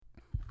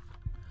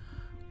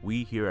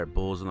We here at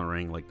Bulls in the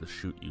Ring like to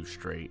shoot you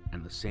straight,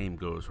 and the same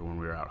goes for when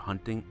we are out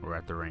hunting or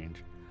at the range.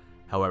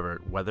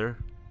 However, weather,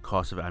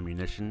 cost of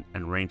ammunition,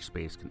 and range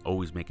space can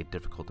always make it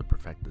difficult to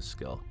perfect this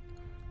skill.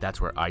 That's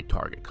where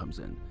iTarget comes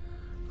in.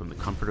 From the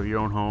comfort of your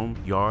own home,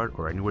 yard,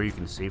 or anywhere you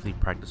can safely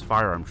practice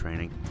firearm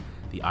training,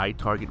 the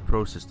iTarget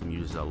Pro system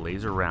uses a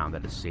laser round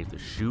that is safe to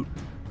shoot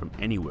from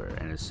anywhere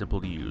and is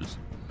simple to use.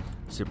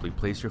 Simply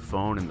place your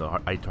phone in the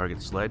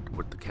iTarget sled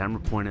with the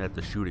camera pointed at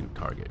the shooting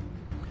target.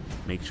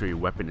 Make sure your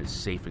weapon is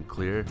safe and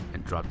clear,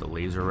 and drop the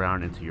laser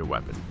round into your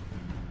weapon.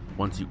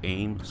 Once you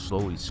aim,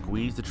 slowly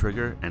squeeze the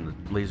trigger and the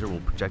laser will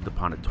project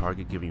upon a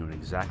target, giving you an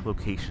exact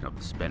location of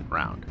the spent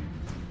round.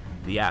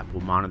 The app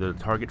will monitor the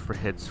target for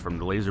hits from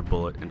the laser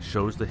bullet and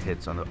shows the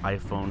hits on the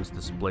iPhone's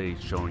display,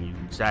 showing you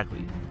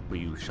exactly where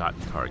you shot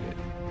the target.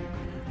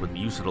 With the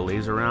use of the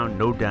laser round,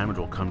 no damage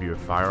will come to your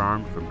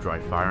firearm from dry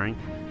firing,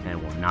 and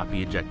it will not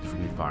be ejected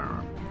from the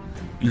firearm.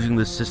 Using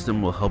this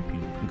system will help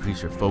you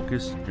increase your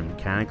focus, your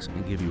mechanics,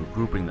 and give you a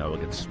grouping that will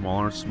get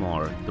smaller and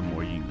smaller the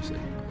more you use it.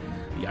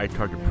 The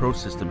iTarget Pro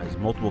system has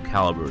multiple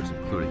calibers,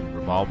 including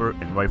revolver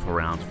and rifle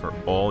rounds for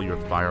all your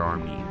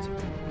firearm needs.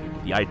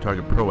 The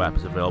iTarget Pro app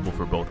is available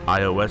for both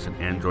iOS and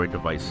Android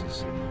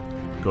devices.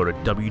 Go to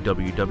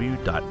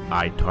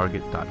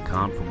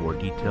www.itarget.com for more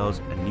details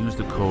and use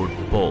the code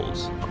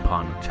BULLS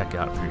upon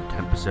checkout for your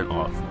 10%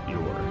 off your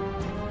order.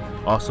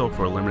 Also,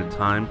 for a limited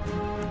time,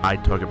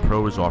 iTarget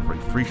Pro is offering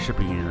free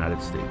shipping in the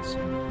United States.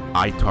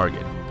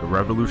 iTarget, the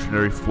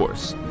revolutionary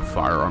force in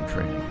firearm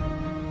training.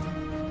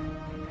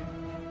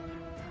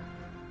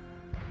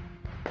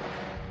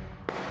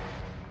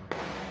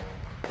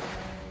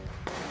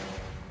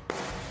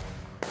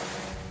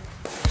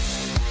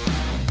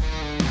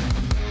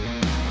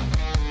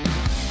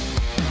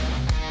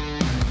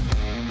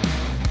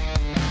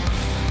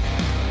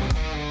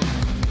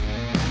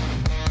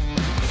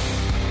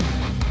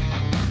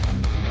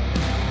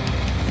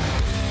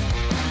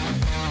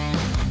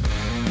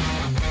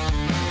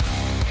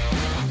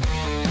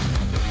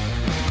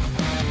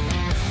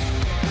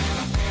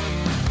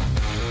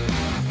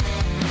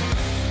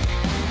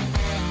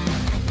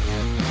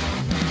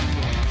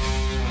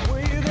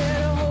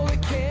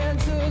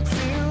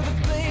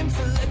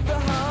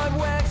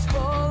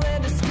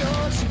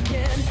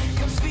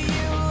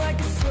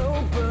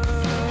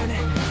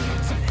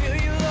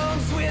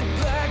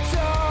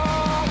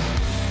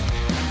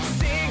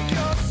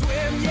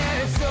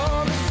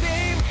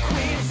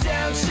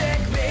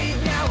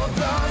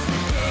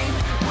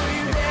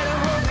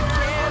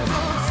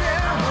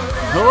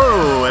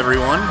 Hello,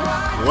 everyone.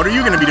 What are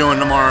you going to be doing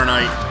tomorrow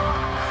night?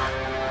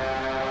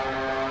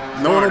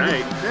 No one will be.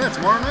 Yeah,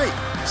 tomorrow night.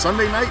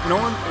 Sunday night,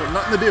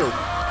 nothing to do.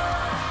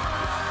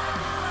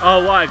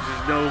 Oh, why?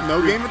 There's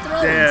No Game of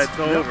Thrones. Yeah, it's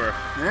over.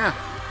 Yeah.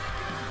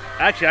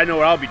 Actually, I know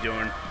what I'll be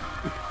doing.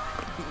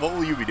 What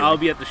will you be doing? I'll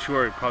be at the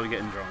shore, probably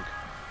getting drunk.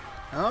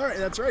 All right,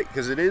 that's right,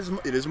 because it is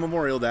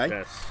Memorial Day.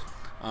 Yes.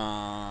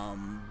 I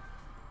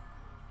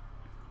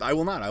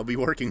will not. I'll be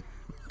working.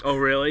 Oh,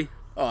 really?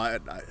 Oh,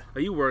 Oh,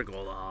 you work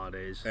all the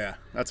holidays. yeah,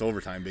 that's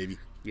overtime, baby.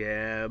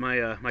 Yeah, my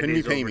Can days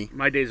you pay me?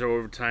 My days are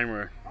overtime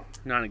or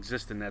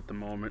non-existent at the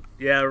moment.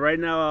 Yeah, right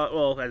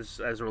now,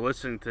 as we're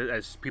listening to,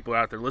 as people are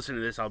out there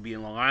listening to this, I'll be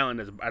in Long Island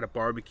at a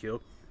barbecue,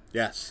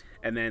 Yes.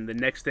 and then the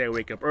next day I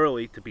wake up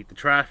early to beat the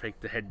traffic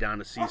to head down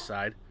to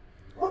Seaside,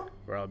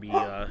 where I'll be.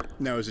 Now,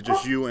 is it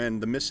just you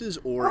and the missus,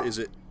 or is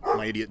it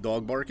my idiot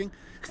dog barking?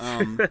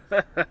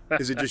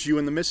 Is it just you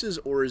and the missus,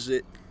 or is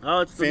it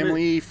It's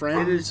family,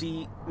 friends? It is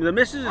the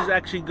missus is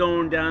actually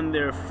going down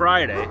there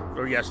Friday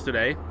or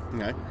yesterday.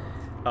 Okay.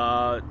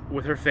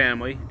 With her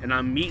family, and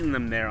I'm meeting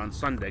them there on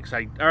Sunday, because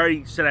I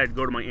already said I'd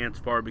go to my aunt's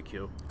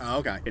barbecue Oh,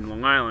 okay. in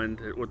Long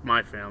Island with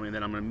my family, and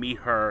then I'm going to meet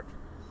her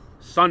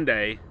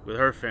Sunday with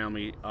her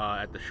family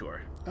at the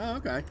shore. Oh,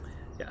 okay.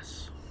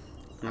 Yes.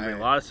 There'll be a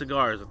lot of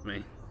cigars with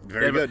me.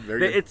 Very good.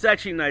 Very good. It's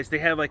actually nice. They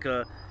have like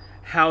a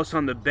house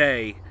on the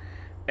bay,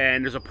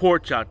 and there's a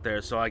porch out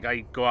there, so like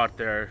I go out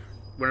there.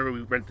 Whenever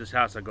we rent this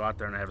house, I go out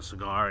there and I have a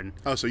cigar. And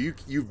Oh, so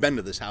you've been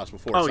to this house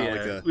before? oh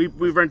It's yeah, not like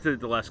we've rented it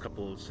the last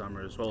couple of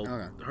summers. Well,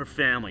 Okay. her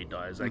family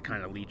does. I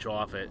kind of leech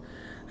off it.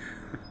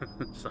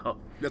 So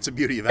that's the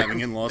beauty of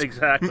having in-laws.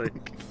 exactly.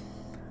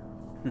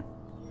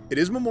 It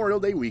is Memorial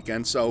Day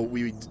weekend, so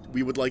we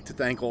would like to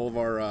thank all of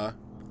our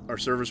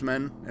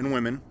servicemen and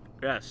women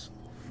Yes.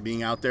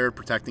 being out there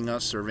protecting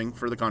us, serving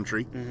for the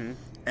country. Mm-hmm.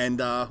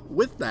 And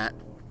with that,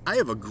 I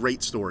have a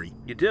great story.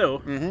 You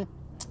do. Mm-hmm.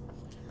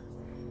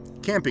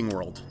 Camping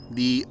World.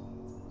 The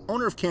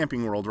owner of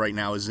Camping World right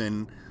now is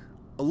in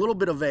a little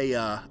bit of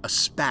a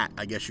spat,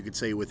 I guess you could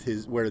say, with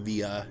where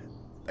the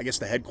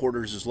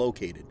headquarters is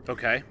located.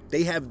 Okay.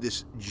 They have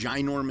this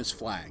ginormous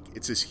flag.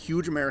 It's this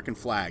huge American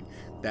flag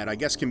that I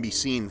guess can be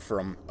seen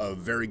from a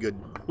very good...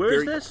 Where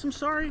is this? I'm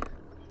sorry.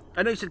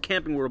 I know you said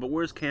Camping World, but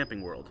where's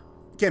Camping World?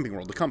 Camping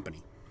World, the company.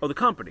 Oh, the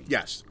company?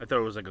 Yes. I thought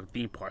it was like a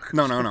theme park.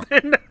 No. Nope.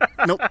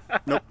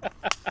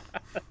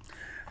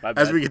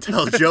 As we can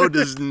tell, Joe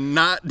does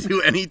not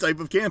do any type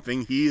of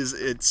camping. He is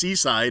at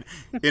Seaside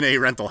in a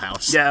rental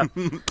house. Yeah.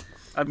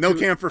 No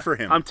camper for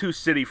him. I'm too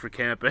city for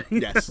camping.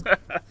 Yes.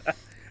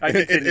 I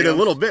In a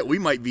little bit, we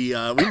might be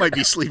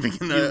sleeping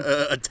in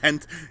a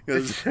tent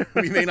because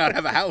we may not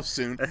have a house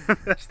soon.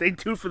 Stay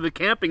tuned for the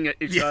camping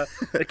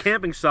the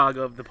camping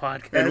saga of the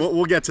podcast. And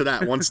we'll get to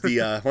that once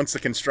the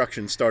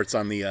construction starts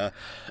on the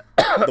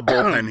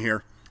bullpen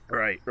here.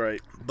 Right.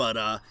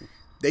 But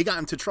they got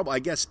into trouble. I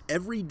guess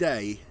every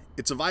day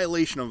it's a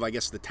violation of, I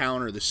guess, the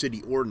town or the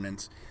city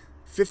ordinance.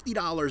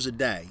 $50 a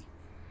day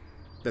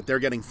that they're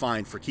getting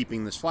fined for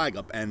keeping this flag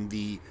up, and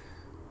the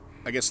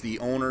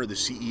owner, the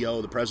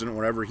CEO, the president,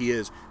 whatever he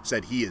is,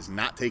 said he is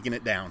not taking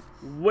it down.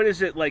 What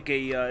is it like?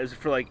 Is it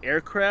for like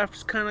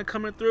aircrafts kind of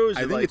coming through?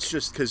 I think it's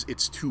just because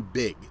it's too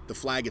big. The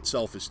flag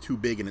itself is too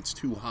big and it's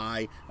too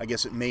high. I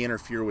guess it may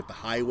interfere with the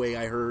highway.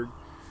 I heard.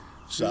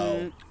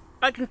 So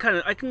I can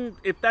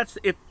if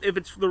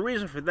it's the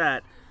reason for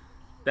that,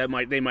 they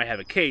might have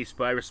a case.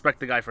 But I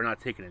respect the guy for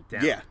not taking it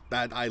down. Yeah,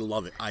 I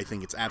love it. I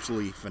think it's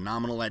absolutely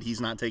phenomenal that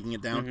he's not taking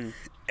it down.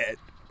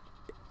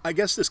 I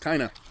guess this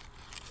kind of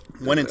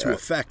went into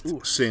effect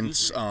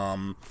since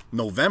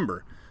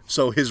November.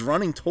 So his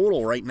running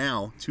total right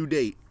now to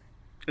date,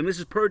 and this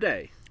is per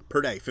day.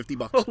 Per day,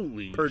 $50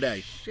 Holy per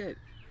day. Shit.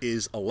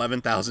 Is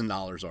 $11,000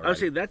 already. I would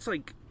say that's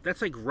like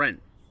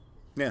rent.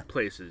 Yeah.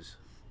 Places.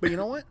 But you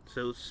know what?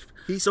 So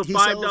he $5. sells,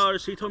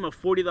 So you're talking about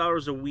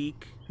 $40 a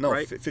week. No,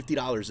 right?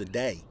 $50 a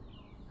day.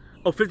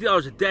 Oh,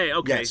 $50 a day.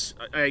 Okay. Yes.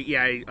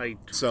 I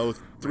So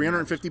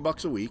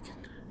 $350 a week.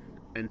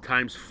 And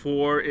times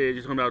 4 is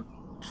you're talking about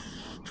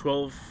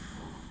 12,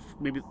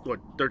 maybe what,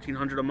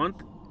 $1,300 a month.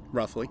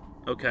 Roughly.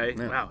 Okay.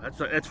 Yeah. Wow,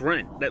 that's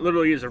rent. That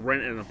literally is a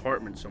rent in an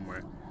apartment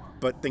somewhere.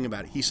 But think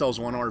about it. He sells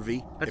one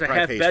RV. That's a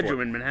half bedroom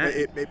in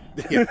Manhattan.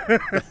 Yeah.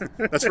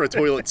 That's for a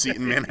toilet seat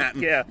in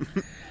Manhattan. Yeah.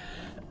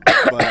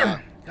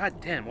 But, God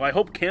damn. Well, I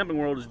hope Camping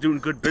World is doing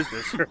good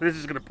business. Or this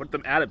is going to put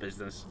them out of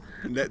business.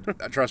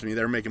 Trust me,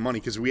 they're making money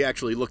because we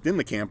actually looked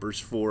into campers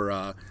for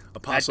a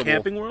possible. At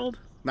Camping World?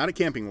 Not a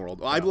Camping World.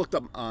 Well, I looked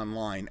up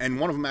online, and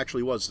one of them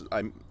actually was.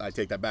 I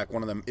take that back.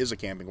 One of them is a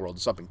Camping World.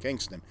 It's up in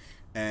Kingston,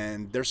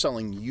 and they're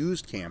selling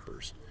used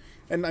campers.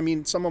 And I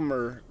mean, some of them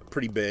are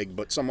pretty big,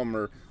 but some of them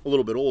are a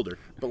little bit older.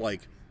 But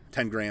like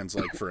 10 grand's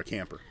like for a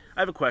camper.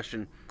 I have a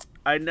question.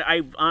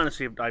 I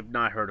honestly I've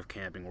not heard of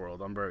Camping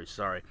World. I'm very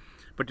sorry.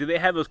 But do they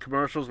have those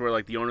commercials where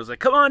like the owner's like,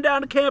 "Come on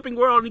down to Camping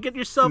World and get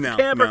yourself a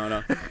camper"?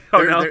 No.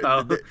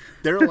 Oh,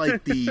 they're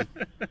like the.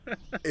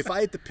 If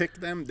I had to pick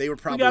them, they were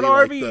probably we got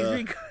like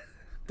RVs.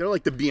 They're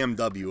like the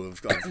BMW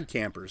of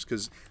campers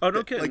because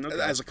no kidding. like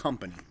Okay. as a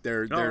company,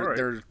 they're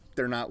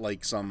not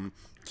like some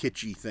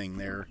kitschy thing.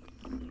 They're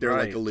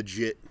Right. like a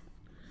legit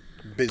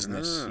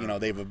business. You know,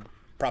 they have a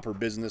proper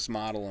business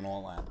model and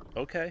all that.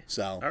 Okay.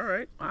 So all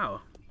right.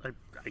 Wow.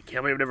 I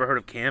can't believe I've never heard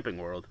of Camping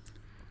World.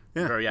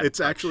 yeah, Very out of it's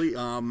touch. actually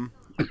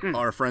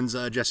our friends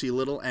Jesse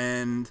Little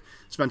and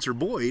Spencer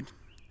Boyd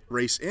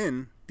race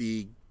in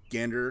the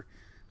Gander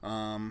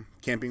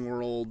Camping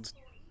World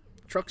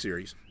Truck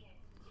Series.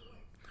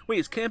 Wait,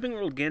 is Camping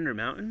World Gander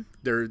Mountain?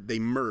 They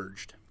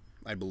merged,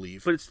 I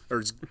believe. But it's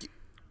 'cause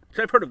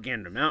I've heard of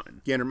Gander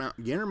Mountain. Gander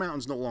Mountain. Gander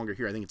Mountain's no longer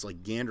here. I think it's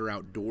like Gander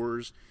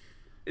Outdoors.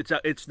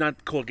 It's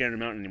not called Gander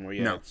Mountain anymore.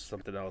 Yeah, No. it's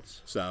something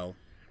else. So,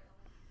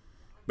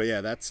 but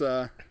yeah, that's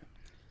I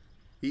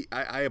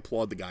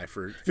applaud the guy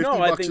for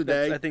 $50 a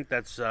day. I think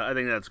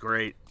that's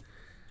great.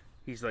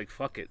 He's like,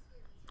 fuck it,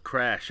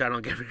 crash. I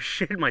don't give a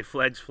shit. My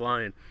flag's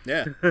flying.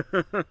 Yeah.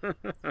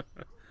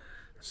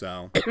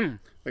 So,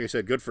 like I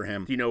said, good for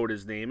him. Do you know what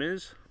his name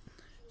is?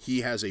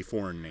 He has a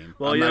foreign name.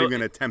 Well, I'm you not know- even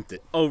going to attempt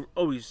it.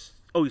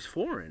 He's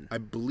foreign. I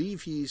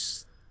believe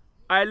he's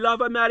I love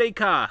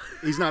America.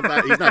 not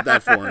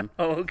that foreign.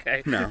 Oh,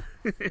 okay. No.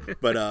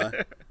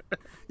 But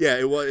yeah,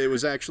 it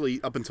was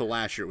actually up until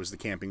last year. It was the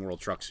Camping World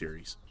Truck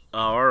Series. Oh,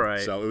 all right.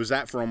 So it was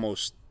that for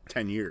almost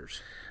 10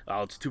 years.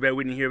 Oh, it's too bad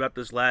we didn't hear about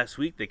this last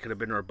week. They could have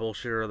been our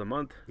bullshitter of the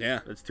month. Yeah.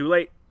 It's too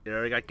late. It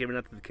already got given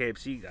up to the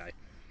KFC guy.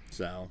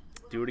 So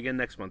Do it again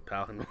next month,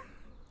 pal, and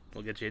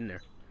we'll get you in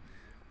there.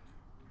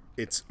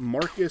 it's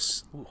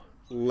Marcus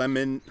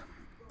Lemon.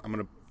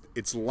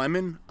 It's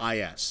Lemon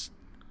IS.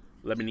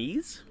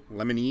 Lebanese?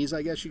 Lebanese,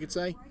 I guess you could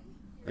say.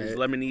 Is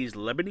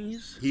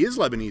Lebanese? He is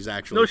Lebanese,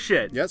 actually. No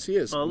shit. Yes, he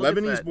is. Oh, look at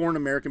that. Lebanese-born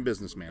American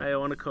businessman. I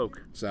want a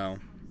Coke. So,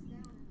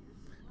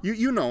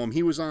 you know him.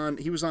 He was on.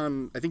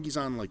 I think he's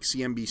on like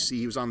CNBC.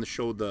 He was on the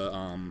show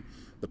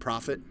The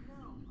Prophet.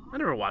 I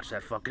never watched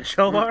that fucking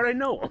show. How did I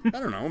know him? I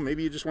don't know.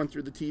 Maybe you just went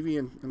through the TV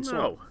and saw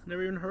No,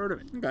 never even heard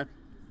of it. it. Okay.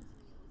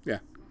 Yeah.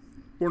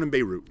 Born in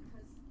Beirut.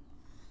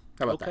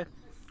 How about Okay. that?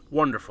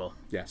 Wonderful.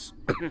 Yes.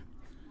 Well,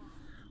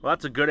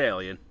 that's a good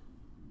alien.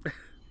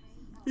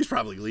 He's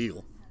probably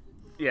legal.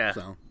 Yeah.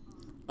 So,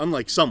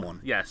 unlike someone.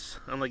 Yes.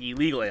 Unlike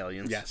illegal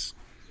aliens. Yes.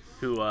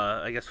 Who,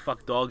 I guess,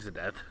 fuck dogs to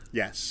death.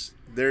 Yes.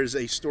 There's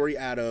a story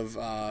out of,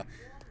 I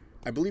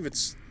believe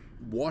it's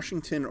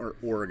Washington or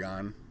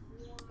Oregon.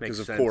 Makes Because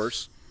of sense.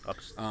 course. Up,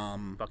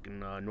 fucking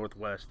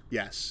Northwest.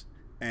 Yes.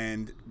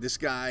 And this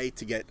guy,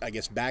 to get, I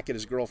guess, back at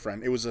his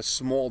girlfriend, it was a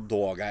small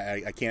dog.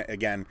 I can't,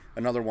 again,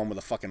 another one with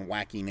a fucking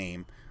wacky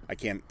name I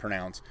can't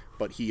pronounce.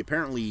 But he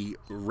apparently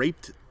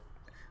raped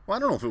Well, I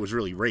don't know if it was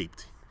really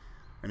raped.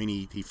 I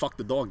mean, he fucked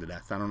the dog to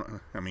death. I don't know.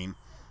 I mean,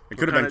 it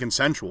could have been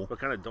consensual. What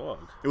kind of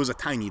dog? It was a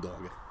tiny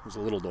dog. It was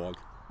a little dog.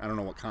 I don't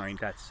know what kind.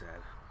 That's sad.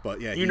 But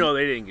yeah, you know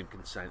they didn't give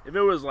consent. If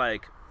it was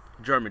like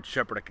German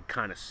Shepherd, I could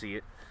kind of see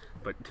it,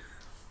 but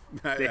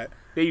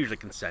they usually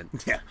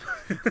consent. Yeah,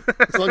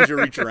 as long as you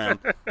reach around,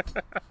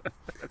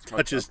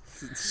 touch his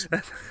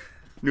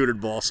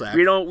neutered ball sack.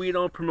 We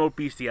don't promote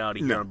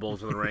bestiality here on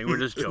Bulls in the Ring. We're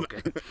just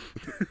joking.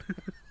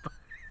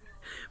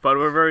 But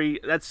we're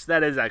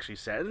that is actually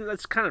sad.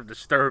 That's kind of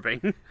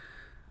disturbing.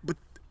 But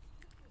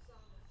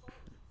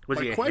was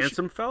he a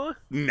handsome fella?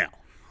 No.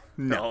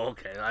 Oh,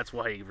 okay. That's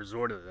why he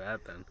resorted to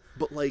that then.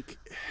 But like,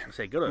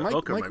 say go to the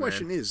hooker, my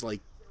question is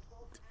like,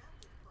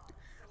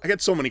 I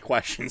got so many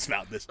questions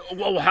about this.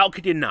 Well, how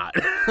could you not?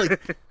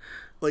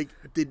 like,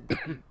 did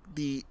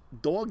the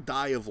dog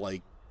die of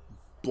like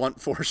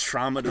blunt force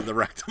trauma to the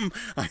rectum?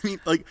 I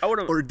mean, like,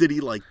 or did he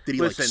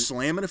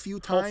slam it a few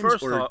times,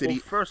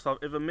 first off,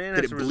 if a man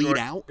did has it to bleed resort,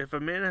 out? if a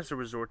man has to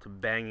resort to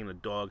banging the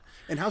dog,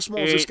 and how small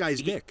is this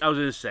guy's dick? I was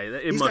going to say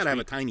that he's got to have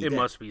a tiny dick. It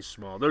must be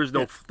small. There is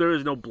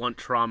no blunt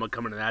trauma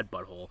coming to that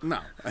butthole. No,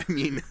 I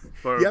mean,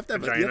 you have to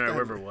have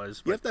whatever it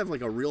was. You have to have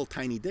like a real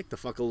tiny dick to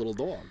fuck a little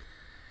dog.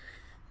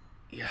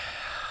 Yeah.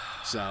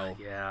 So.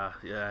 Yeah.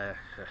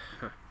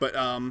 But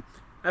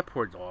that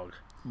poor dog.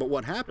 But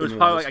what happened was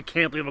probably like, I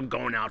can't believe I'm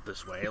going out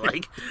this way.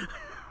 Like,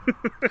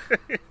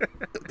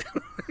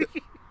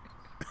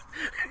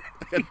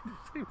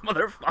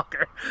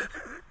 motherfucker.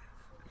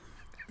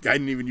 Guy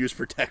didn't even use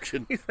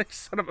protection. He's like,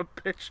 son of a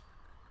bitch.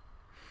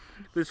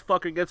 This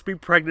fucker gets me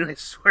pregnant, I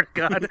swear to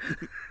God.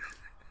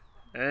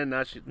 And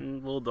now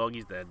little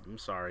doggy's dead. I'm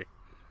sorry.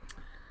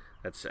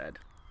 That's sad.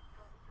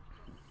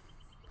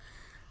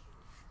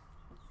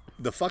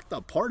 The fucked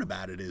up part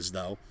about it is,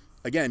 though,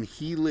 again,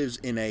 he lives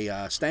in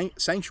a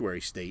sanctuary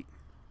state.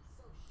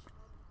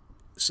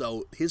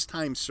 So his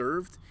time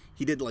served,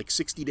 he did like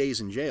 60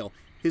 days in jail.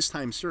 His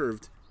time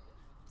served,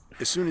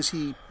 as soon as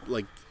he,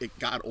 like, it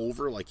got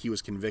over, like he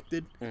was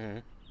convicted,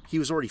 he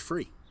was already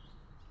free.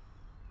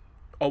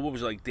 Oh, what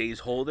was it, like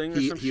days holding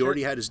or He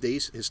already had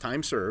his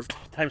time served.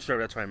 Time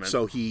served, that's what I meant.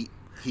 So he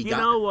got... You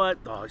know what?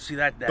 Oh, see,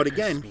 that But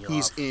again,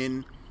 he's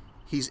in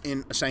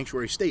a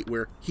sanctuary state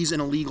where he's an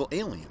illegal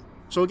alien.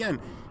 So again,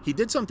 he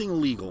did something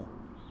illegal.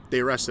 They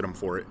arrested him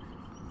for it.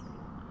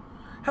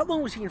 How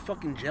long was he in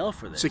fucking jail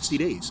for this? 60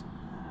 days.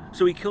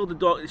 So he killed the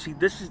dog. See,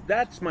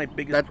 that's my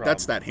biggest problem.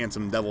 That's that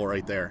handsome devil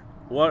right there.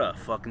 What a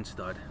fucking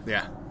stud.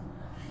 Yeah.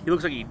 He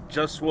looks like he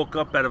just woke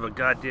up out of a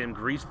goddamn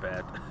grease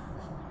bath.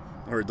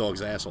 Or a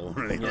dog's asshole.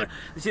 Yeah.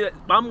 See,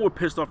 I'm more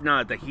pissed off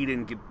now that he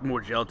didn't get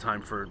more jail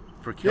time for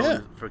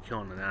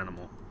killing an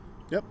animal.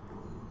 Yep.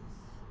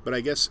 But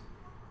I guess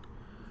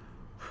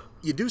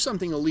you do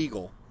something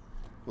illegal,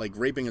 like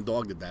raping a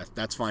dog to death,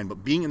 that's fine.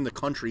 But being in the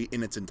country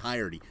in its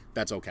entirety,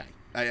 that's okay.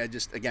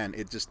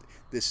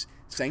 This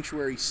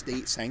sanctuary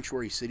state,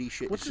 sanctuary city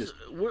shit.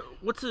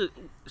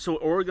 So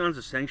Oregon's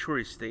a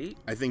sanctuary state?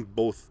 I think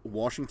both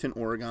Washington,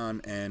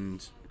 Oregon,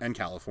 and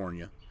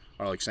California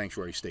are like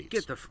sanctuary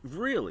states.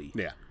 Really?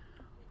 Yeah.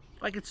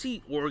 I could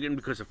see Oregon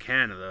because of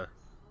Canada.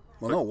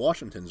 Well, no,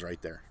 Washington's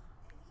right there.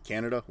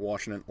 Canada,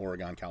 Washington,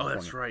 Oregon, California.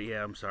 Oh, that's right.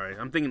 Yeah, I'm sorry.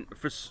 I'm thinking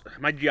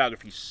my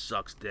geography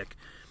sucks, Dick.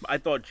 I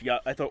thought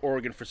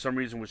Oregon for some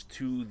reason was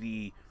to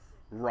the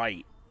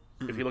right.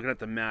 If you're looking at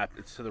the map,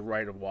 it's to the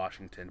right of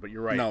Washington. But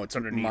you're right. No, it's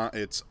underneath.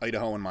 It's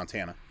Idaho and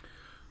Montana.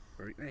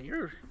 Hey,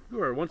 you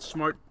are one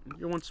smart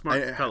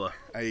fella.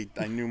 I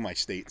knew my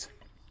states.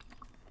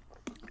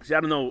 See,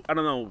 I don't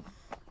know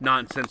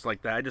nonsense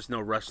like that. I just know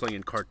wrestling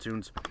and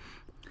cartoons.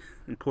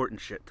 Important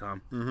shit,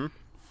 Tom. Mm-hmm.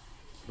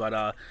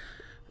 But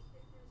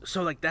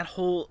so like that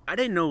whole I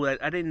didn't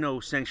know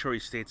sanctuary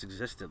states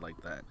existed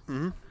like that.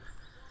 Mm-hmm.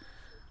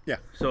 Yeah.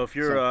 So if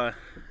you're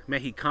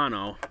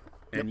Mexicano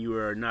and you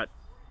are not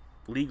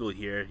legal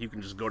here, you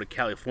can just go to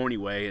California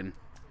way and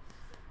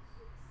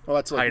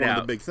that's like one of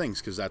the big things,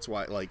 because that's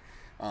why it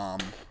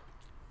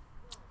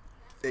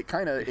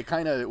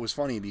was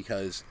funny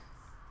because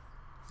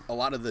a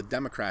lot of the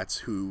Democrats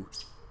who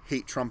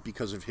hate Trump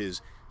because of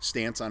his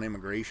stance on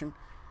immigration,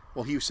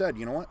 well, he said,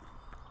 you know what?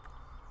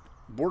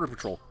 Border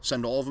Patrol,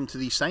 send all of them to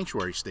these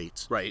sanctuary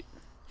states. Right.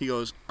 He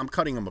goes, I'm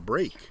cutting them a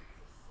break.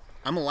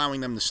 I'm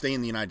allowing them to stay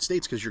in the United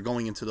States because you're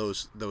going into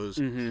those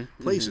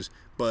places. Mm-hmm.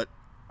 But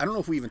I don't know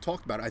if we even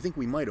talked about it. I think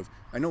we might have.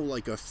 I know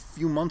like a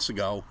few months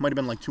ago, might have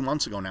been like 2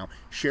 months ago now,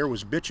 Cher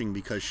was bitching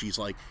because she's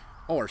like,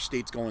 oh, our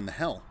state's going to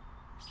hell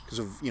because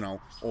of,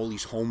 all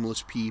these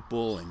homeless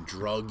people and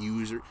drug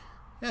users.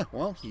 Yeah,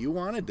 well, you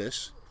wanted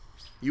this.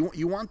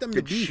 You want them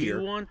to be here.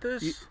 Did she want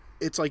this?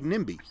 It's like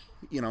NIMBY,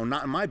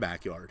 not in my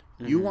backyard.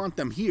 Mm-hmm. You want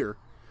them here,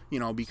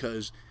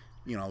 because...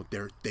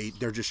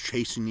 they're just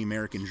chasing the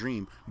American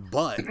dream,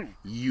 but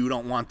you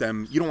don't want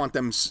them. You don't want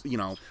them,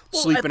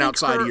 sleeping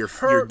outside of your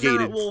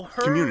gated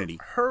community.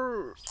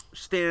 Her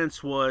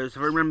stance was,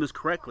 if I remember this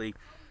correctly,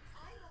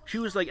 she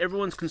was like,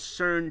 everyone's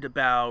concerned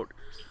about,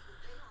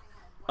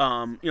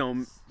 not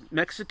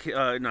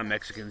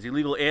Mexicans,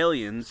 illegal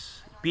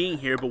aliens being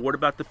here, but what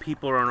about the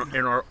people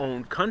in our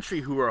own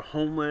country who are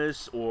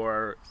homeless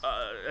or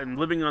and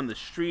living on the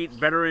street,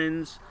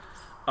 veterans?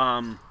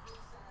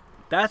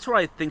 That's what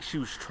I think she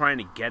was trying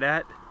to get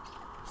at.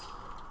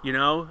 You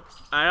know,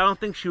 I don't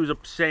think she was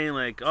saying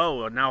like,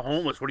 "Oh, now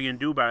homeless. What are you gonna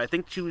do about it?" I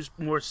think she was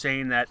more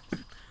saying that,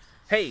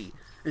 "Hey,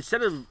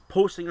 instead of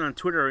posting on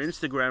Twitter or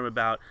Instagram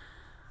about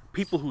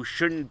people who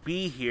shouldn't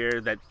be here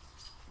that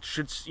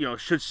should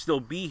still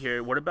be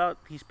here, what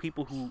about these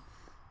people who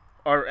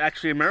are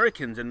actually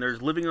Americans and they're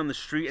living on the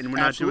street and we're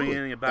Absolutely. not doing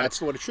anything about it?"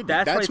 That's what it should be.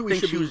 That's That's what who I we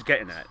think should she be, was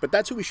getting at. But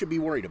that's who we should be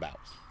worried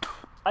about.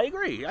 I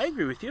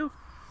agree with you.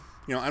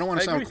 You know, I don't want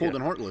to sound cold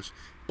and heartless,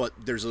 but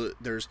there's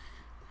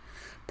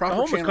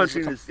proper channels.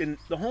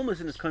 The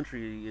homeless in this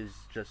country is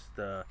just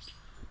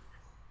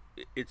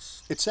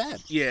it's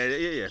sad.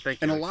 Yeah.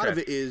 Thank you. And a lot of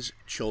it is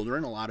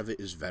children. A lot of it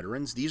is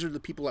veterans. These are the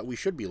people that we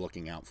should be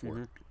looking out for.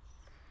 Mm-hmm.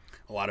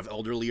 A lot of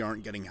elderly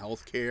aren't getting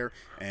health care.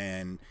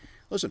 And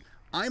listen,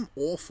 I'm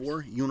all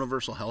for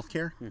universal health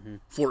care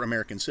for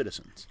American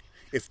citizens,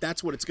 if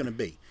that's what it's going to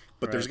be.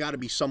 But there's got to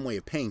be some way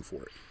of paying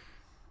for it.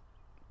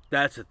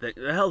 That's the thing.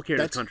 The healthcare in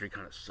this country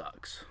kind of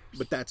sucks.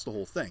 But that's the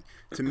whole thing.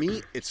 To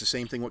me, it's the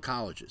same thing with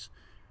colleges.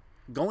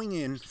 Going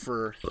in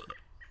for,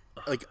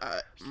 like,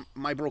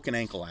 my broken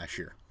ankle last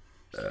year.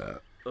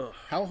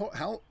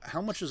 How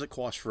much does it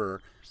cost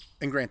for?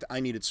 And granted, I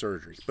needed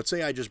surgery, but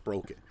say I just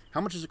broke it.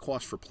 How much does it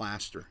cost for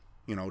plaster?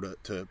 You know,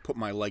 to put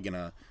my leg in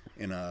a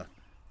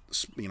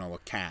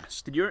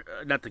cast. Did your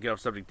not to get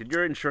off subject? Did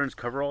your insurance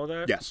cover all of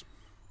that? Yes.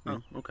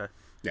 Oh, okay.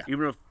 Yeah.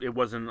 Even if it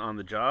wasn't on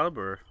the job,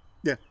 or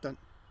Yeah. Done.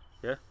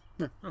 yeah.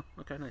 Oh,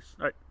 okay, nice.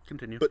 All right,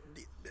 continue. But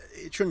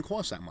it shouldn't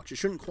cost that much. It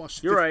shouldn't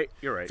cost. You're right.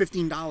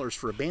 $15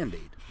 for a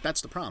Band-Aid. That's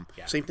the problem.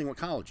 Yeah. Same thing with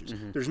colleges.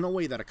 There's no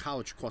way that a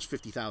college costs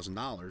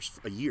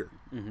 $50,000 a year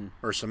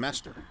or a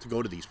semester to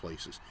go to these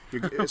places.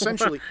 You're,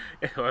 essentially,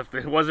 If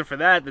it wasn't for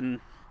that,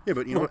 then yeah,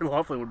 but you know,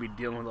 Laughlin would be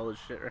dealing with all this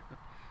shit. Right?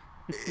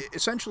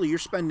 essentially you're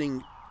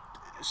spending,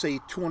 say,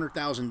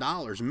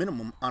 $200,000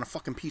 minimum on a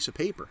fucking piece of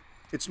paper.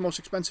 It's the most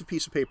expensive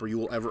piece of paper you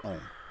will ever own.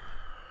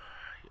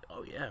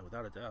 Oh yeah,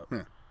 without a doubt.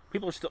 Yeah.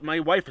 People are still. My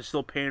wife is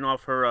still paying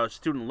off her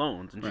student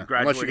loans, and she's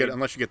graduating.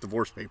 Unless you get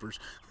divorce papers.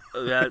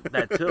 That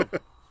too.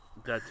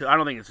 That too. I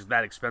don't think it's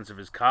that expensive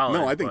as college.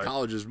 No, I think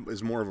college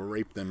is more of a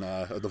rape than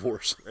a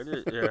divorce. It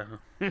is, yeah.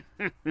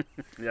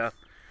 Yeah.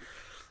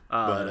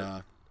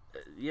 But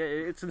Yeah,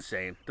 it's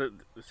insane.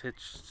 This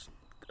is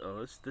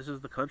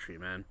the country,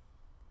 man.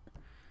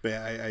 but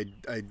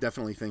I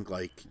definitely think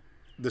like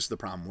this is the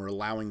problem. We're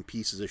allowing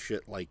pieces of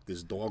shit like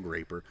this dog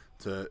raper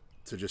to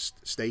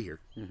just stay here.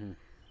 You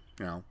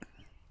know,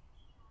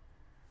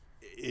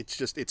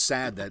 it's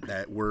sad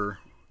that we're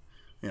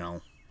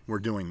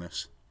doing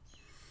this.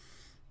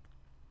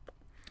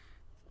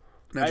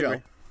 Now, I Joe,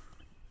 agree.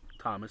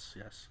 Thomas,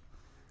 yes.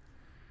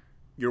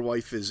 your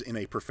wife is in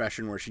a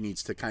profession where she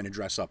needs to kind of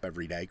dress up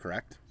every day,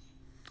 correct?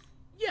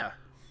 Yeah.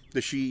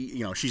 Does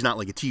she, she's not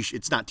like a t-shirt,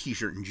 it's not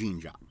t-shirt and jean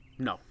job.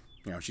 No.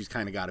 She's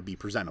kind of got to be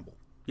presentable.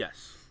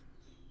 Yes.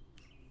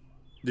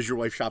 Does your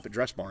wife shop at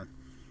Dress Barn?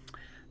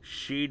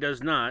 She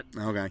does not.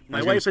 Okay.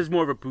 My wife is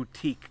more of a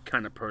boutique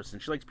kind of person.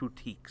 She likes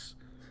boutiques.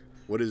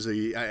 What is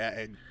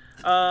Like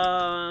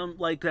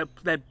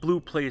that blue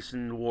place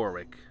in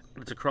Warwick.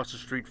 It's across the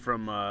street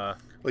from.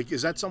 like,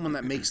 is that someone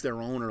that makes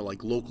their own or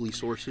like locally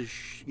sources?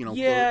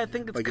 Yeah, I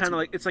think it's kind of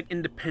like it's like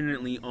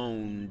independently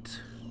owned.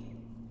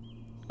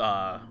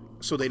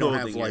 So they don't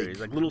have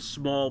areas, like little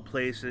small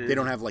places. They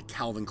don't have like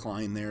Calvin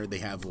Klein there. They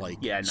have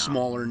like no.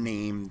 smaller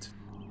named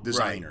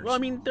designers. Right. Well, I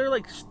mean, they're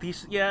like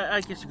decent. Yeah,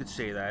 I guess you could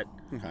say that.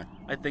 Okay.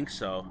 I think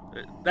so.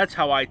 That's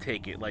how I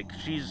take it. Like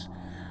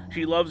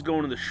she loves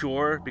going to the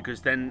shore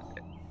because then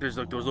there's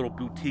like those little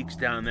boutiques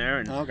down there,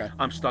 and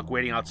I'm stuck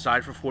waiting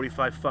outside for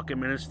 45 fucking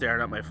minutes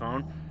staring at my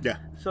phone. Yeah.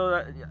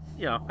 So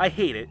I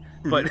hate it,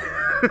 but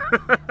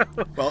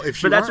well,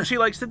 if that's what she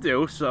likes to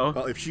do. So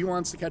well, if she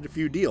wants to catch a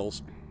few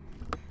deals,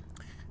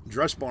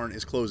 Dress Barn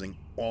is closing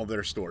all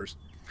their stores.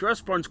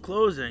 Dress Barn's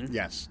closing.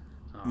 Yes.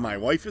 My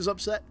wife is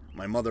upset.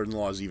 My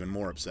mother-in-law is even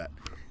more upset.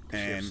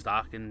 And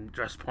stock in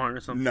Dress Barn or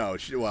something? No,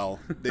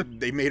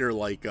 they made her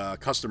like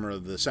customer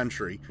of the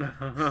century.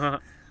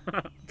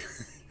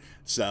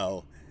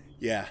 So,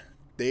 yeah,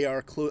 they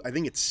are I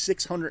think it's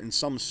 600 and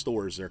some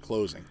stores they're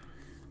closing.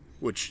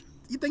 Which,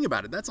 you think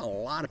about it, that's a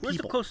lot of Where's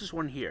people. the closest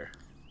one here?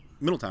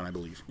 Middletown, I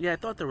believe. Yeah, I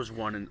thought there was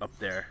one up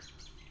there.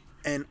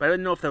 But I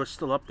didn't know if that was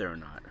still up there or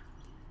not.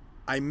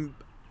 I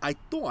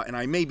thought, and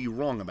I may be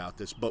wrong about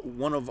this, but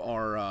one of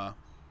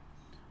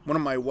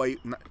my wife,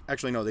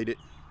 actually no, they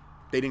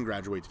didn't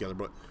graduate together,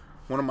 but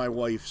one of my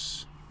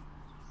wife's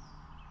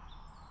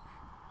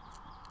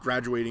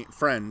graduating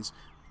friends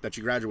that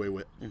she graduated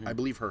with, I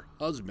believe her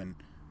husband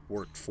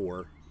worked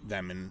for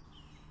them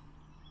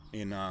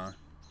in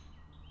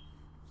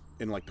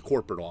like the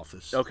corporate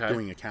office,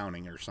 doing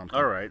accounting or something.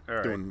 All right.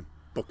 Doing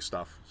book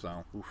stuff.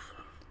 So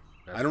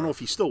I don't know if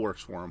he still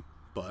works for him,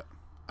 but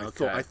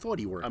I thought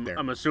he worked there.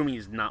 I'm assuming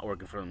he's not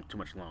working for them too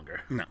much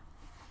longer. No.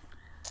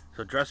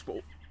 So just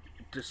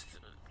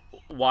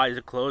why is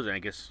it closing? I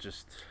guess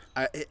just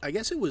I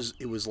guess it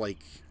was like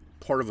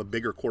part of a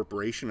bigger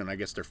corporation, and I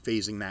guess they're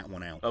phasing that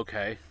one out.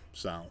 Okay.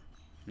 So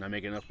Not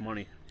making enough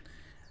money.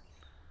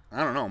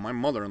 I don't know. My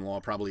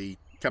mother-in-law probably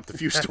kept a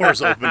few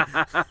stores open.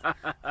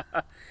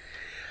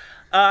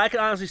 I can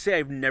honestly say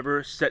I've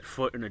never set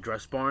foot in a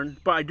dress barn,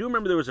 but I do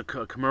remember there was a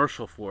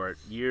commercial for it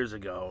years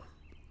ago.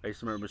 I used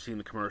to remember seeing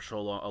the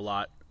commercial a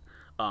lot.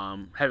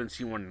 Haven't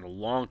seen one in a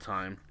long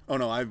time. Oh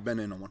no, I've been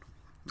in one.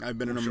 I've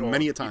been in them Sure,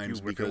 many a times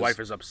if because your wife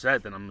is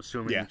upset, then I'm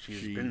assuming Yeah,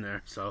 she's been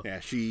there. So yeah,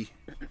 she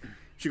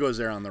goes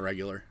there on the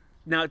regular.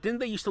 now, didn't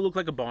they used to look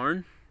like a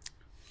barn?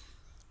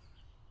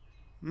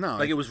 No,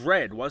 Like it was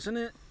red, wasn't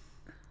it?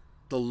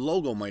 the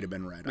logo might have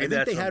been red. I think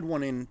that's they what- had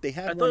one in. They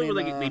had I one thought it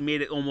was in, like they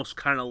made it almost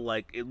kind of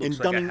like it in looks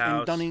like Dunning, a house.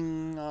 in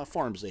Dunning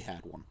Farms. They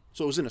had one,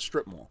 so it was in a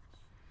strip mall.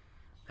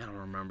 I don't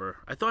remember.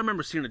 I thought I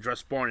remember seeing a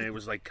dress barn, and it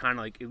was like kind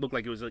of like it looked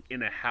like it was like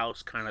in a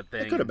house kind of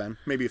thing. It could have been.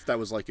 Maybe if that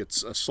was like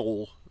it's a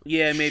sole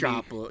Yeah, maybe.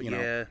 shop, Yeah,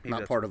 maybe not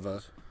that's part what of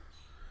it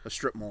a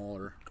strip mall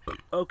or.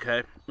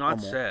 Okay, no,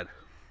 that's Mall. sad.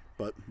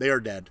 But they are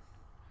dead.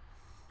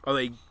 Are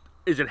they?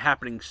 Is it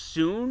happening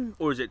soon,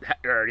 or is it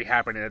already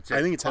happening? It's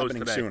I think it's closed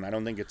happening today? soon. I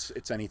don't think it's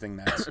anything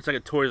that's It's like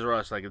a Toys R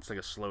Us, like it's like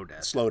a slow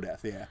death. slow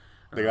death. Yeah,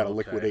 they got to okay.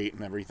 liquidate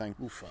and everything.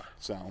 Oofa.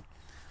 So,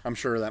 I'm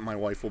sure that my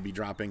wife will be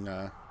dropping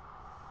the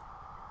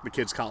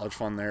kids' college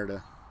fund there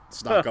to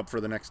stock up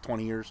for the next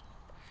 20 years.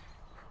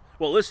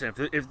 Well, listen,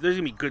 if there's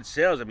gonna be good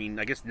sales, I mean,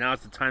 I guess now's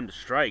the time to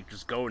strike.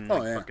 Just go and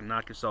Oh, yeah. fucking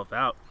knock yourself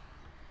out.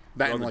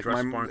 That all and the like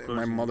dress my barn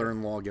clothes and-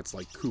 mother-in-law gets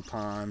like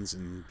coupons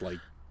and like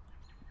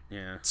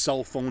Yeah.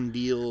 cell phone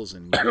deals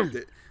and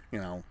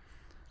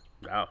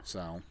Wow.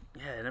 so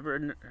Yeah, I never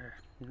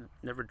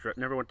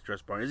went to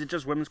dress barn. Is it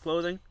just women's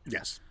clothing?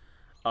 yes.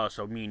 Oh,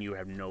 so me and you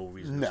have no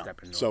reason to No.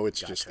 step in. So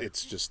it's Gotcha.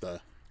 just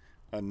a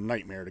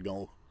nightmare to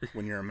go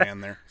when you're a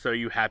man there. So are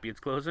you happy it's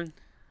closing?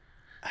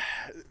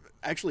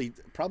 Actually,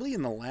 probably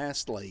in the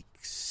last like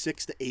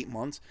 6 to 8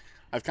 months,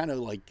 I've kind of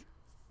like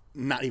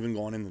not even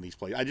gone into these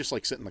places. I just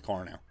like sit in the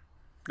car now.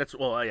 That's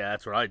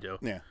that's what I do.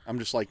 Yeah, I'm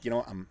just like,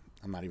 I'm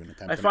not even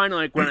attempting. I find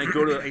like when I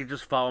go to, I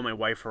just follow my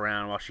wife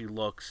around while she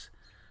looks,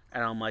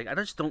 and I'm like, I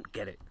just don't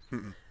get it.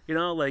 You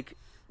know, like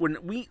when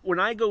we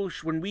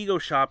go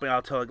shopping,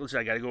 I'll tell like, listen,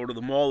 I got to go to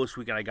the mall this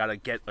weekend. I got to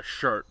get a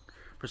shirt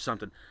for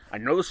something. I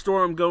know the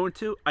store I'm going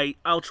to.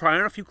 I'll try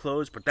on a few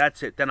clothes, but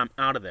that's it. Then I'm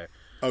out of there.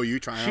 Oh, you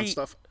try on She-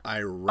 stuff? I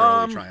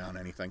rarely try on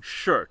anything.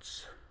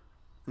 Shirts.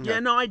 Yeah,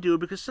 no, I do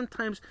because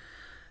sometimes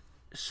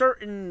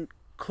certain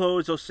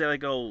clothes they'll say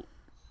like, oh,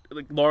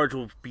 like large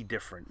will be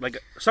different. Like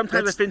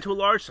sometimes I fit into a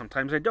large,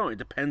 sometimes I don't. It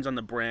depends on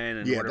the brand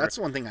and Yeah, whatever. that's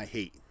one thing I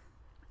hate.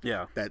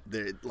 Yeah. That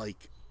they're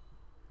like,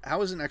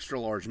 how is an extra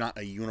large not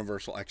a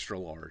universal extra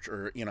large,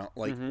 or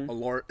like a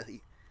large?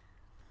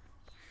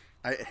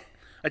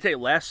 I tell you,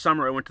 last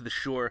summer I went to the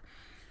shore,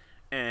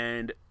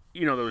 and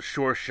those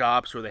shore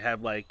shops where they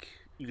have like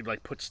you could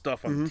like put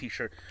stuff on the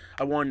t-shirt.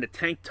 I wanted a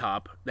tank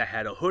top that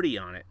had a hoodie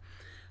on it,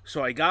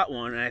 so I got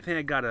one, and I think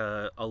I got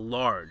a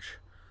large.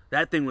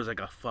 That thing was like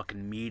a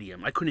fucking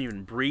medium. I couldn't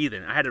even breathe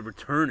in it. I had to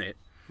return it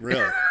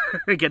Really?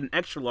 and get an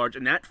extra large,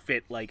 and that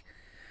fit like.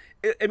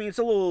 I mean,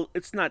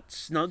 it's not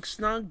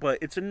snug, but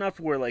it's enough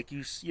where like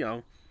it's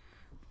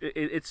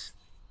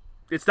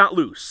not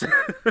loose.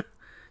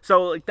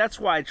 So like that's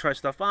why I try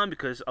stuff on,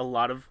 because a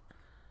lot of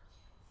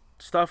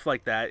stuff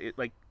like that,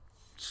 like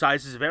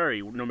sizes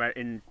vary no matter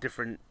in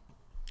different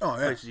Oh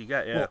yeah. places you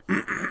get. Yeah,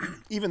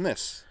 Even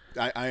this,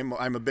 I'm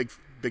a big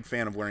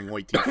fan of wearing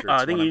white t-shirts.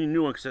 I think when you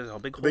knew it because there's a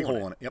big hole. big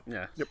hole in it. Yep.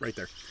 Yeah. Yep. Right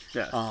there.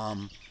 Yeah.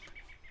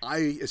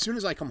 As soon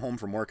as I come home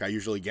from work, I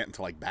usually get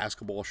into like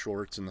basketball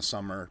shorts in the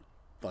summer,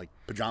 like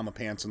pajama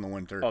pants in the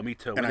winter. Oh, me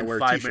too. And I Within wear a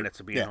 5 t-shirt. minutes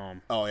of being Yeah.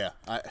 home. Oh yeah.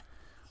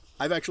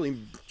 I've actually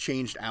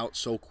changed out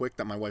so quick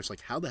that my wife's like,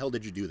 "How the hell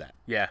did you do that?"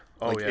 Yeah.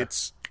 Oh Like yeah.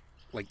 it's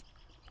like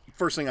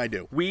first thing I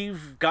do.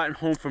 We've gotten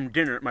home from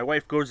dinner. My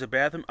wife goes to the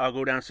bathroom. I'll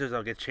go downstairs.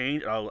 I'll get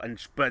changed. And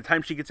by the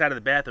time she gets out of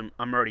the bathroom,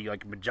 I'm already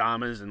like in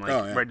pajamas and like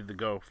Oh, yeah. ready to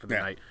go for the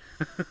Yeah.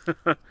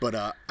 night.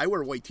 But I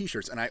wear white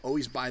t-shirts, and I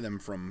always buy them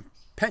from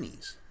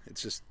Penny's.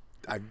 It's just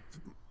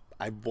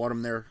I bought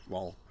them there.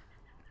 Well,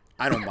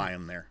 I don't buy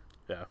them there,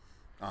 Yeah.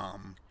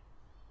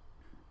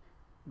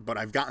 but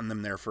I've gotten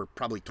them there for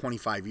probably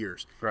 25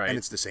 years. Right. And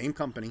it's the same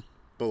company,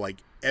 but like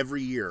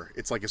every year,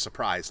 it's like a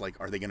surprise. Like,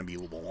 are they going to be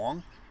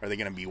long? Are they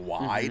going to be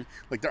wide?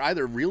 Like, they're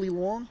either really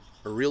long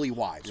or really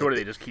wide. So what do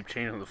they just keep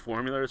changing the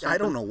formula or something? I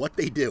don't know what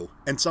they do.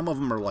 And some of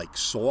them are like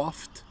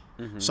soft.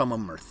 Some of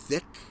them are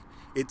thick.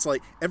 It's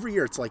like every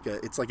year it's like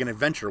an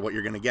adventure what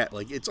you're going to get.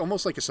 Like it's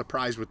almost like a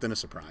surprise within a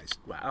surprise.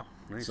 Wow.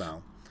 Nice.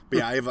 So, but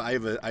yeah, I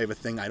have a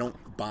thing. I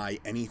don't buy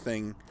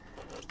anything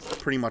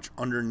pretty much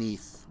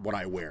underneath what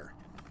I wear.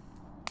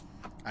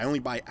 I only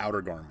buy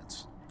outer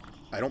garments.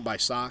 I don't buy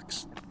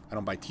socks. I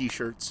don't buy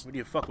t-shirts. What do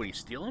you fuck? What do you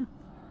steal them?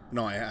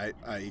 No, I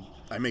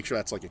make sure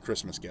that's like a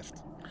Christmas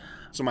gift.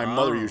 So my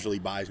mother usually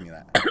buys me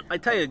that. I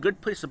tell you, a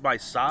good place to buy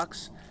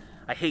socks.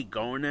 I hate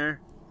going there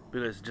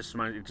because it just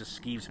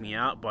skeeves me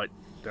out, but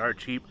they are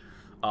cheap.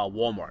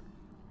 Walmart.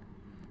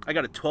 I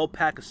got a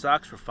 12-pack of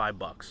socks for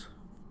 $5.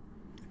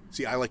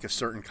 See, I like a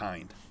certain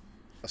kind.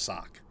 a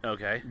sock.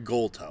 Okay.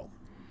 Gold toe.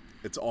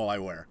 It's all I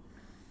wear.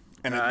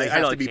 And they I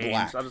have like to be Hanes.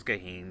 black. I'll just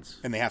get Hanes.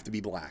 And they have to be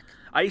black.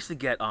 I used to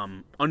get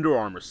Under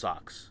Armour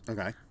socks.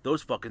 Okay.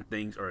 Those fucking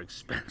things are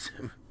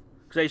expensive.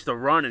 Because I used to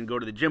run and go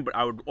to the gym, but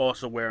I would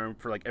also wear them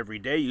for like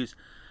everyday use.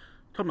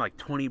 I'm talking like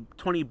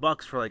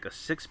 $20 for like a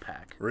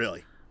 6-pack.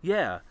 Really?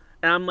 Yeah.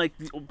 And I'm like,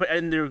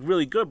 and they're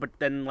really good, but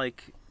then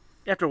like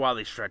after a while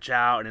they stretch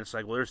out, and it's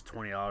like, well, there's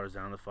 $20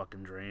 down the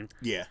fucking drain.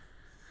 Yeah.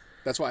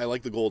 That's why I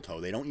like the gold toe.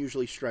 They don't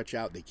usually stretch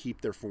out. They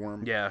keep their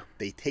form. Yeah.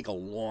 They take a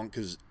long,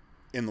 because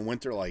in the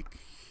winter, like,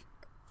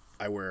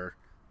 I wear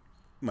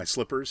my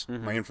slippers,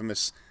 my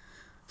infamous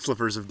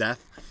slippers of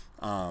death.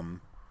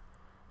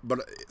 But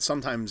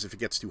sometimes if it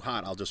gets too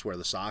hot, I'll just wear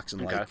the socks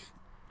and like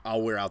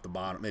I'll wear out the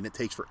bottom, and it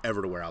takes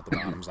forever to wear out the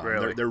bottoms on them.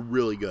 Really? They're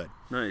really good.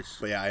 Nice.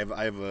 But yeah, I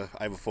have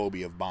a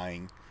phobia of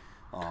buying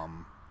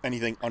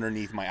anything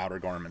underneath my outer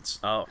garments.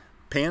 Oh.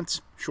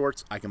 Pants,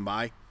 shorts, I can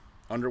buy.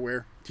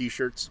 Underwear,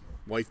 t-shirts,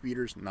 wife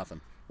beaters,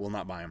 nothing. Will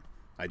not buy them.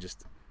 I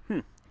just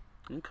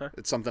Okay.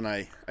 it's something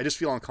I just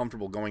feel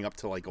uncomfortable going up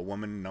to like a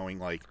woman knowing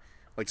like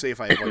say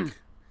if I have like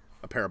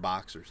a pair of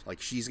boxers,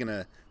 like she's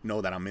gonna know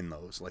that I'm in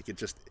those. Like it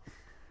just.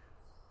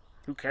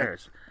 Who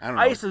cares? I don't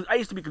know. I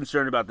used to be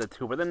concerned about that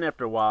too, but then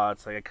after a while,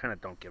 it's like I kind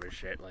of don't give a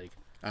shit. Like,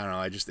 I don't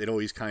know. It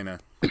always kind of.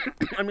 I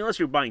mean, unless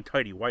you're buying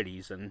tighty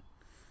whities, and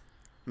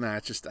Nah,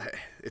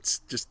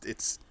 it's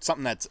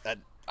something that's.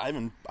 I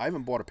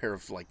haven't bought a pair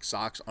of like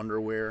socks,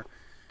 underwear.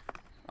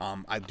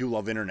 I do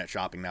love internet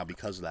shopping now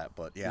because of that,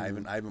 but yeah,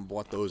 I haven't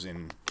bought those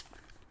in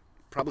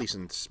probably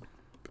since.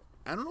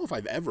 I don't know if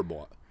I've ever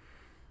bought.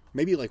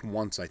 Maybe like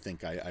once I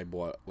think I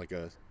bought like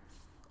a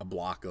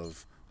block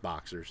of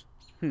boxers.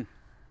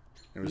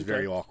 It was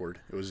very awkward.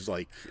 It was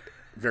like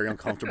very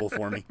uncomfortable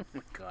for me. oh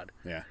my god.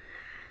 Yeah.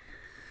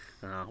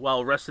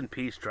 Well, rest in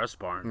peace, Dress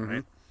Barn,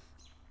 right?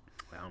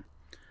 Well,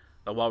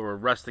 while we're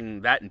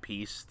resting that in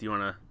peace, do you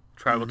want to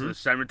travel to the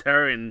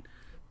cemetery and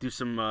do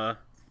some?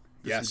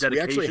 Yes, some we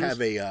actually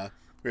dedications?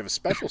 have a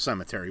special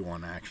cemetery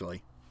one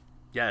actually.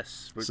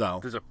 Yes. We're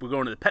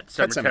going to the pet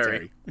Pet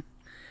cemetery.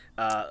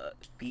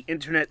 The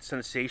internet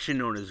sensation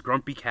known as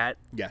Grumpy Cat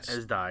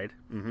has died.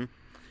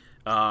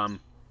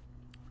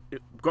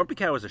 Grumpy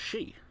Cat was a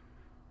she.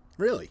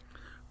 Really?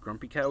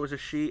 Grumpy Cat was a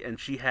she, and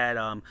she had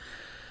the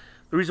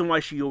reason why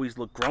she always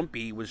looked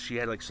grumpy was she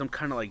had like some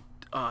kind of like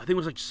I think it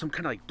was like some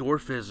kind of like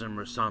dwarfism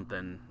or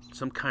something,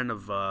 some kind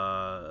of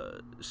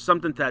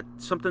something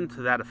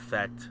to that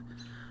effect.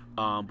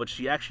 But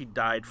she actually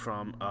died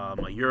from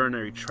a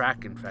urinary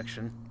tract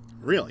infection.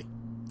 Really?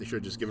 They should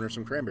have just given her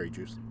some cranberry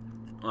juice.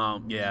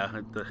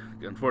 Yeah,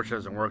 unfortunately, it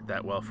doesn't work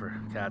that well for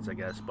cats, I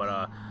guess.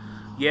 But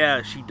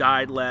yeah, she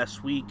died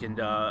last week, and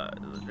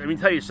let me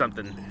tell you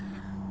something.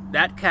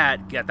 That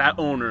cat got that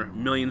owner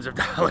millions of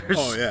dollars.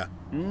 Oh yeah,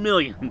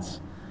 millions.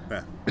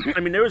 yeah,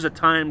 I mean, there was a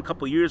time a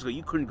couple of years ago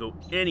you couldn't go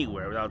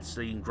anywhere without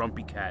seeing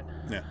Grumpy Cat.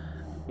 yeah.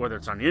 Whether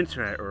it's on the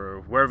internet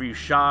or wherever you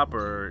shop,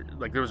 or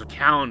like there was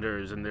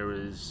calendars and there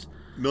was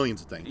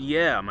Millions of things.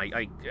 yeah. I'm like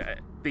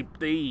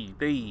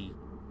they.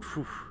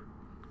 Whew.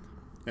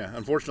 Yeah.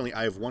 Unfortunately,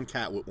 I have one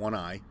cat with one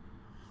eye.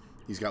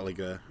 He's got like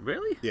a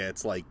Really? yeah.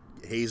 It's like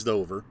hazed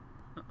over.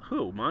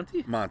 Who?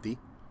 Monty? Monty.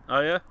 Oh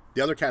yeah.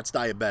 The other cat's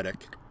diabetic,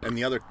 and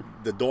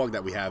the dog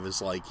that we have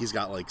is like he's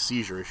got like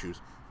seizure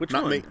issues. Which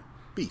one?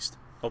 Beast.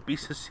 Oh,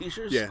 Beast has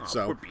seizures? Yeah. Oh,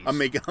 So poor Beast.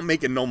 I'm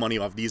making no money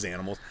off these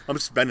animals. I'm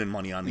spending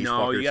money on these No,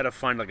 fuckers. you gotta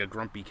find like a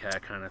Grumpy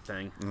Cat kind of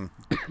thing.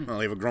 Well,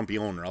 they have a grumpy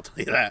owner. I'll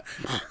tell you that.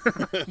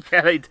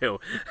 Yeah, they do.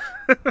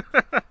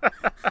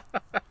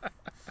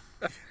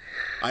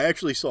 I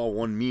actually saw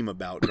one meme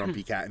about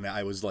Grumpy Cat, and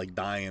I was like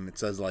dying. It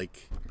says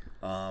like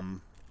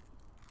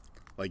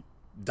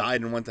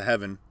died and went to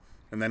heaven,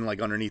 and then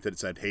like underneath it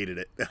said hated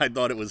it. I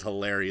thought it was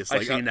hilarious.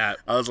 I've seen that.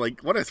 I was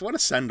like, what a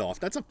send off.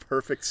 That's a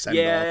perfect send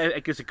Yeah, off. I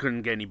guess it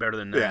couldn't get any better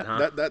than that, Yeah,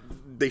 huh? that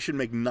they should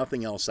make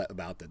nothing else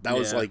about it. That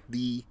was Yeah. like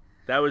the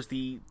That was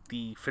the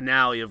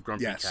finale of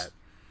Grumpy Yes. Cat.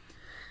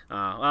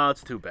 Well,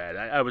 it's too bad.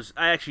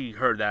 I actually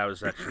heard that. I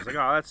was like,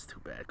 oh, that's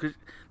too bad, because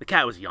the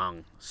cat was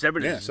young.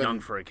 7 is 7. young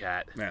for a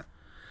cat. yeah.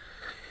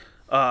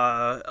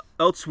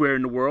 Elsewhere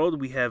in the world,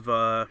 we have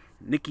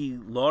Nikki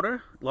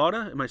Lauda.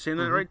 Lauda, am I saying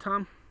that right,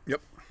 Tom?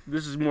 Yep.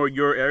 This is more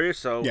your area,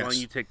 so why Yes. don't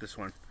you take this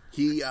one?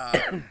 He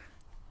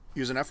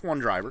was an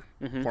F1 driver,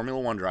 Formula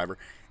 1 driver,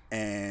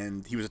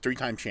 and he was a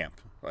 3-time champ.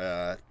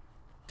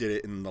 Did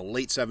it in the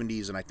late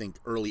 70s and I think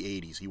early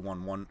 80s. He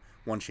won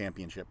one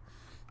championship.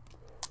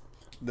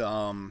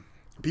 The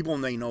people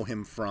may know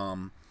him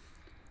from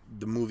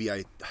the movie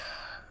I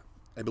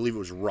believe it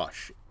was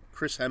Rush.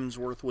 Chris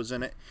Hemsworth was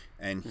in it,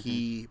 and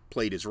he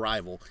played his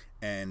rival.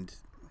 And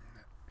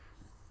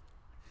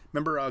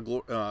remember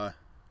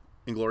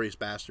Inglourious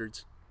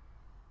Bastards?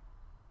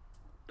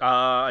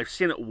 I've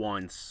seen it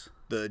once.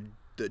 The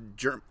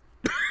germ.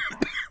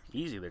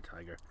 Easy there,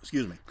 Tiger.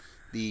 Excuse me.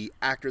 The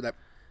actor that.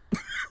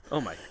 Oh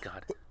my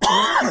God.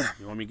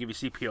 You want me to give you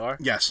CPR?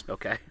 Yes.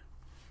 Okay.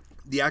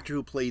 The actor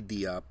who played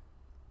the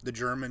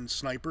German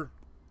sniper.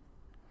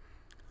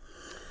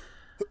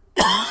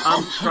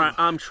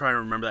 I'm trying to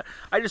remember that.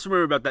 I just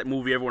remember about that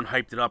movie. Everyone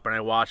hyped it up, and I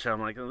watched it. I'm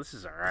like, oh, this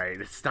is all right.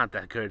 It's not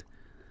that good.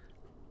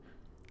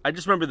 I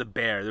just remember the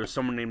bear. There was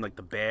someone named like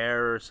the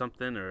Bear or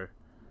something, or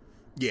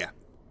Yeah.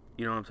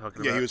 you know what I'm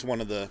talking Yeah, about. he was one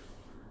of the.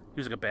 He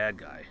was like a bad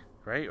guy,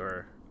 right?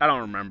 Or I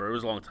don't remember. It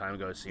was a long time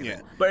ago. I seen Yeah.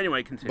 it. But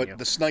anyway, continue. But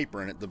the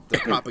sniper in it, the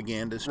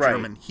propagandist Right.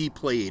 German, he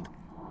played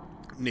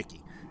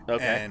Nicky.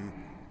 Okay. And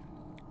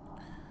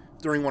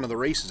during one of the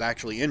races,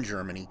 actually in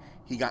Germany,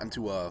 he got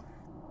into a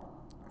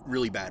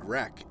really bad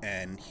wreck,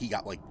 and he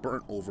got like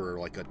burnt over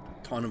like a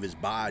ton of his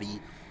body.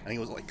 I think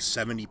it was like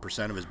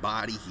 70% of his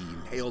body. He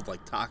inhaled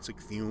like toxic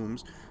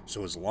fumes,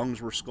 so his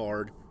lungs were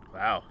scarred.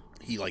 Wow.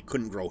 He like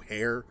couldn't grow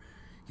hair.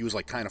 He was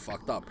like kind of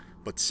fucked up.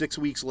 But 6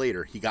 weeks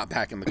later, he got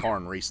back in the car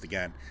and raced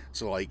again.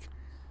 So like,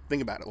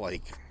 think about it.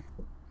 Like,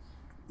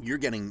 you're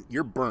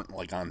burnt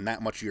like on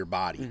that much of your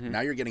body. Mm-hmm. Now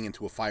you're getting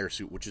into a fire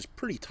suit, which is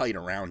pretty tight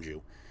around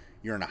you.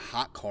 You're in a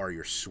hot car.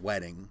 You're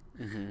sweating.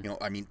 Mm-hmm. You know,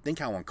 I mean, think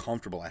how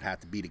uncomfortable that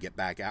had to be to get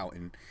back out.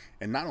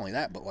 And not only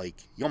that, but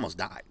like you almost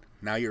died.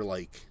 Now you're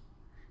like,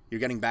 you're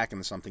getting back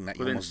into something that you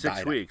Within almost 6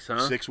 died. weeks, at.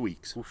 huh? 6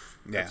 weeks. Oof.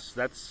 Yeah.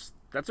 That's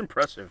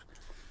impressive.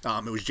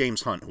 It was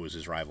James Hunt who was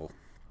his rival.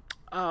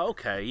 Oh,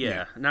 okay.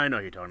 Yeah. Now I know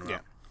what you're talking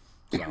about.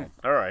 Yeah. So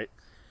All right.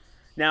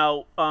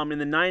 Now, in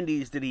the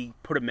 90s, did he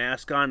put a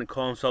mask on and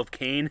call himself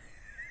Kane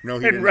no,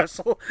 he and didn't.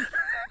 wrestle?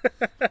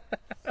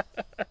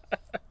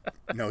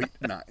 No, he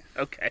did not.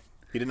 Okay.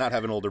 He did not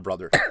have an older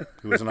brother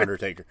who was an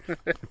undertaker.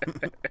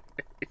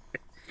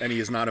 And he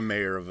is not a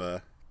mayor of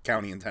a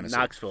county in Tennessee.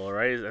 Knoxville,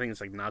 right? I think it's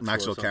like Knoxville.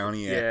 Knoxville or something.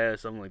 County, yeah. Yeah,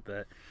 something like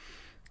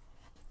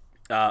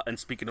that. And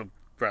speaking of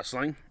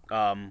wrestling,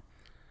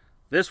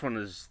 this one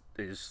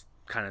is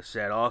kind of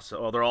sad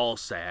also. Well, they're all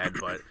sad,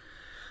 but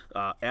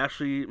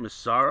Ashley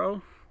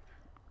Massaro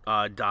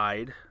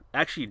died.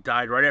 Actually,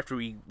 died right after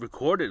we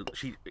recorded.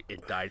 She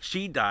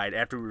died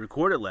after we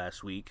recorded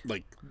last week.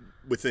 Like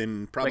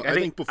within probably, Like, I I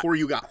think before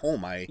you got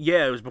home,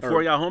 Yeah, it was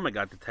before I got home. I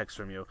got the text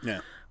from you. yeah.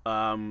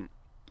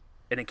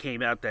 And it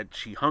came out that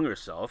she hung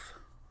herself.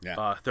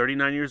 Yeah.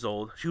 39 years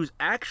old. She was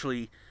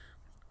actually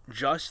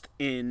just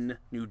in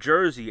New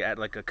Jersey at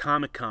like a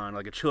Comic-Con,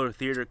 like a Chiller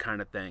Theater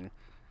kind of thing.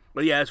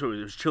 But yeah, that's what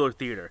it was, Chiller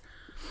Theater.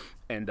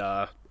 And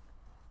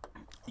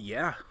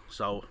yeah,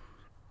 so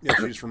Yeah,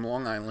 she's from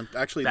Long Island.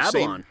 Actually, the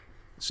Babylon.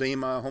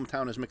 same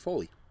hometown as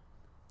McFoley.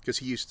 Because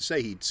he used to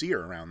say he'd see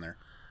her around there.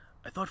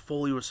 I thought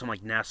Foley was from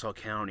like Nassau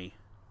County,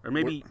 or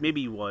maybe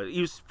he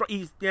was.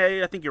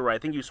 Yeah, I think you're right. I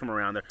think he was from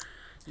around there.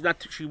 He's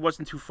not. She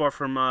wasn't too far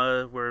from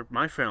where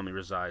my family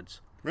resides.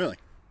 Really?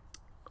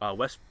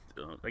 West.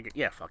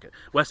 Fuck it.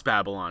 West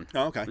Babylon.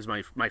 Oh, okay. Is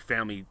my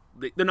family.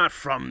 They're not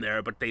from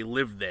there, but they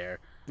live there.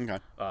 Okay.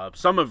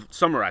 Some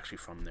are actually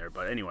from there,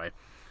 but anyway.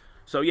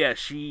 So yeah,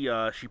 she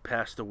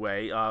passed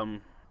away.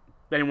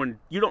 Anyone,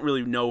 you don't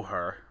really know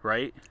her,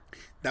 right?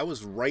 That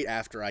was right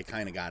after I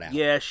kind of got out.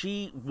 Yeah,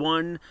 she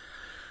won.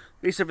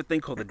 They used to have a thing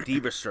called the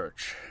Diva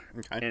Search,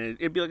 Okay. and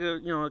it'd be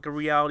like a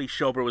reality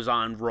show, but it was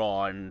on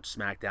Raw and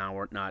SmackDown or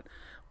whatnot.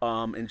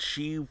 And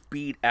she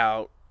beat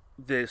out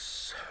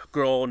this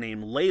girl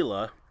named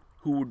Layla,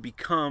 who would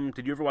become.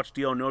 Did you ever watch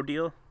Deal or No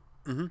Deal?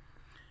 Mm-hmm.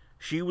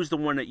 She was the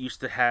one that used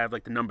to have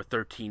like the number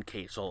 13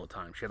 case all the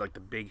time. She had like the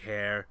big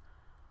hair.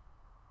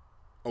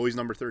 Always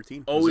number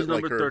 13? Always Was it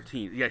number like her-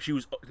 13. Yeah, she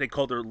was. They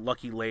called her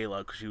Lucky Layla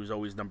because she was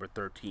always number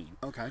 13.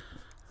 Okay.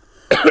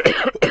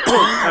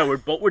 Yeah, we're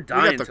We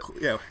dying. got the,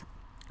 yeah.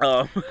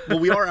 Uh, Well,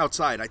 we are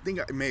outside. I think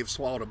I may have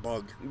swallowed a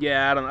bug.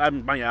 yeah,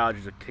 my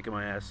allergies are kicking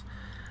my ass.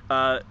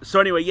 So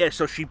anyway, yeah.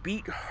 So she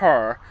beat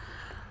her.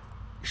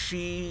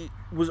 She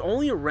was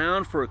only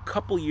around for a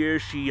couple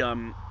years. She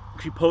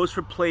posed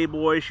for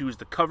Playboy. She was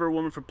the cover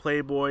woman for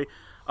Playboy.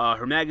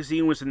 Her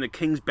magazine was in the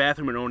King's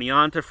bathroom in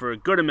Oneonta for a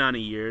good amount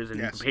of years, and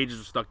Yes. the pages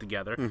were stuck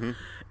together.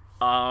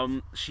 Mm-hmm.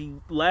 She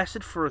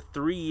lasted for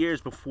 3 years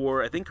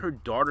before I think her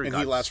daughter And got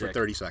he lasts sick. for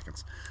 30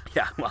 seconds.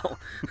 Yeah, well,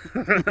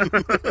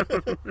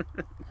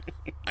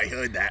 I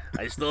heard that.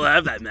 I still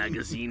have that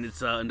magazine.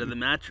 It's under the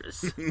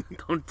mattress.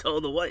 Don't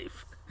tell the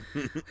wife.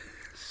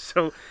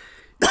 So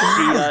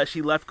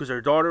she left because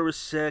her daughter was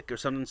sick or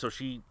something. So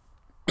she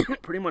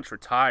pretty much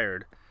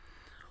retired.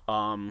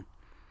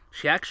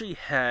 She actually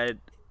had.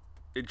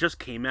 It just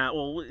came out.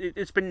 Well,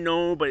 it's been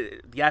known, but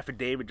the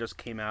affidavit just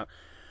came out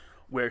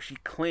where she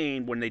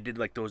claimed when they did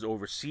like those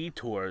overseas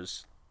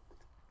tours,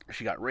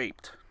 she got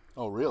raped.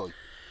 Oh, really?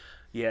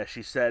 Yeah,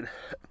 she said.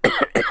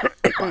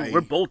 By- We're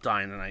both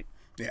dying tonight.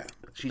 Yeah.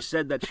 She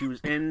said that she was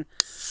in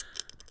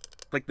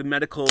like the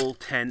medical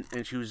tent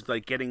and she was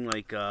like getting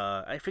like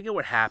I forget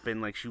what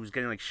happened, like she was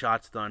getting like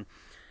shots done.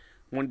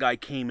 One guy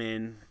came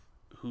in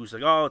who's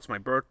like, "Oh, it's my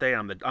birthday.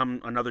 I'm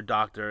another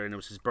doctor," and it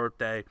was his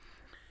birthday.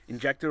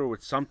 Injected her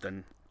with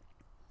something,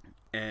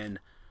 and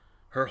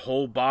her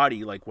whole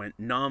body like went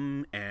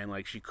numb and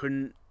like she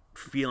couldn't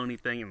feel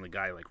anything, and the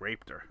guy like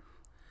raped her.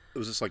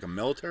 Was this like a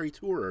military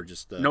tour or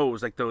just... No, it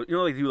was like they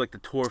do like the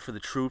tour for the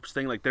troops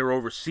thing. Like they were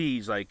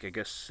overseas, like I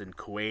guess in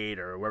Kuwait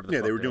or wherever. The Yeah,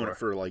 fuck they were doing it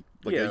for like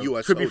a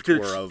USO tribute to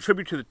tour of...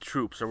 tribute to the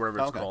troops or whatever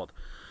it's Okay. called.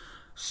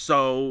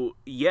 So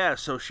yeah,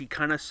 so she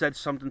kind of said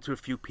something to a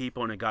few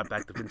people, and it got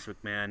back to Vince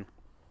McMahon,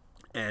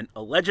 and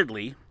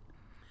allegedly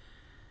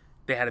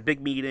they had a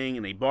big meeting,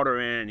 and they brought her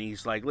in, and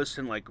he's like,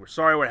 "Listen, like we're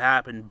sorry what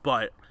happened,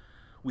 but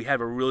we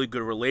have a really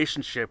good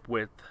relationship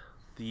with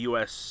the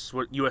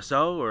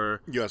USO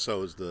or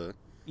USO is the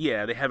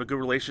yeah, they have a good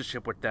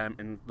relationship with them,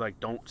 and like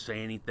don't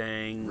say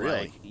anything.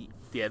 Really? Like,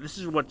 yeah, this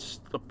is what's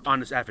on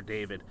this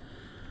affidavit.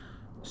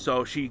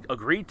 So she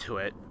agreed to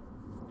it,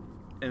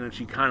 and then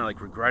she kind of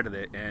like regretted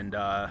it, and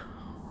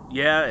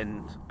yeah,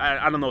 and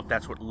I don't know if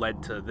that's what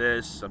led to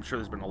this. I'm sure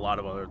there's been a lot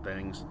of other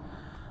things,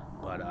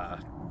 but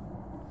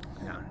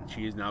yeah,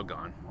 she is now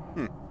gone.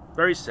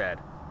 Very sad.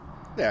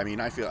 yeah. I mean,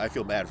 I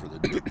feel bad for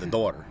the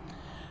daughter.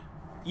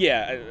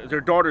 Yeah,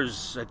 their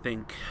daughter's I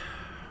think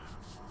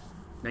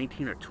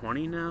 19 or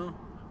 20 now,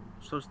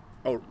 so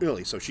Oh,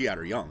 really? So she had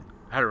her young.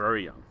 had her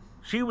very young.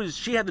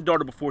 She had the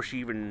daughter before she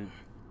even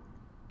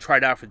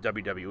tried out for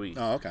WWE.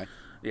 Oh, okay.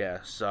 Yeah,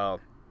 so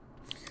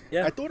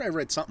yeah. I thought I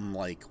read something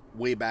like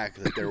way back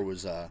that there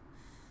was it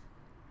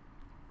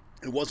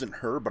wasn't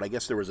her, but I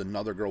guess there was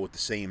another girl with the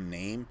same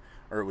name,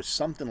 or it was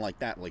something like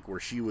that, like where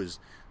she was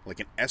like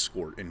an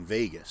escort in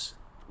Vegas.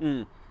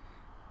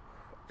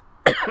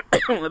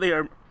 I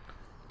think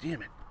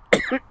damn it.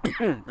 I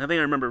think I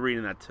remember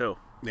reading that too.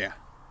 Yeah.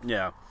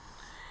 Yeah.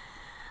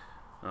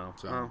 Oh,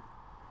 So-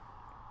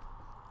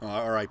 well,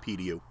 R.I.P.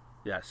 to you,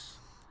 yes.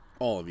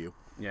 all of you.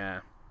 Yeah.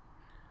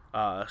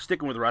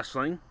 Sticking with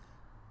wrestling,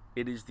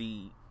 it is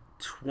the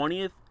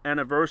 20th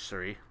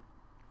anniversary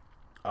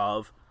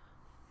of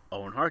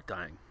Owen Hart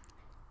dying.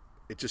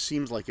 It just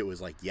seems like it was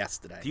like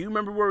yesterday. Do you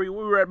remember where we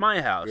were at my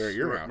house? We were at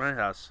your We house. At my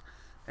house.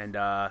 And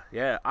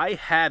yeah, I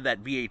had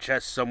that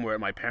VHS somewhere at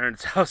my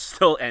parents' house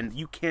still, and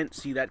you can't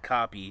see that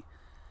copy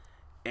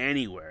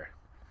anywhere.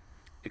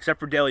 Except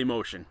for Daily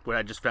Motion, what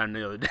I just found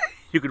the other day.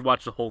 You could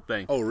watch the whole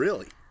thing. Oh,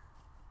 really?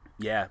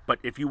 Yeah, but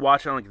if you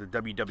watch it on like the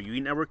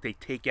WWE network, they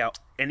take out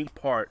any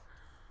part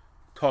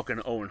talking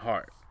to Owen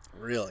Hart.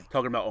 Really?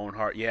 Talking about Owen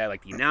Hart, yeah,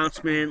 like the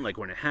announcement, like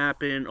when it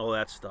happened, all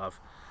that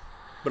stuff.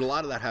 But a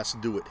lot of that has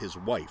to do with his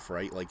wife,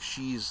 right? Like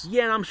she's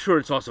Yeah, and I'm sure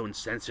it's also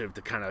insensitive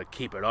to kind of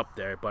keep it up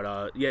there,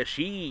 but yeah,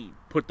 she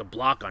put the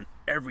block on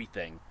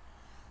everything.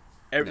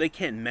 They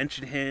can't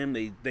mention him.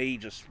 They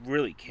just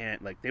really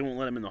can't. Like they won't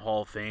let him in the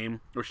Hall of Fame,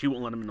 or she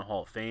won't let him in the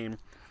Hall of Fame.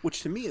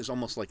 which to me is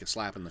almost like a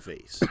slap in the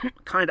face.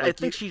 Kind of. Like I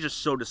think she's just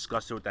so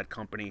disgusted with that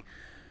company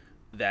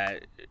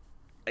that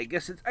I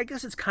guess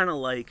it's kind of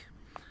like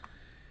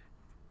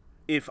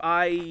if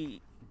I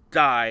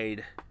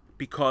died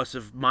because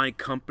of my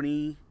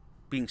company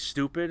being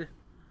stupid,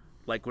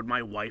 like would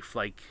my wife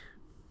like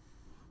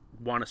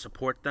want to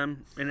support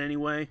them in any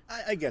way?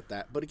 I get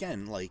that, but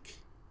again, like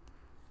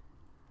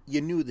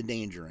you knew the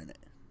danger in it.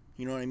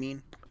 You know what I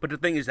mean? But the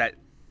thing is that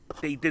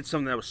they did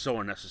something that was so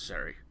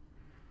unnecessary.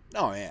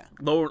 Oh yeah.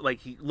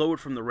 He lowered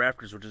from the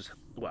rafters, which is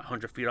what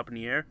 100 feet up in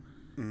the air.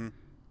 Mm-hmm.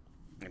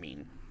 I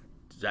mean,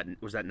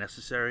 was that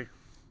necessary?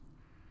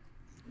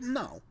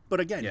 No, but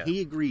again, Yeah. he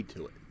agreed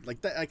to it.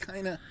 Like that, I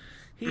kind of.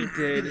 He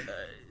did.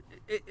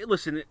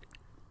 Listen,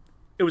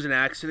 it was an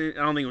accident.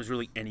 I don't think it was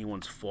really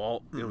anyone's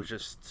fault. It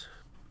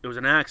was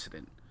an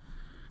accident.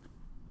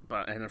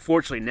 But and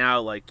unfortunately now,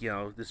 like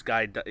this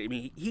guy. I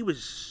mean, he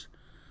was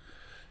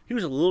a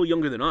little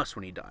younger than us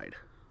when he died,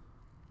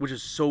 which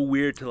is so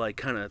weird to like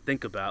kind of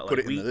think about. Like Put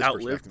it into we this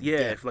outlived. perspective. Yeah,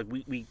 Yeah. if, like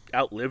we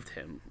outlived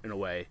him in a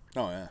way.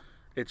 Oh yeah.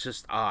 It's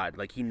just odd.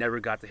 Like he never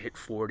got to hit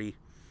 40.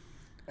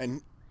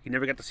 And He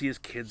never got to see his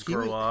kids He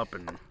grow was- up,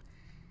 and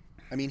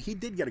I mean, he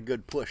did get a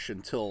good push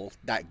until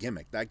that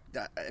gimmick. That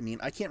I mean,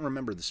 I can't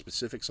remember the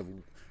specifics of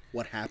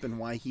what happened,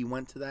 why he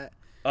went to that.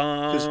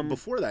 Because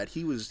before that,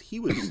 he was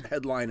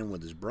headlining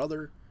with his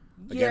brother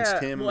against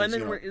him. Well, and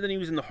as, then he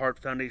was in the Hart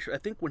Foundation. I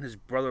think when his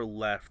brother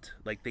left,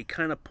 like they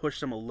kind of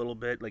pushed him a little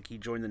bit. Like he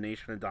joined the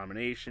Nation of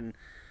Domination,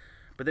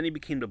 but then he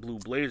became the Blue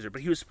Blazer.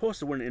 But he was supposed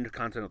to win the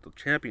Intercontinental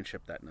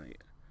Championship that night.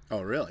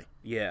 Oh really?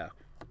 Yeah,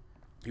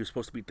 he was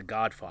supposed to beat the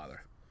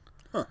Godfather.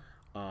 Huh.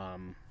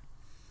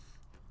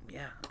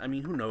 Yeah, I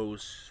mean, who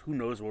knows? Who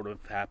knows what would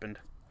have happened?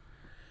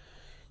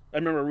 I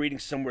remember reading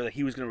somewhere that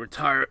he was going to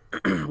retire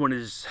when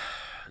his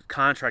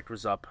contract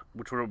was up,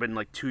 which would have been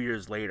like 2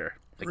 years later.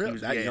 Like Really? he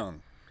was That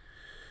young?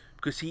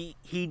 because he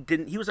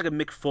was like a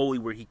Mick Foley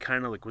where he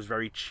kind of like was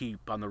very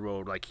cheap on the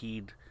road. Like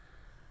he'd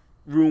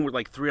room with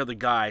like 3 other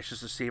guys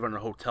just to save on a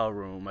hotel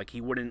room. Like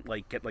he wouldn't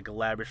like get like a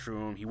lavish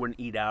room. He wouldn't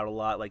eat out a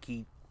lot. Like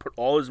he put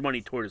all his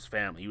money toward his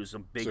family. He was a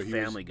big So he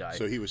family was, guy.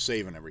 So he was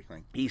saving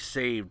everything. He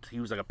saved. He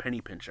was like a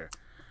penny pincher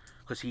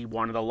because he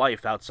wanted a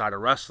life outside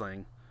of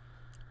wrestling.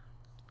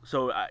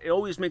 So it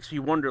always makes me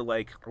wonder,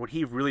 like, would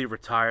he have really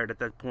retired at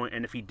that point?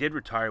 And if he did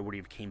retire, would he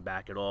have came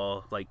back at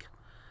all? Like,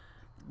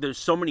 there's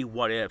so many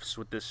what ifs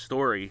with this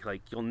story.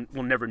 Like,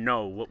 we'll never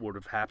know what would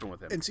have happened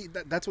with him. And see,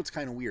 that's what's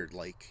kind of weird.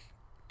 Like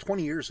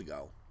 20 years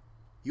ago,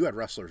 you had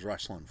wrestlers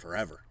wrestling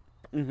forever.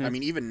 Mm-hmm. I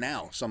mean, even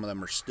now, some of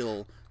them are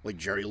still like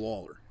Jerry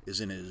Lawler is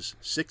in his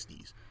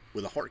 60s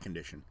with a heart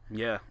condition.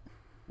 Yeah.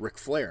 Ric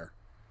Flair,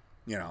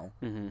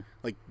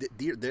 like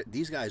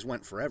these guys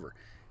went forever.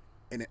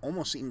 and it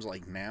almost seems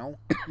like now,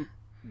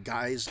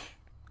 guys,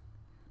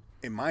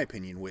 in my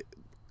opinion, with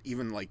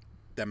even like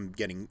them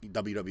getting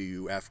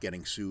WWF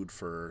getting sued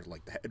for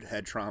like the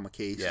head trauma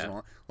cases and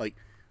all, like,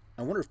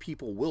 I wonder if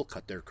people will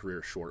cut their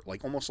career short,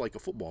 like almost like a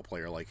football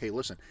player. Like, hey,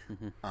 listen,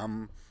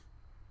 I'm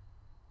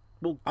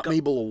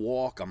able to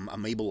walk.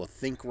 I'm able to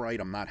think right.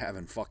 I'm not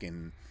having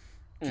fucking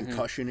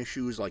concussion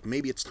issues. Like,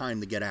 maybe it's time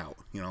to get out.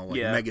 You know,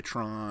 like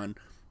Megatron,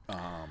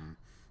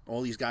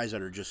 all these guys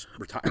that are just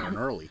retiring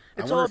early.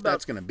 I wonder if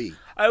that's going to be.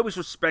 I always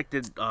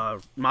respected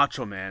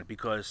Macho Man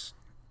because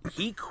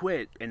he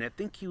quit, and I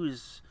think he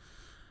was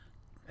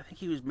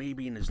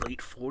maybe in his late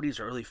 40s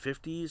or early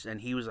 50s,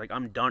 and he was like,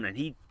 I'm done, and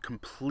he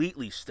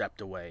completely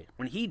stepped away.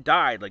 When he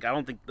died, like,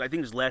 I think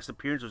his last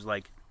appearance was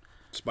like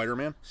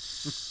Spider-Man?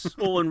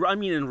 Well,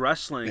 in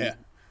wrestling,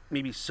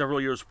 maybe several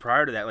years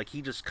prior to that, like,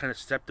 he just kind of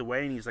stepped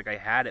away, and he's like, I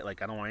had it,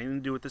 like, I don't want anything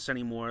to do with this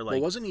anymore. Like,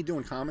 well, wasn't he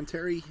doing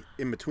commentary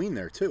in between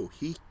there, too?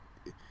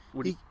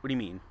 What do you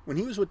mean? When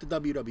he was with the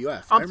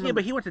WWF. Yeah,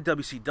 but he went to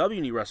WCW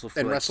and he wrestled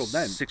for like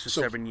 6 or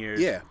 7 years.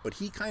 Yeah, but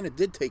he kind of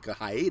did take a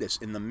hiatus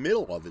in the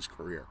middle of his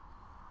career.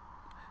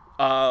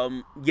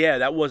 Yeah,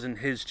 that wasn't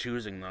his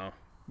choosing, though.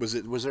 Was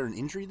there an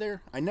injury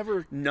there?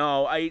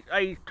 No,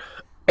 I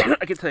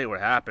can tell you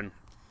what happened.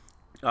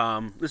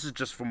 This is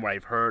just from what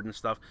I've heard and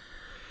stuff.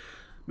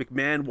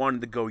 McMahon wanted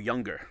to go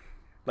younger.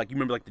 Like, you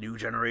remember, like, the new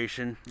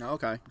generation? Oh,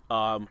 okay.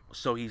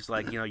 So he's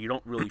like, you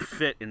don't really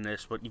fit in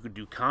this, but you could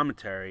do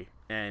commentary.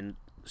 And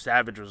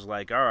Savage was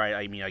like, all right,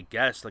 I mean, I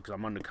guess, like, 'cause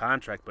I'm under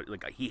contract, but,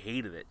 like, he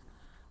hated it.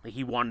 Like,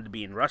 he wanted to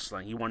be in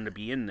wrestling. He wanted to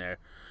be in there.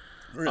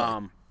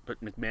 Really?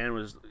 But McMahon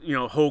was,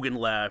 Hogan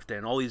left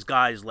and all these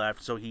guys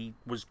left, so he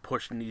was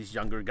pushing these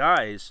younger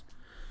guys.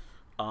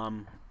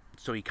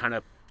 So he kind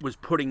of was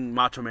putting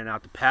Macho Man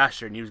out to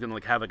pasture, and he was going to,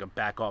 like, have, like, a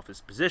back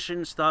office position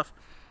and stuff.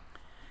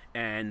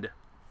 And,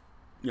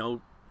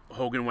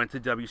 Hogan went to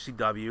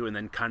WCW and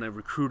then kind of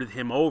recruited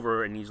him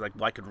over, and he's like,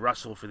 well, I could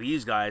wrestle for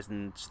these guys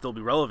and still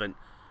be relevant.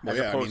 Well,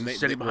 yeah, I mean,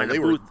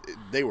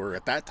 they were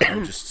at that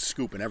time just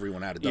scooping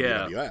everyone out of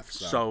WWF.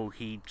 So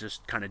he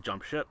just kind of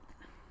jumped ship.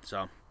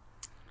 So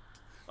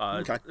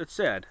okay. It's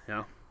sad,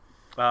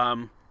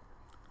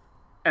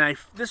 And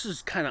this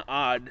is kind of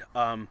odd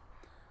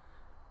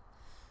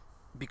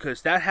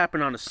because that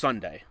happened on a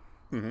Sunday.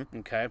 Mm-hmm.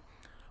 Okay,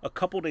 a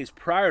couple days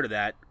prior to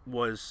that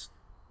was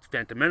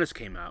Phantom Menace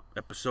came out,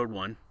 episode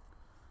 1.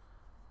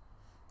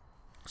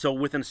 So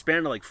within a span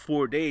of like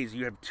 4 days,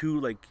 you have two,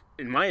 like,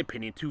 in my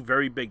opinion, two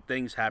very big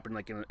things happen,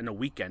 like in a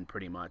weekend,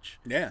 pretty much.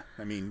 Yeah,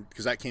 I mean,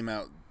 because that came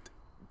out,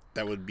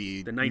 that would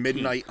be the 19th.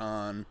 Midnight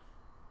on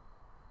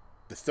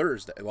the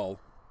Thursday. Well,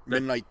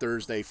 midnight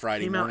Thursday,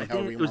 Friday morning,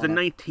 however you want. It was the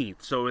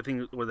 19th, so I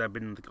think would that have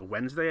been like a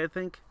Wednesday? I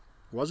think.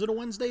 Was it a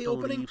Wednesday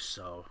opening?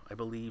 I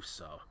believe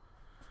so.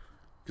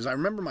 Because I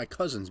remember my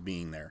cousins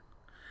being there.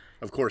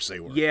 Of course they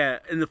were. Yeah,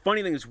 and the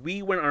funny thing is,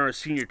 we went on our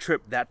senior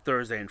trip that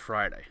Thursday and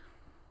Friday.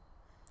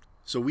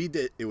 So we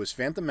did. It was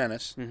Phantom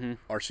Menace,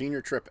 our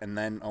senior trip, and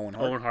then Owen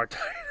Hart. Owen Hart died.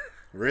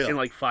 Really? In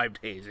like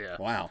 5 days, yeah.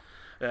 Wow.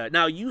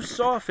 Now, you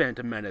saw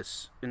Phantom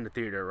Menace in the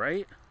theater,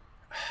 right?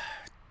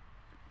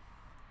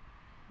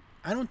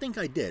 I don't think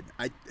I did.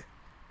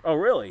 Oh,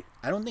 really?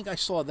 I don't think I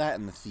saw that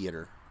in the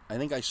theater. I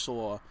think I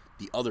saw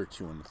the other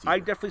two in the theater. I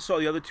definitely saw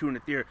the other two in the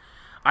theater.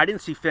 I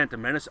didn't see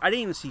Phantom Menace. I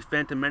didn't even see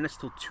Phantom Menace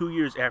till 2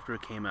 years after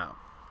it came out.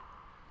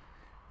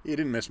 You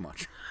didn't miss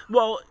much.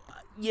 Well,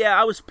 yeah,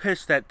 I was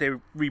pissed that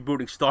they're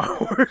rebooting Star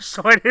Wars,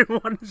 so I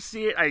didn't want to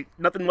see it.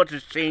 Nothing much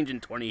has changed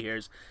in 20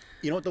 years.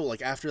 You know what, though?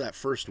 Like, after that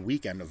first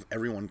weekend of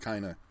everyone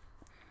kind of...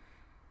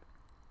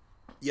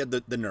 Yeah,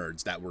 the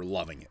nerds that were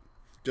loving it.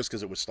 Just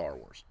because it was Star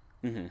Wars.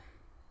 Mm-hmm.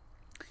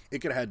 It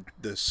could have had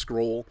the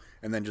scroll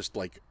and then just,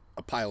 like,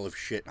 a pile of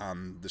shit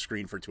on the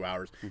screen for 2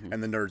 hours,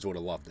 and the nerds would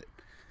have loved it.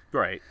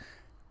 Right.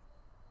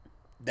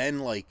 Then,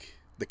 like,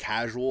 the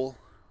casual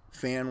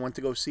fan went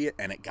to go see it,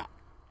 and it got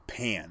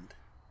panned.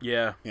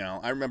 Yeah.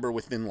 I remember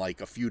within,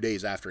 like, a few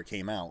days after it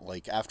came out,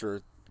 like,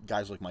 after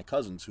guys like my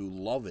cousins who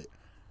love it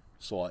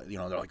saw it,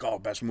 they're like, oh,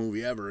 best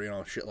movie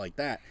ever, shit like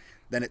that.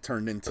 Then it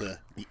turned into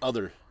the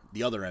other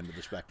end of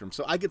the spectrum.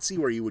 So I could see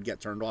where you would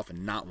get turned off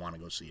and not want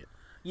to go see it.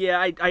 Yeah,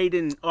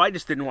 I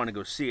just didn't want to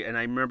go see it. And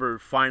I remember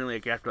finally,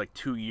 like, after, like,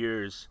 2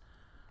 years,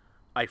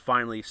 I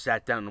finally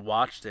sat down and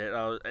watched it.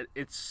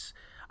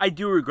 I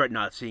do regret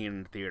not seeing it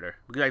in the theater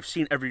because I've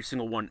seen every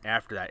single one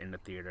after that in the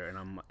theater, and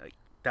I'm like,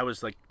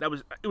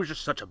 it was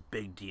just such a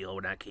big deal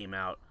when that came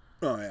out.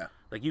 Oh yeah,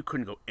 like you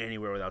couldn't go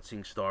anywhere without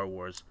seeing Star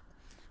Wars.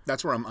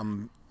 That's where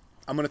I'm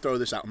gonna throw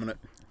this out.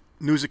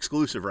 News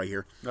exclusive right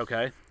here.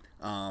 Okay.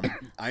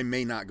 I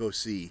may not go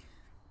see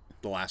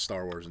the last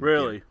Star Wars. In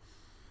really? The theater.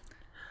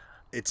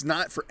 It's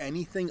not for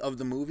anything of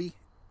the movie.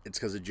 It's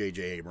because of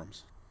J.J.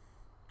 Abrams.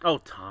 Oh,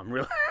 Tom,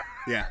 really?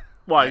 Yeah.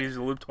 Why, he's a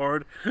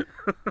libtard?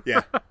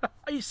 Yeah.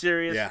 Are you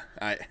serious?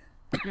 Yeah.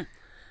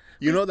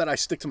 You know that I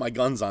stick to my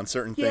guns on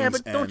certain things. Yeah,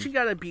 but don't you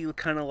gotta be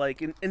kind of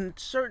like in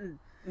certain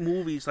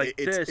movies like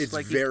this? It's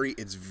like very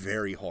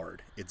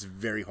hard. It's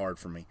very hard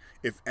for me.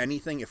 If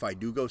anything, if I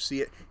do go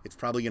see it, it's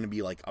probably going to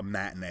be like a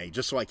matinee,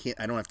 just so I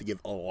don't have to give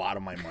a lot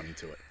of my money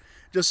to it.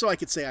 just so I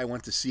could say I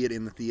went to see it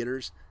in the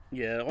theaters.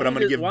 Yeah, But I'm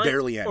going to give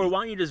barely any. Or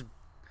why don't you just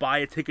buy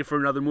a ticket for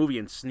another movie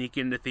and sneak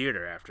in the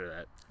theater after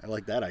that? I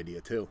like that idea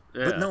too.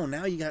 Yeah. But no,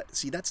 now you got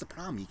see that's the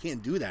problem. You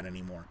can't do that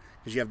anymore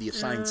because you have the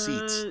assigned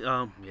seats.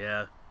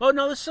 Yeah. Well,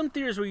 no, there's some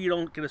theaters where you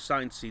don't get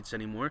assigned seats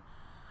anymore,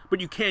 but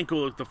you can't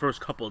go the first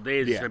couple of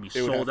days. Yeah, It's gonna be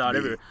it would have sold to out be-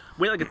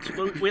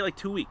 everywhere. Wait like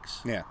 2 weeks.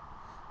 Yeah,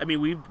 I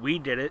mean, we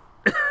did it.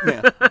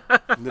 yeah,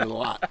 did it a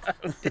lot.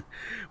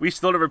 We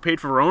still never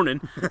paid for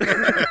Ronin.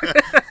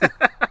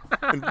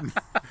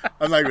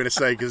 I'm not going to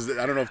say because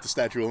I don't know if the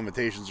statute of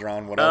limitations are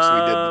on what else we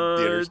did in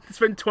theaters. It's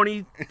been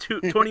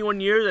 21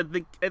 years.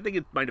 I think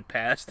it might have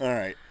passed. All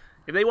right.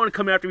 If they want to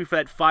come after me for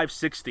that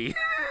 560,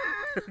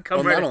 come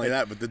Well, right not only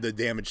ahead. that, but the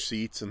damaged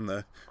seats and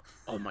the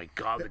Oh my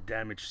God, the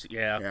damage.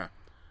 Yeah.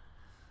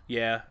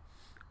 yeah.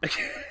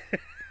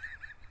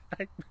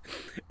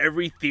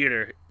 Every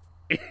theater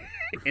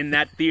in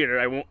that theater,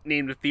 I won't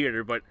name the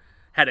theater, but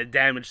had a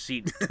damaged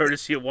seat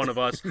courtesy of one of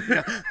us.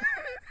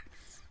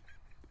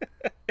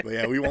 But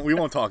yeah, we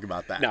won't talk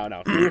about that.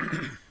 No.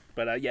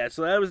 But yeah,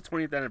 so that was the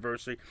 20th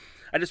anniversary.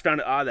 I just found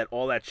it odd that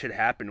all that shit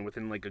happened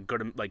within like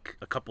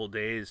a couple of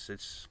days.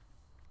 It's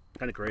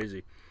kind of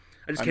crazy.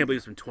 I just can't believe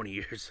it's been 20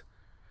 years.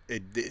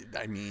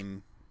 I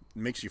mean, it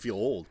makes you feel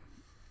old.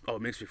 Oh,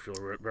 it makes me feel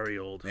very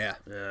old. Yeah.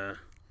 Yeah,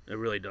 it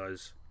really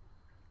does.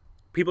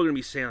 People are going to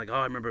be saying, like, oh,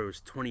 I remember it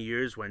was 20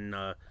 years when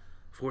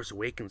Force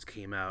Awakens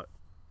came out.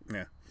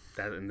 Yeah.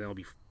 And then it'll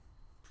be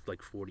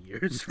like 40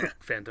 years when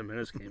Phantom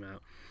Menace came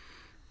out.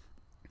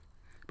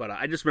 But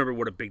I just remember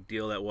what a big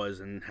deal that was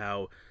and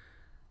how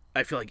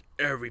I feel like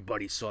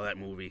everybody saw that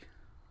movie.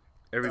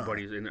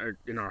 Everybody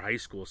in our high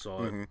school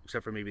saw it,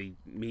 except for maybe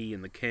me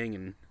and the King.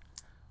 And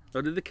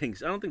did the King?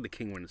 I don't think the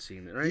King went and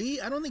seen it, right?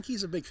 I don't think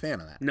he's a big fan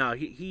of that. No,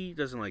 he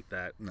doesn't like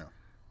that. No.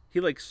 He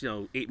likes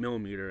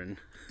 8mm and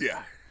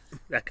Yeah.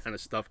 that kind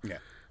of stuff. Yeah.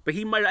 But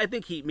he might. I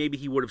think maybe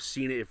he would have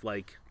seen it if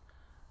like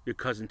your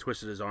cousin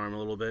twisted his arm a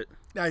little bit.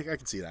 I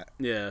can see that.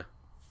 Yeah.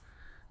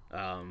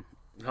 I'm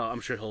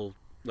sure he'll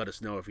let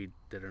us know if he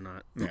did or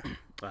not.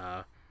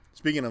 Yeah.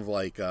 Speaking of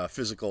like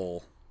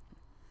physical,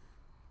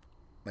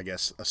 I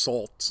guess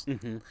assaults.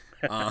 Mm-hmm.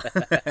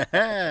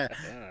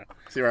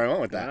 See where I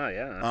went with that?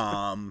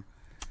 Yeah.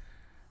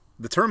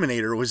 The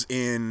Terminator was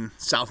in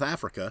South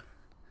Africa.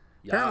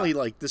 Yeah. Apparently,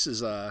 like this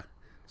is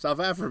South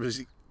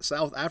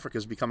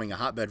Africa's becoming a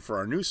hotbed for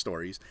our news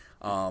stories.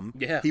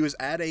 Yeah. He was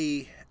at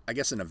an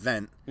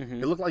event.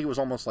 It looked like it was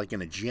almost like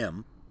in a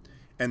gym,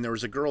 and there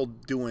was a girl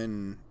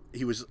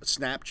he was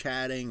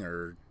Snapchatting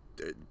or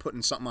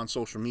putting something on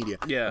social media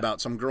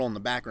about some girl in the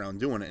background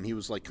doing it, and he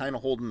was like kind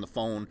of holding the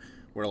phone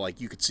where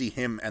like you could see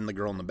him and the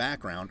girl in the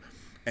background,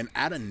 and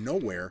out of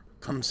nowhere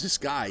comes this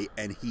guy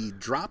and he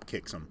drop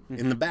kicks him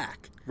in the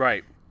back.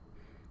 Right.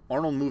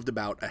 Arnold moved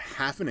about a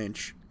half an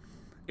inch.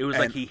 It was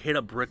like he hit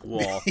a brick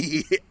wall.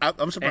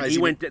 I'm surprised And he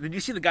went. Did you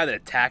see the guy that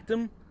attacked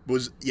him? It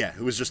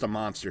was just a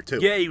monster too.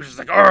 Yeah, he was just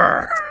like,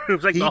 "Arr!" It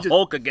was like the just-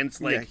 Hulk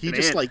against like. he an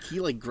just ant.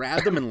 he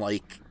grabbed him and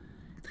like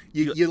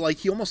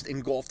he almost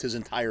engulfed his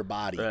entire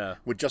body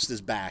with just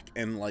his back,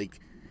 and like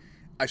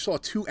I saw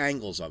two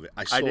angles of it.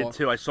 I did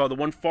too. I saw the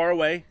one far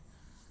away.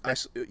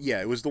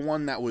 It was the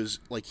one that was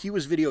like he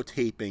was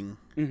videotaping,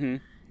 and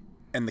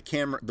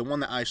the one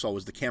that I saw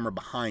was the camera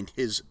behind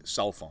his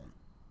cell phone.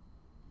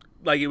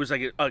 Like it was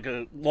like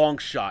a long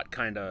shot,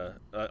 kind of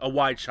a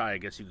wide shot, I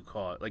guess you could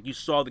call it. Like you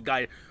saw the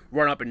guy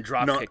run up and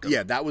drop kick him.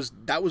 Yeah, that was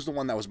the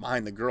one that was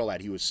behind the girl that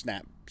he was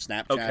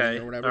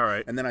Snapchatting or whatever. All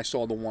right. And then I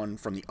saw the one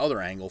from the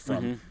other angle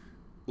from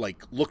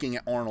like looking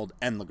at Arnold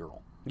and the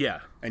girl. Yeah.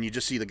 And you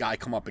just see the guy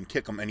come up and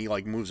kick him, and he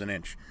like moves an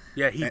inch.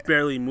 Yeah, he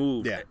barely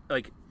moved. yeah.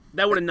 Like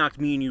that would have knocked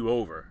me and you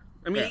over.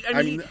 I mean,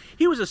 Yeah,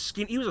 he was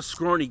a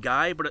scrawny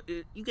guy, but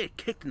you get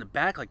kicked in the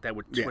back like that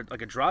with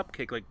like a drop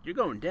kick, like you're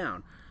going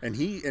down.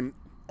 And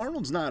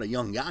Arnold's not a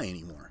young guy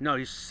anymore. No,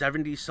 he's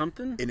 70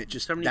 something. And it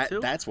just 72?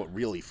 that's what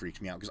really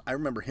freaks me out, because I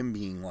remember him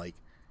being like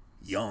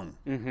young.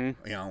 You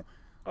know,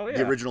 Oh yeah.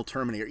 the original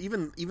Terminator,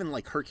 even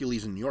like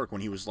Hercules in New York,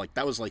 when he was like,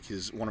 that was like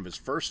one of his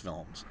first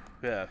films.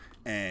 Yeah.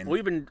 And Well,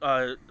 even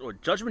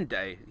Judgment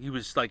Day, he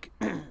was like,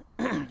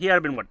 he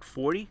had been what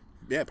 40.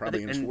 yeah, probably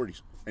I in think- his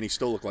 40s, and he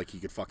still looked like he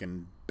could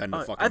fucking bend a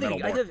I fucking think metal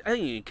bar. I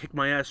think he can kick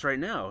my ass right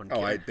now.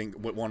 Oh, I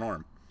think with one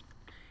arm.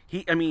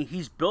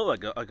 He's built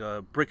like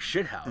a brick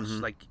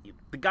shithouse. Like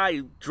the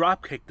guy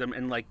drop kicked him,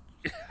 and like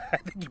I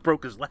think he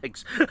broke his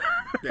legs.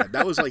 Yeah,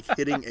 that was like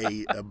hitting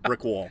a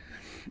brick wall.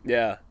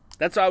 Yeah,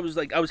 that's why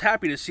I was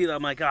happy to see that.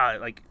 I'm like,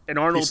 like, and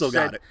Arnold still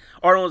said, got it.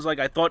 Arnold was like,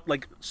 I thought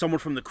like someone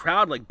from the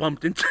crowd like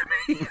bumped into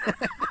me.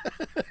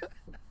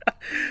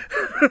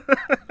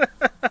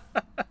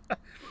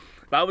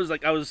 But I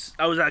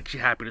was actually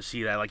happy to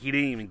see that. Like he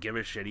didn't even give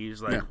a shit. He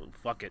was like, well,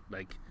 fuck it.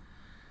 Like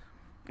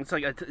it's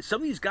like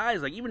some of these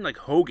guys, like even like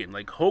Hogan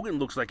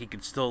looks like he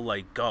could still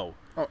like go.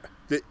 Oh,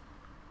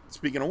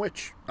 speaking of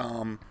which,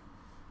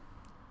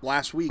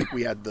 last week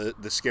we had the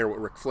scare with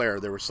Ric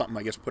Flair. There was something,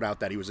 I guess, put out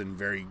that he was in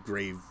very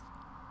grave.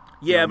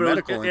 Yeah, but it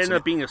medical ended incident.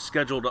 up being a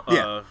scheduled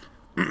Yeah.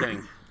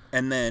 thing.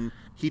 And then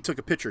he took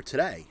a picture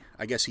today.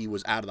 I guess he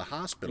was out of the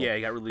hospital. Yeah,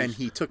 he got released. And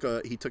he took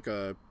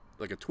a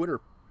like a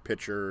Twitter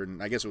picture,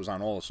 and I guess it was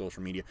on all the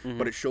social media,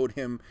 but it showed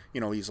him,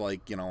 he's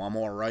like, I'm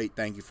all right,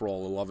 thank you for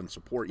all the love and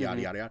support, yada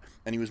yada yada,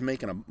 and he was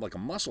making a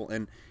muscle,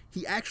 and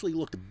he actually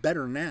looked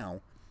better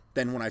now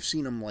than when I've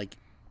seen him like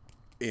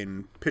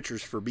in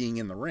pictures for being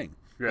in the ring.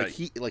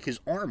 Right. Like his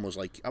arm was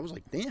like, I was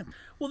like, damn.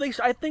 Well,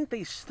 I think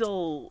they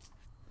still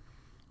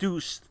do,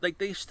 like,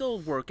 they still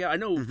work out. I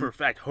know for a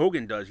fact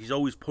Hogan does. He's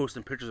always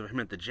posting pictures of him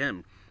at the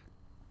gym.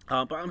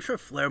 But I'm sure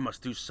Flair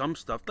must do some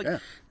stuff, like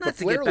not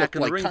to get back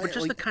in the ring, but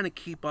just to kind of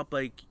keep up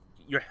like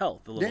your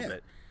health a little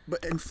bit.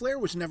 And Flair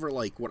was never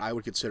like what I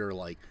would consider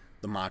like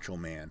the Macho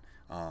Man.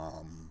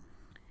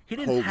 He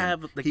didn't Hogan.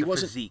 have like He the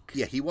wasn't, physique.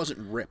 Yeah, he wasn't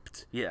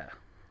ripped. Yeah.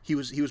 He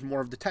was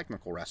more of the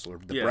technical wrestler,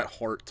 the Bret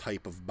Hart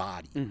type of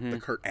body, the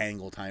Kurt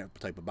Angle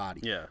type of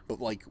body. Yeah. But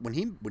like when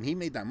he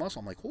made that muscle,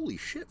 I'm like, holy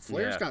shit,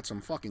 Flair's got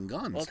some fucking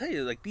guns. Well, I'll tell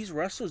you, like, these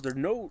wrestlers, they're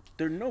no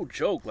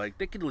joke. Like,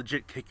 they can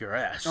legit kick your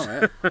ass. Oh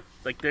yeah.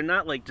 Like, they're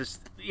not like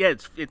just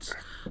it's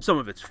some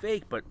of it's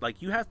fake, but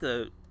like you have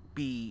to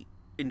be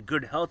in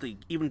good health to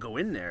even go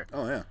in there.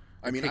 Oh yeah.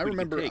 I mean, I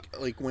remember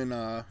like when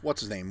what's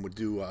his name would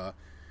do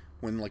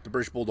when like the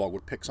British Bulldog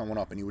would pick someone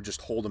up and he would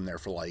just hold him there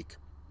for like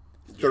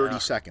 30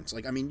 seconds.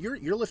 Like, I mean,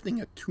 you're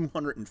lifting a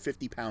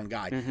 250-pound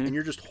guy, and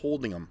you're just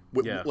holding him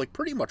with like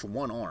pretty much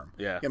one arm.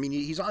 Yeah. I mean,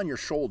 he's on your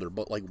shoulder,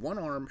 but like one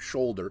arm,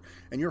 shoulder,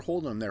 and you're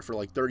holding him there for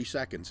like 30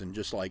 seconds, and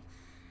just like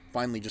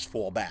finally just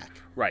fall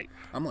back. Right.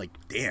 I'm like,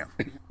 damn.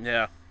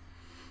 Yeah.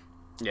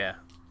 Yeah.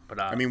 But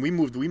I mean, we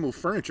moved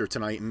furniture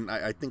tonight, and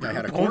I think I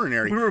had a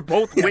coronary. We were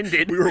both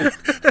winded. We were.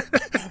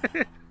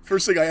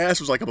 First thing I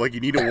asked was like, you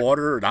need a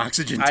water or an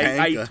oxygen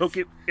tank? I took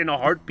it in a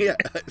heartbeat.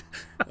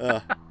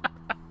 Yeah.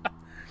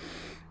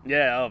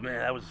 Yeah, oh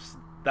man,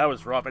 that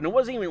was rough. And it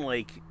wasn't even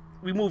like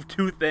we moved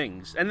 2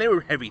 things, and they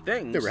were heavy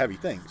things. They were heavy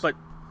things. But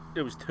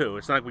it was 2.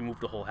 It's not like we moved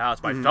the whole house,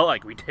 but I felt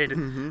like we did.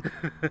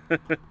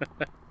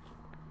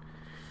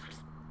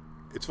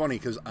 It's funny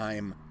because I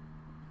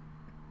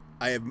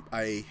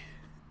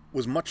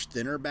was much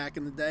thinner back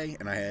in the day,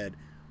 and I had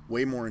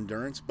way more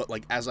endurance. But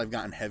like as I've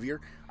gotten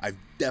heavier, I've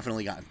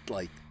definitely gotten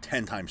like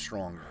 10 times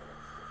stronger.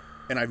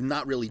 And I've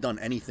not really done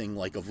anything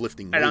like of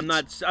lifting weights. And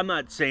I'm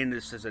not saying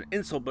this as an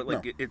insult, but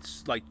like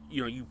it's like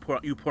you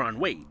put on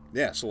weight.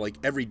 Yeah, so like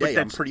every day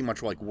I'm pretty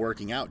much like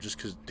working out just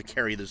to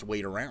carry this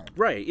weight around.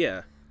 Right.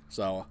 Yeah.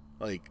 So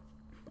like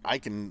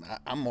I'm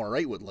all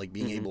right with like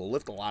being able to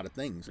lift a lot of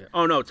things. Yeah.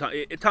 Oh no, Tom!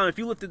 If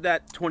you lifted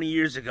that 20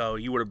 years ago,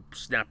 you would have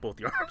snapped both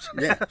your arms.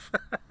 Yeah.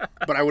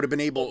 But I would have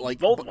been able like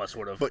both of us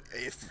would have. But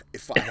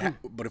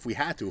if we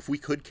had to, if we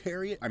could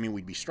carry it, I mean,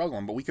 we'd be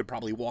struggling, but we could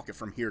probably walk it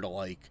from here to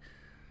like,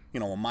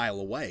 a mile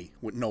away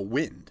with no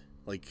wind.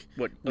 Like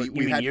what?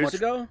 We had years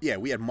ago? Yeah,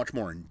 we had much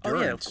more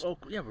endurance. Oh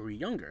yeah, we were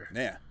younger.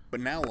 Yeah,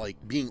 but now like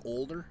being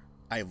older,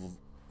 I have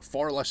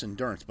far less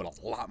endurance, but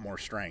a lot more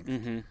strength.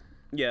 Mm-hmm.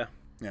 Yeah.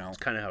 It's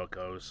kind of how it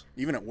goes.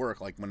 Even at work,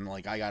 like when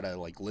like I gotta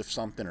like lift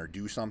something or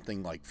do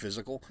something like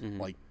physical,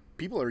 like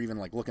people are even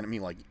like looking at me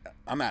like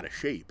I'm out of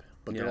shape,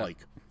 but they're like,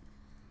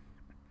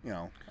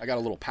 I got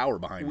a little power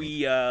behind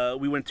me.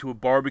 We went to a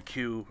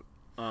barbecue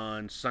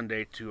on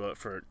Sunday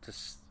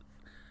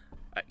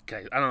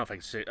I don't know if I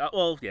can say.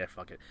 Well, yeah,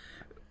 fuck it.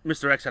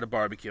 Mr. X had a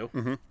barbecue,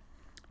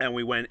 and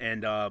we went,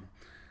 and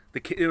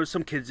there was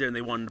some kids there, and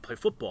they wanted to play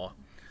football.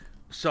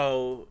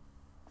 So,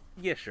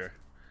 yeah, sure.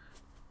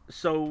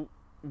 So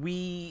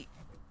we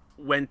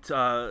went.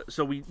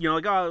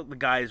 The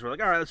guys were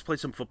like, all right, let's play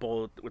some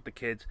football with the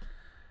kids.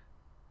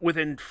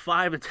 Within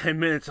 5 to 10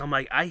 minutes, I'm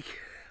like,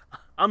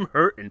 I'm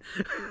hurting.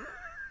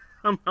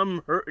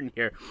 I'm hurting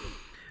here.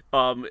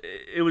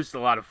 It was a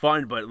lot of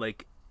fun, but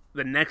like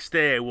the next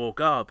day, I woke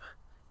up.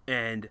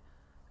 And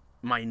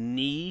my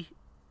knee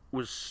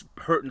was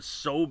hurting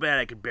so bad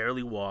I could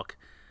barely walk.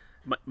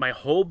 My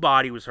whole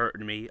body was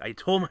hurting me. I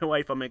told my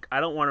wife, I'm like,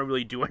 I don't want to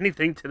really do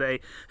anything today.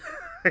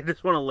 I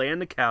just want to lay on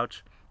the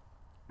couch.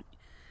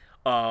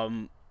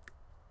 So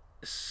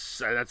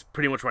that's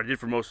pretty much what I did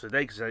for most of the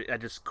day because I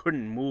just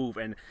couldn't move.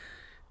 And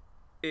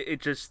it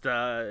just,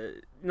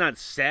 not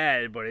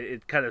sad, but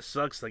it kind of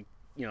sucks. Like,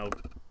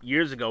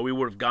 years ago, we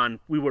would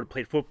have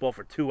played football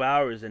for 2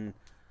 hours and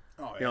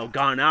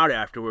gone out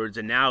afterwards,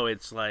 and now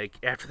it's like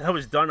after that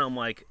was done, I'm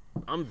like,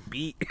 I'm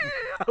beat.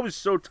 I was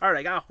so tired.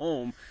 I got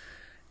home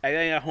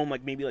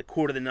like maybe like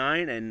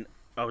 8:45, and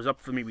I was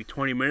up for maybe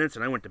 20 minutes,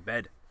 and I went to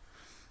bed.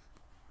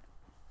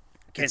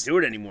 Can't do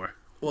it anymore.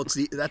 Well,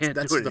 that's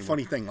the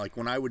funny thing. Like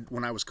when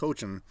I was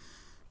coaching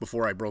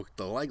before I broke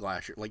the leg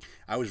last year, like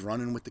I was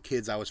running with the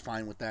kids, I was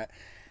fine with that.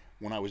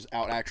 When I was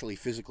out actually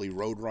physically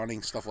road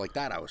running, stuff like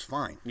that, I was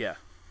fine. Yeah.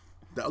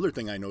 The other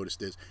thing I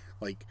noticed is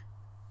like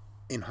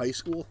in high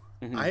school,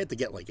 I had to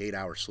get like 8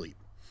 hours sleep.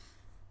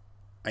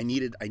 I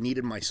needed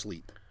my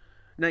sleep.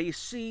 Now you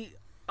see,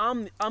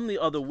 I'm the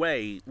other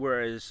way.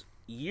 Whereas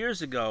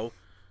years ago,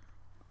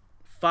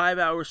 5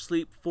 hours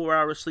sleep, 4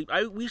 hours sleep.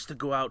 We used to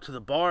go out to the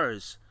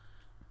bars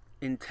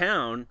in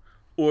town,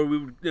 or we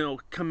would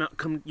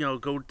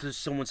go to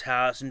someone's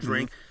house and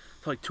drink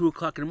till like 2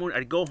 o'clock in the morning.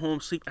 I'd go home,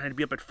 sleep, and I'd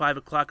be up at 5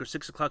 o'clock or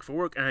 6 o'clock for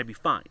work, and I'd be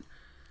fine.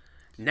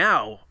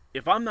 Now,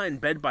 if I'm not in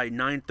bed by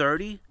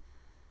 9:30,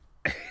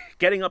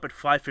 getting up at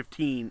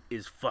 5:15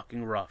 is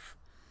fucking rough.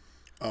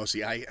 Oh,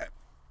 see, I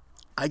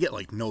get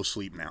like no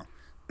sleep now.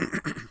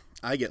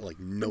 I get like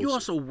no. But you sleep.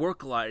 also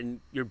work a lot,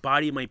 and your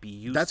body might be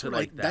used to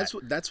like that.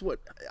 That's what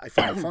I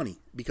find funny,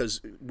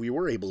 because we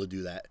were able to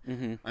do that.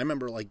 Mm-hmm. I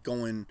remember like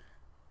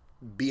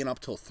being up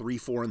till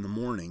 3-4 in the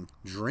morning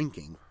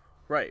drinking.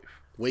 Right.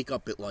 Wake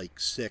up at like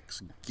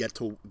 6, get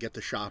to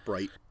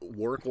ShopRite,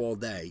 work all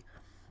day,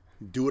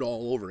 do it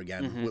all over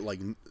again with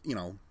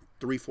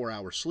 3-4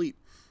 hours sleep,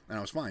 and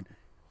I was fine.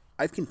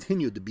 I've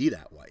continued to be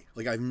that way.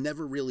 Like, I've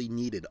never really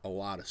needed a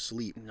lot of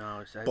sleep.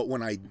 No, but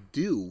when I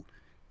do,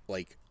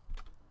 like,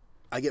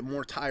 I get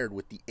more tired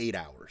with the 8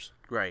 hours.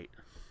 Right.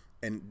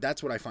 And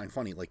that's what I find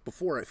funny. Like,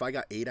 before, if I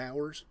got 8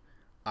 hours,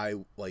 I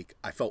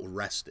felt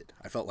rested.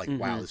 I felt like,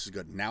 wow, this is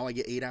good. Now I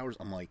get 8 hours,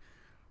 I'm like,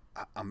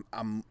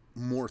 I'm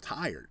more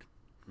tired.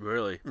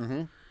 Really?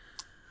 Mm-hmm.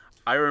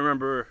 I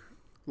remember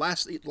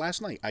last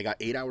night I got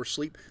 8 hours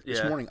sleep.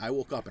 This morning I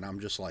woke up and I'm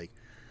just like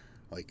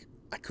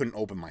I couldn't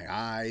open my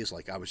eyes.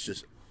 Like, I was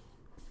just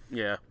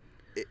I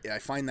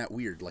find that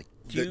weird. Like,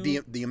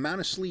 the amount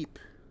of sleep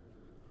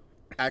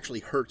actually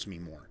hurts me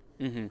more.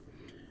 Mm-hmm.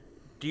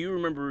 Do you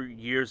remember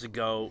years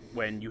ago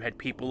when you had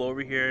people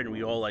over here and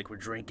we all like were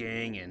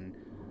drinking, and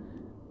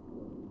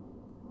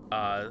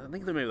I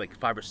think there may be like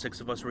 5 or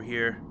 6 of us were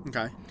here.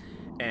 Okay.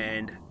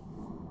 And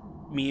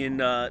me and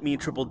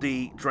Triple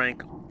D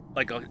drank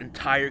like an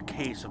entire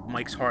case of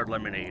Mike's Hard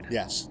Lemonade.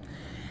 Yes.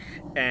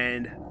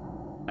 And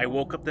I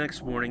woke up the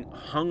next morning,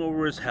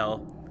 hungover as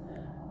hell,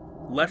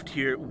 left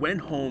here,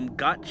 went home,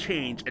 got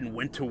changed, and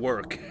went to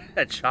work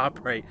at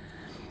ShopRite.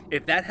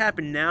 If that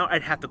happened now,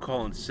 I'd have to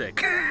call in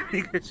sick.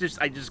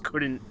 I just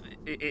couldn't.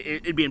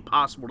 It'd be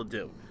impossible to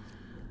do.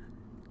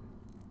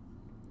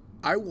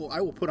 I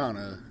will put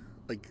on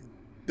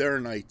there are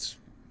nights,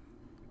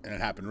 and it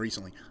happened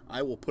recently,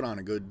 I will put on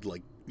a good,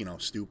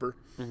 stupor.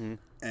 Mm-hmm.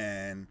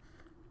 And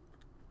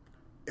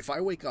if I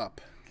wake up,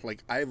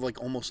 I have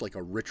almost like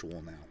a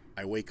ritual now.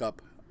 I wake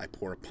up, I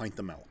pour a pint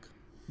of milk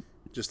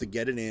just to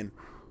get it in,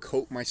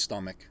 coat my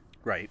stomach.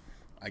 Right.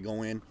 I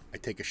go in, I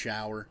take a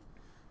shower.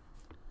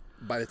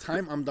 By the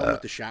time I'm done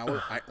with the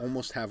shower, I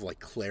almost have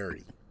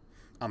clarity.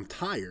 I'm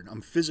tired.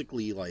 I'm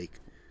physically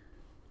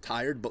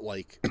tired, but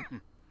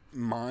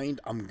mind,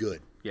 I'm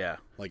good. Yeah.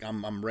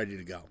 I'm ready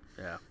to go.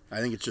 Yeah.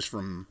 I think it's just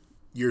from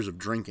years of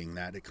drinking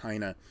that it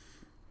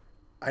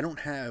I don't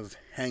have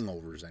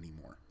hangovers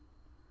anymore.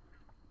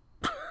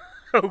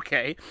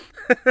 Okay.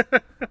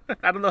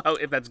 I don't know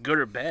if that's good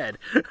or bad.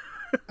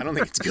 I don't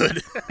think it's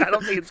good. I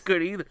don't think it's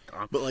good either,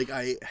 Tom. But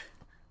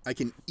I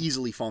can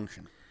easily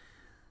function.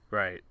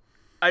 Right.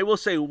 I will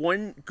say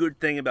one good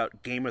thing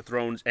about Game of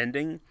Thrones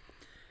ending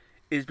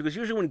is because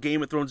usually when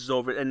Game of Thrones is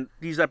over, and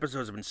these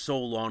episodes have been so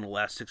long the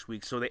last 6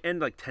 weeks, so they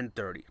end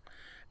 10:30.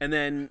 And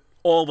then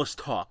all of us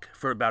talk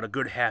for about a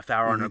good half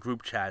hour on our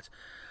group chats.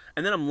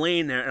 And then I'm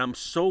laying there, and I'm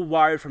so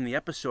wired from the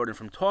episode and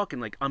from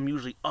talking, I'm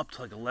usually up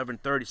to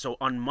 11:30. So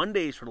on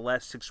Mondays for the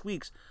last 6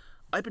 weeks,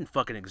 I've been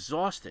fucking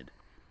exhausted.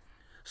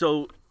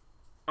 So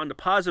on the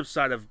positive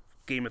side of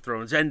Game of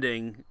Thrones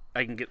ending,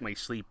 I can get my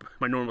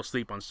normal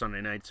sleep on Sunday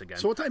nights again.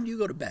 So what time do you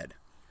go to bed?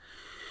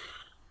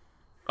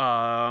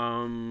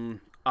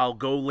 I'll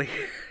go lay.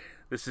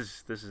 This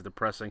is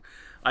depressing.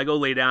 I go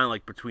lay down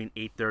between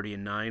 8:30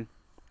 and 9.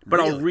 But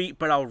Really?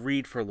 I'll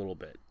read for a little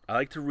bit. I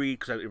like to read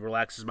because it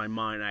relaxes my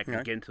mind. I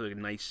can get into a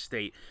nice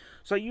state.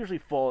 So I usually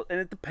fall,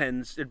 and it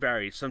depends. It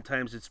varies.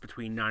 Sometimes it's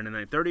between 9 and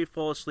 9:30 to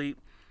fall asleep.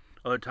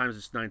 Other times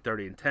it's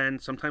 9:30 and 10.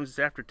 Sometimes it's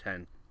after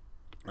 10.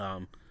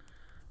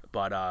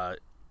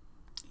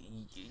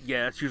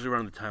 Yeah, that's usually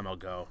around the time I'll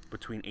go,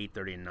 between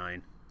 8:30 and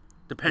 9,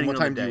 depending on the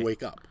day. And what time do you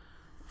wake up?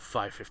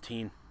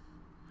 5:15.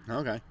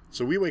 Okay,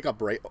 so we wake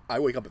up I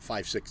wake up at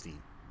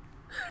 5:16.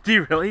 Do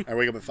you really? I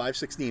wake up at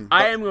 5:16.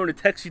 I am going to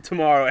text you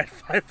tomorrow at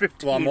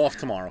 5:15. Well, I'm off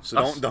tomorrow,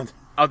 so don't.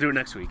 I'll do it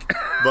next week.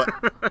 But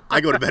I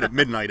go to bed at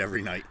midnight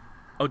every night.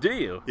 Oh, do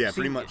you? Yeah,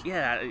 pretty much.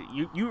 Yeah,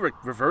 you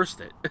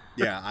reversed it.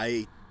 Yeah,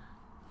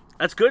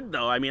 That's good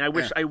though. I mean, I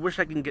wish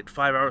I can get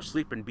 5 hours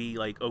sleep and be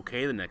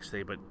okay the next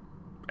day, but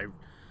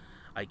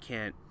I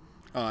can't.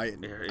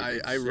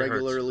 I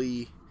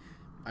regularly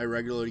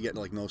get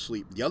no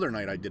sleep. The other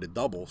night I did a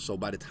double, so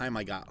by the time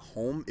I got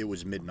home, it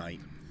was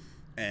midnight.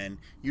 And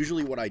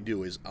usually what I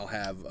do is I'll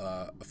have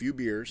a few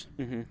beers,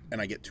 and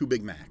I get 2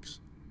 Big Macs.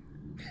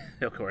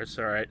 Of course,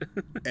 all right.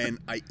 And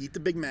I eat the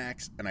Big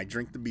Macs, and I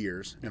drink the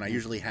beers, and I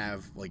usually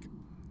have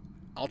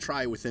I'll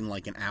try within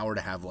an hour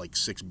to have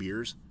 6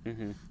 beers.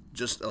 Mm-hmm.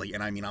 Just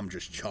and I mean I'm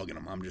just chugging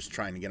them. I'm just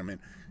trying to get them in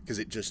because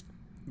it just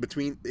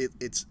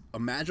it's a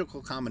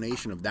magical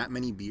combination of that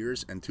many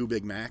beers and 2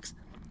 Big Macs.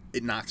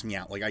 It knocks me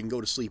out. I can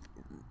go to sleep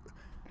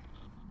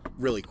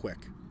really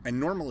quick. And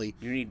normally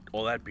you need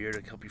all that beer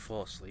to help you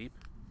fall asleep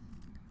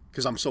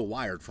because I'm so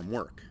wired from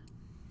work.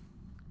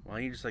 Why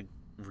don't you just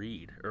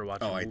read or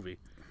watch a movie?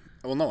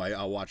 Well, no,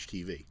 I'll watch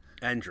TV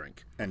and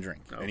drink and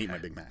eat my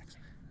Big Macs.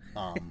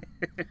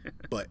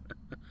 But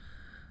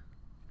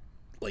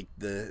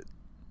the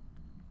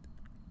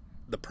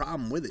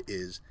problem with it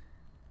is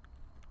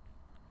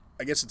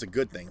I guess it's a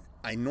good thing.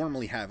 I'm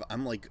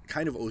like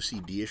kind of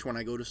OCD-ish when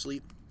I go to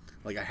sleep.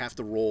 Like I have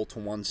to roll to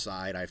one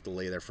side, I have to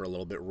lay there for a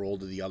little bit, roll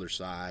to the other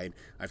side,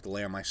 I have to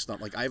lay on my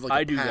stomach. Like I have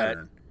like a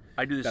pattern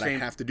I do the that same.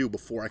 I have to do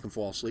before I can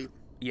fall asleep.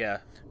 Yeah.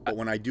 But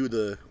when I do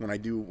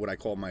what I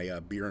call my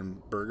beer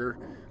and burger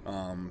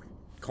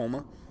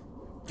coma,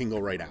 can go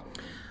right out.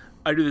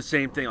 I do the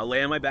same thing. I'll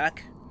lay on my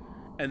back,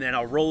 and then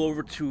I'll roll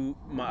over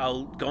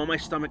I'll go on my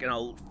stomach, and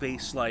I'll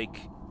face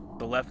like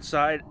the left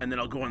side, and then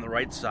I'll go on the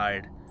right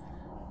side,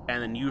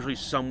 and then usually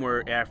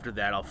somewhere after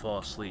that I'll fall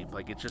asleep.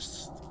 Like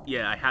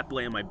I have to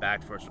lay on my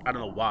back first. I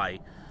don't know why.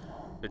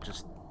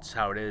 It's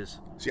how it is.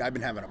 See, I've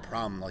been having a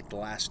problem like the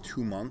last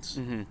 2 months.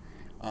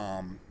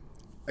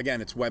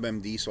 Again, it's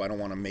WebMD, so I don't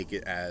want to make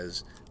it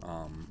as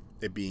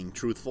it being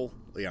truthful,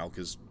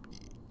 because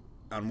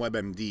on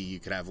WebMD you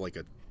could have like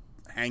a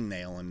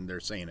hangnail and they're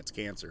saying it's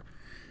cancer.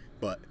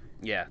 But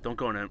yeah, don't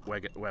go on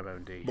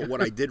WebMD. But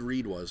what I did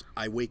read was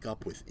I wake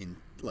up with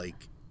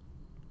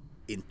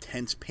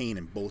intense pain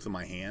in both of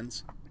my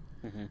hands,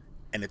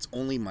 and it's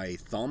only my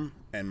thumb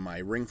and my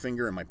ring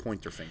finger and my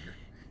pointer finger,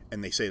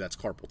 and they say that's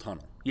carpal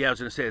tunnel. Yeah, I was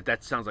gonna say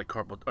that sounds like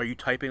carpal. Are you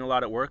typing a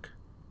lot at work?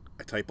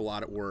 I type a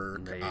lot at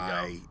work. There you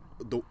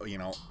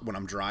go. When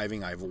I'm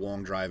driving, I have a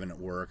long driving at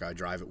work. I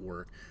drive at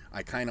work.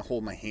 I kind of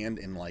hold my hand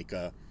in like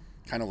a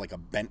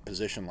bent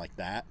position like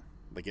that,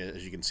 like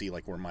as you can see,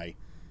 like where my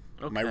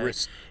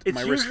wrist. It's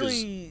my usually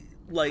wrist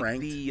is like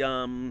cranked. the I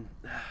don't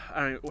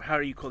know, how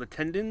do you call the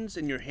tendons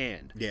in your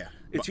hand? Yeah,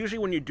 It's usually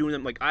when you're doing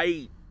them. Like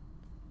I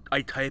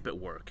type at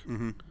work.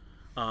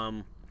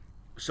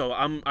 So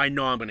I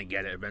know I'm gonna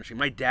get it eventually.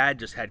 My dad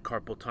just had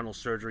carpal tunnel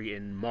surgery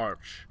in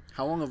March.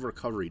 How long of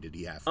recovery did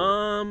he have?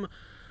 For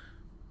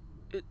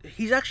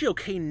He's actually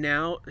okay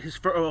now. His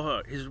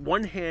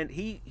one hand,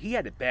 he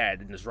had it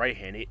bad in his right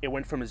hand. It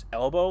went from his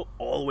elbow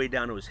all the way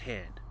down to his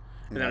hand,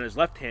 and on his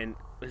left hand,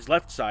 his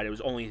left side, it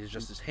was only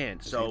just his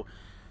hand. So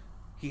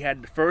he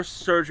had the first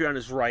surgery on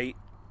his right,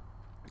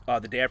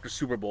 the day after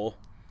Super Bowl,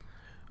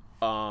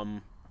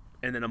 and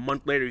then a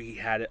month later he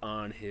had it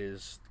on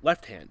his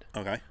left hand.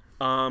 Okay.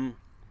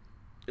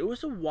 It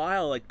was a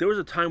while. Like there was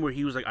a time where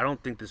he was like, "I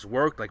don't think this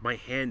worked. Like my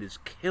hand is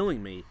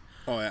killing me."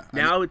 Oh yeah.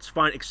 Now it's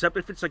fine, except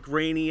if it's like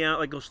rainy out,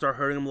 like it'll start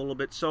hurting him a little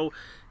bit. So,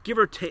 give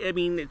or take, I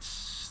mean,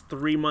 it's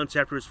 3 months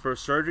after his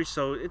first surgery,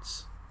 so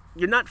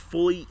you're not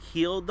fully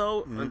healed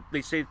though.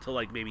 They say till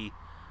like maybe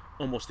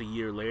almost a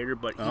year later,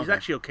 but he's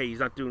actually okay. He's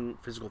not doing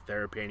physical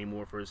therapy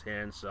anymore for his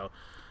hands, so.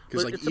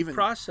 But like it's a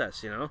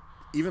process,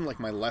 Even like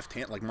my left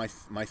hand, like my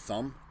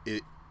thumb,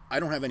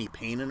 I don't have any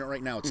pain in it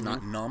right now. It's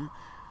not numb.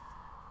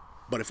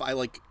 But if I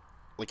like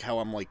how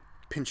I'm like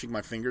pinching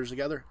my fingers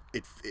together,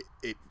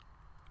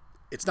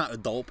 it's not a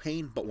dull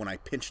pain, but when I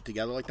pinch it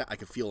together like that, I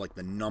can feel like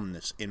the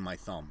numbness in my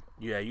thumb.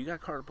 Yeah, you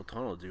got carpal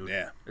tunnel, dude.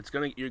 Yeah.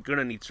 You're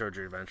gonna need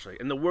surgery eventually.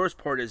 And the worst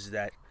part is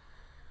that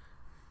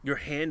your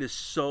hand is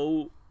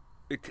so.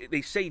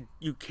 They say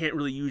you can't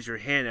really use your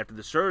hand after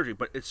the surgery,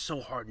 but it's so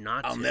hard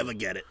not to. I'll never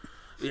get it.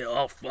 Yeah,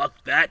 oh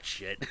fuck that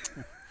shit.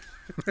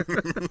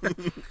 At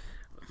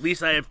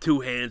least I have two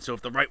hands, so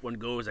if the right one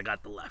goes, I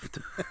got the left.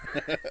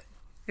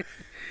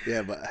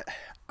 Yeah, but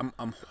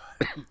I'm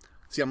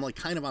see, I'm like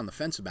kind of on the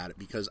fence about it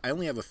because I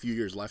only have a few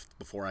years left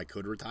before I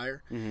could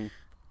retire. And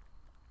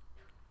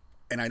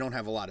I don't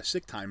have a lot of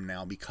sick time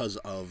now because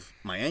of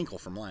my ankle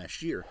from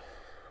last year.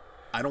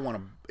 I don't want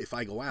to, if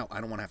I go out,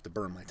 I don't want to have to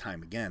burn my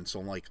time again.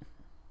 So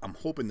I'm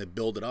hoping to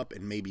build it up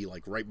and maybe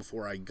like right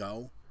before I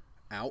go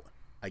out,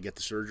 I get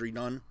the surgery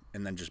done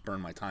and then just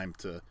burn my time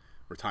to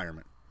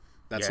retirement.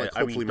 That's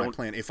hopefully my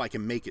plan. If I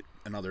can make it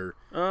another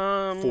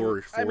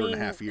four and a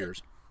half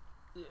years.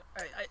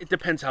 It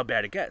depends how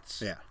bad it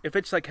gets. Yeah. If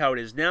it's like how it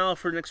is now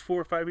for the next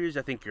 4 or 5 years,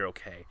 I think you're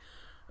okay.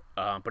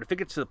 But if it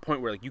gets to the point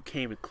where like you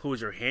can't even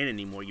close your hand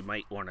anymore, you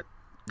might want to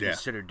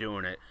consider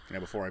doing it. Yeah,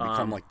 before I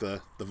become like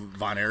the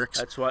Von Erichs.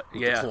 That's what.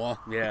 The claw.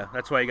 Yeah.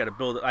 That's why you got to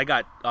build it. I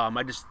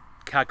just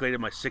calculated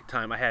my sick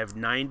time. I have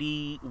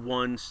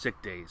 91 sick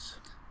days.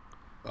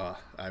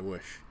 I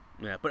wish.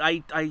 Yeah, but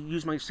I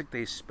use my sick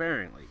days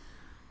sparingly.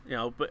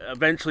 But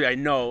eventually I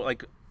know.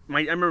 Like I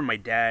remember my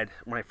dad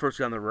when I first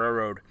got on the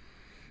railroad.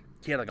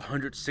 He had like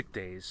 100 sick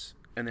days,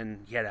 and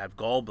then he had to have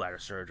gallbladder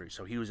surgery,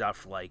 so he was out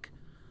for like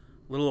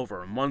a little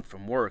over a month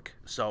from work.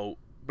 So,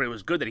 but it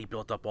was good that he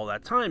built up all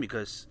that time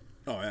because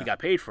he got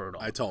paid for it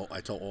all. I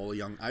told all the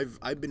young.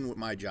 I've been with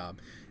my job,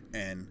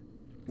 and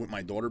with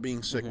my daughter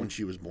being sick when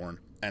she was born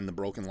and the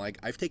broken leg,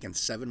 I've taken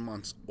 7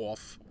 months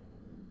off.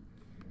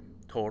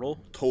 Total.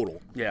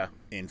 Yeah.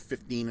 In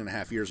 15 and a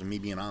half years of me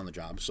being on the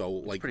job, so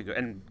like pretty good,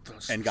 and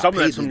got some of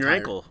paid that's from your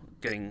ankle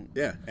getting.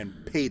 Yeah,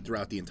 and paid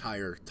throughout the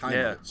entire time.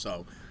 Yeah.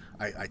 So.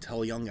 I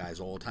tell young guys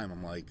all the time,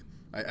 I'm like,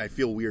 I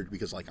feel weird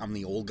because like I'm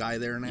the old guy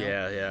there now.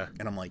 Yeah.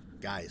 And I'm like,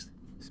 guys,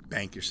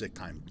 bank your sick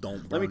time.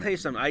 Don't burn Let me tell you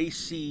something.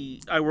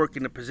 I work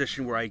in a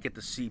position where I get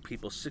to see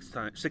people's sick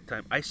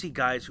time. I see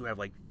guys who have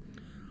like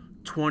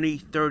 20,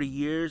 30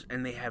 years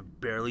and they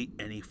have barely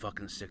any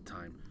fucking sick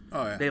time.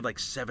 Oh, yeah. They have like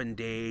 7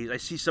 days. I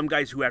see some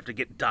guys who have to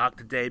get docked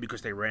today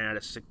because they ran out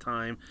of sick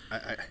time.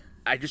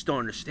 I just don't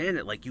understand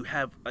it. Like you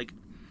have like,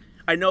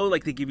 I know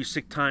like they give you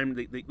sick time,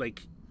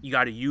 like you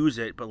got to use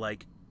it, but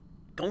like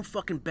don't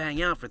fucking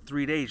bang out for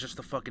 3 days just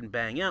to fucking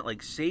bang out.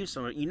 Like save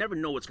some. You never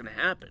know what's gonna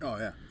happen. Oh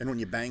yeah. And when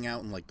you bang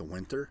out in like the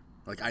winter,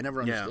 like I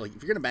never understood. Like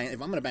if I'm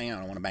gonna bang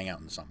out, I want to bang out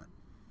in the summer.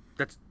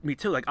 That's me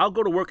too. Like I'll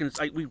go to work and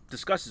we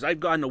discussed this. I've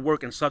gotten to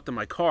work and slept in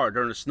my car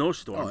during a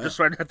snowstorm just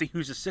so I don't have to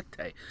use a sick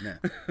day. Yeah.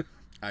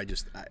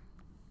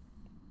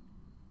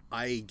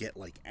 I get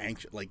like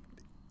anxious. Like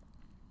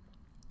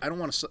I don't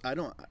want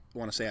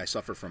to say I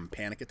suffer from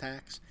panic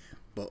attacks,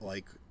 but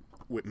like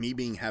with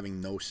me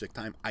having no sick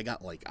time, I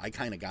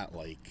kind of got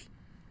like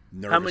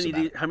nervous.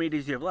 How many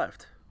days do you have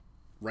left?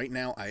 Right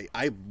now,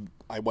 I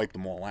wiped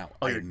them all out.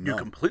 Oh, you're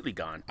completely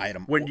gone. I had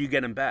them. When do you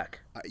get them back?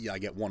 I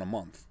get one a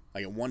month. I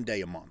get 1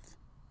 day a month.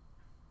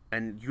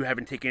 And you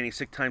haven't taken any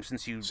sick time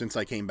since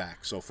I came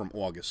back. So from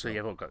August. So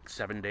you have like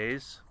 7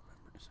 days.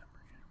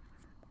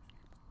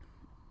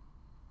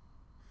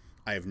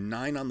 I have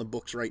 9 on the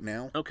books right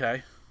now.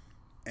 Okay.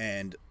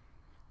 And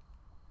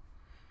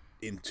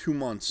in 2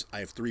 months,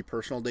 I have 3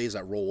 personal days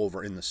that roll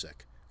over in the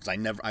sick.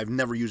 Because I've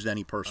never used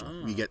any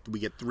personal. We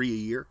get 3 a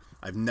year.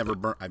 I've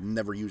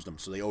never used them,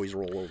 so they always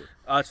roll over.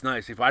 Oh, that's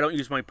nice. If I don't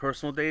use my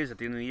personal days at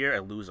the end of the year, I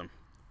lose them.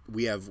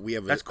 We have.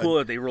 That's cool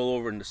that they roll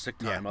over into sick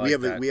time. Yeah,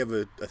 we have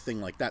a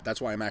thing like that. That's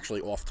why I'm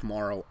actually off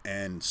tomorrow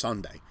and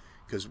Sunday,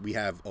 because we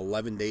have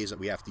 11 days that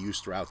we have to use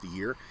throughout the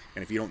year,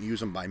 and if you don't use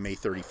them by May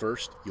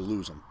 31st, you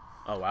lose them.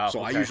 Oh wow!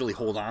 So I usually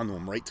hold on to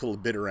them right till the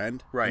bitter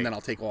end, and then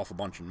I'll take off a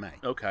bunch in May.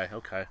 Okay.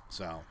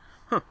 So.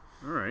 All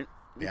right.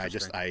 Yeah,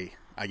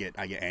 I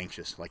get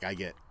anxious. Like I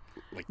get.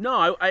 Like,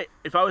 no, I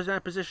if I was in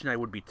that position, I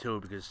would be too,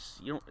 because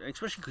you know,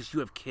 especially because you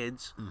have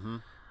kids. Mm-hmm.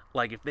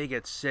 Like if they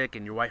get sick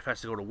and your wife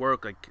has to go to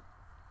work, like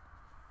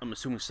I'm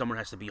assuming someone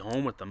has to be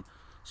home with them,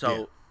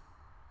 so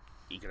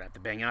you're gonna have to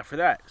bang out for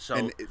that. So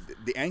and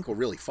the ankle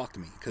really fucked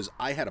me because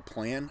I had a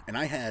plan and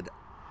I had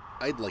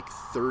like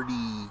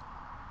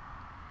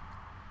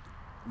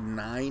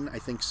 39, I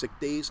think, sick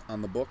days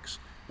on the books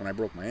when I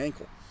broke my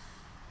ankle.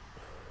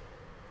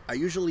 I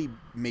usually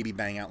maybe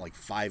bang out like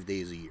 5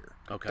 days a year.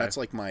 Okay. That's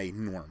like my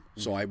norm.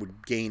 Mm-hmm. So I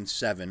would gain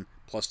 7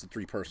 plus the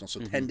 3 personal.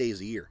 So 10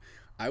 days a year.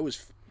 And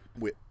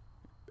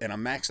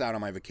I'm maxed out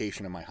on my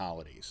vacation and my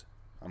holidays.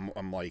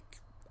 I'm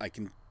like, I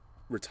can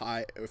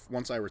retire.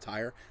 Once I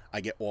retire,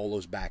 I get all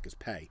those back as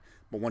pay.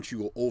 But once you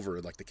go over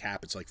like the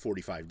cap, it's like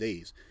 45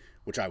 days,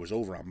 which I was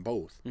over on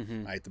both.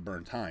 Mm-hmm. I had to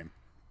burn time.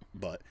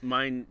 But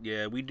mine,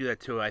 yeah, we do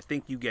that too. I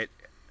think you get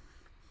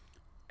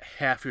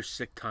half your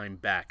sick time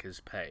back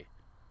as pay.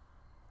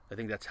 I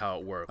think that's how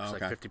it works.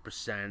 Okay. Like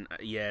 50%.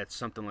 Yeah, it's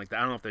something like that.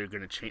 I don't know if they're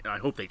going to change. I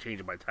hope they change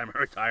it by the time I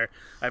retire.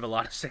 I have a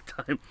lot of sick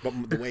time.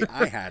 But the way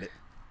I had it,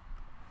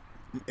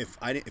 if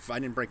I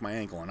didn't break my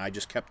ankle and I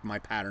just kept my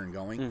pattern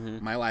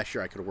going, my last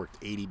year I could have worked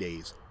 80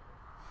 days.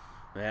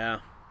 Yeah.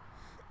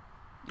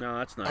 No,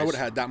 that's nice. I would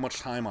have had that much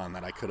time on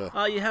that I could have.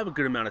 You have a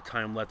good amount of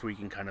time left where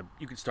you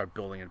can start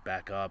building it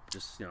back up.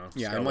 Just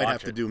Yeah, I might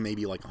have to do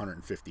maybe like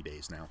 150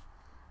 days now.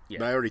 Yeah.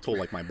 But I already told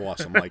like my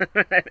boss, I'm like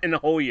in a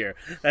whole year.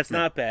 That's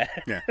not bad.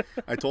 Yeah.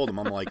 I told him,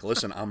 I'm like,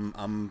 listen,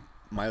 I'm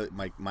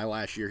my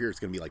last year here, it's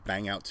gonna be like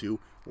bang out 2,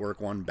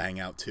 work 1, bang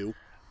out 2.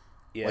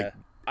 Yeah. Like,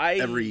 I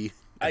every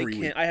can't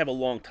week. I have a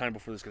long time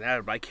before this can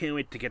happen, but I can't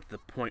wait to get to the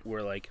point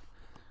where like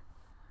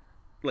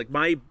one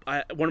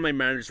of my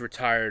managers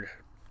retired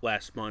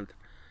last month,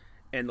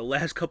 and the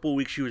last couple of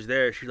weeks she was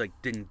there, she like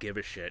didn't give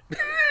a shit.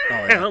 Oh,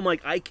 yeah. And I'm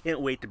like, I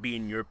can't wait to be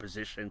in your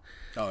position.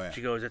 Oh yeah.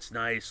 She goes, it's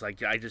nice.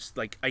 Like I just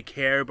like I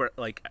care, but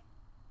like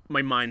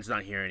my mind's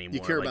not here anymore.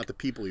 You care like, about the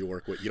people you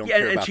work with. You don't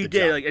care and about she the did.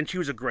 job. Like, and she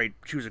was a great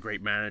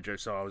manager.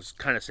 So I was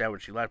kind of sad when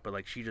she left, but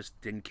like she just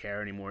didn't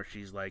care anymore.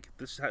 She's like,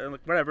 this is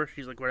like whatever.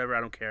 She's like, whatever.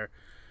 I don't care.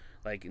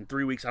 Like in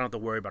 3 weeks, I don't have to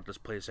worry about this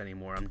place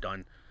anymore. I'm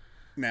done.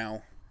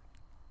 Now,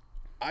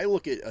 I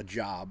look at a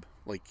job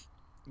like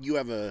you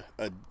have a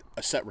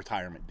set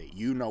retirement date.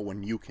 You know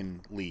when you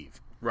can leave.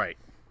 Right.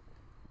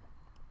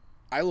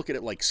 I look at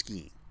it like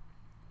skiing.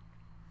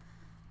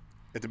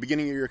 At the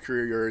beginning of your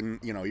career, you're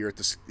at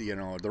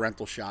the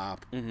rental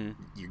shop. Mm-hmm.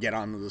 You get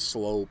onto the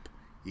slope.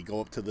 You go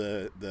up to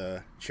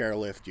the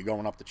chairlift. You're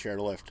going up the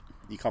chairlift.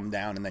 You come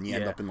down, and then you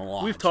end up in the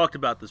lodge. We've talked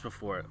about this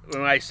before.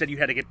 When I said you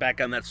had to get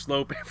back on that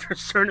slope after a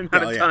certain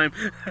amount of time.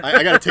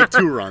 I got to take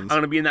 2 runs. I'm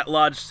going to be in that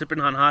lodge sipping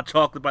on hot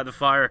chocolate by the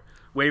fire,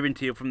 waving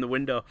to you from the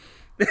window.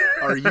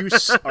 Are you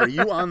still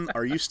on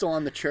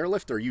the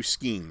chairlift, or are you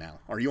skiing now?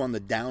 Are you on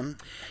the down?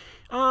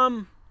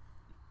 Are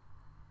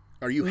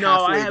you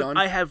halfway done?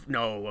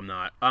 No, I'm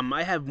not.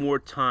 I have more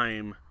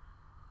time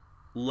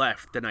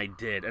left than I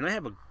did, and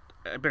I've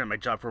been at my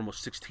job for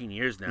almost 16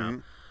 years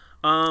now.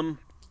 Mm-hmm.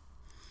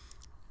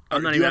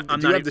 Do you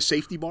have the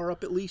safety bar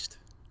up at least?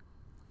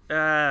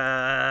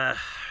 No,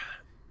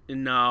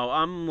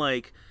 I'm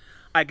like,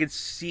 I could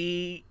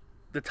see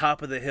the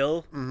top of the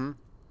hill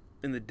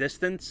in the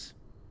distance,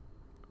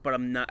 but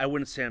I'm not. I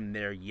wouldn't say I'm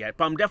there yet,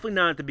 but I'm definitely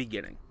not at the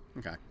beginning.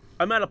 Okay.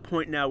 I'm at a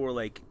point now where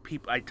like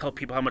I tell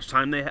people how much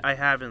time I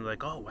have, and they're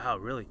like, oh wow,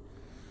 really?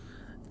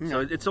 Yeah.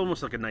 So it's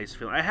almost like a nice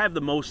feeling. I have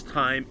the most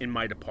time in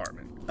my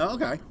department. Oh,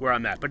 okay. Where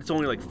I'm at, but it's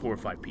only like 4 or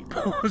 5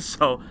 people.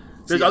 So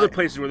There's See, other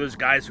places where there's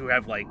guys who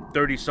have like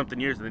 30-something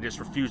years and they just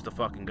refuse to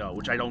fucking go,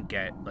 which I don't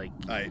get. Like,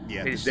 Yeah,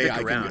 they the just day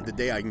stick around. the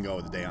day I can go,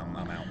 the day I'm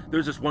out.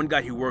 There's this one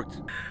guy who worked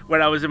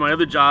when I was in my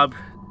other job.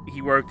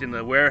 He worked in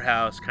the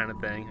warehouse kind of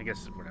thing. I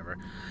guess whatever.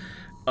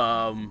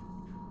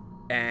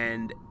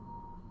 And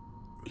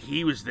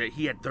he was there.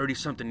 He had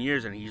 30-something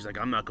years, and he's like,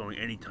 "I'm not going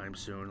anytime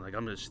soon. Like,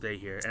 I'm gonna stay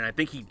here." And I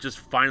think he just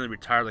finally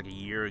retired like a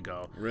year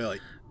ago. Really?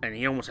 And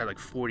he almost had like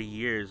 40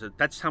 years.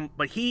 That's how.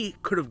 But he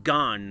could have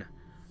gone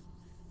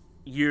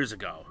years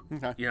ago.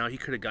 Okay. You know, he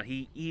could have gone.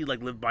 He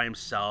like lived by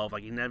himself.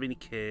 Like, he didn't have any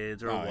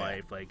kids or a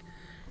wife. Like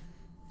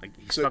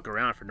he stuck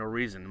around for no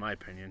reason, in my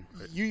opinion.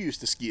 But, You used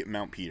to ski at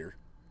Mount Peter.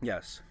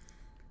 yes.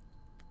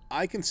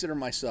 I consider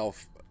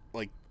myself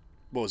like,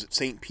 what was it?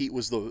 St. Pete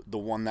was the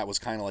one that was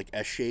kind of like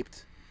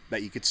S-shaped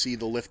that you could see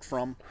the lift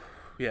from.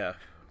 Yeah.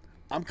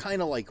 I'm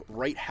kind of like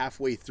right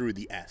halfway through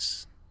the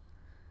S.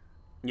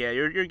 Yeah,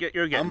 you're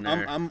getting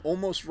there. I'm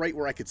almost right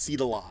where I could see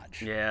the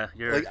lodge. Yeah,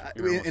 you're Like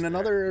you're almost in there.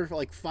 another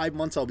like 5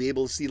 months, I'll be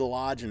able to see the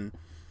lodge, and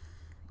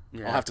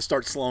Yeah. I'll have to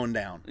start slowing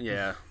down.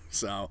 Yeah.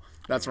 So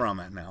that's where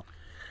I'm at now.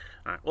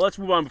 All right. Well, let's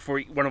move on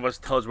before one of us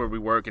tells where we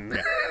work, and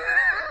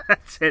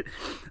that's it.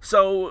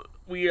 So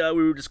we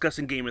were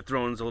discussing Game of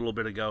Thrones a little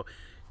bit ago.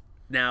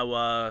 Now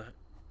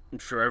I'm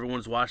sure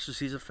everyone's watched the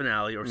season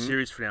finale or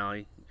series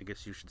finale, I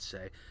guess you should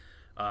say.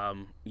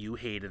 You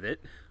hated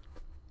it.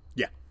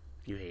 Yeah.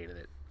 You hated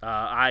it.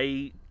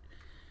 I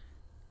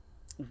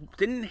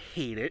didn't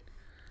hate it.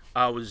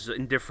 I was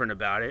indifferent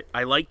about it.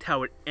 I liked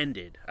how it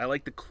ended. I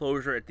liked the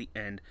closure at the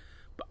end,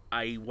 but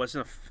I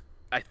wasn't.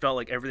 I felt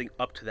like everything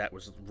up to that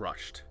was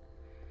rushed.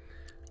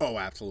 Oh,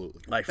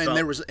 absolutely. I and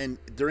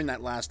felt- during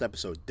that last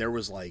episode, there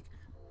was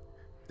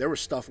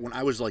stuff when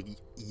I was like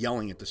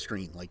yelling at the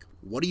screen, like,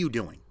 "What are you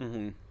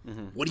doing?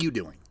 What are you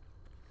doing?"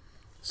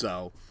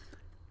 So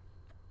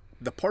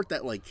the part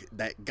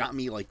that got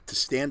me like to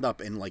stand up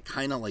and like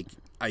kind of like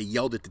I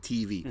yelled at the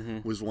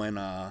TV was when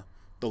the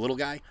little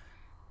guy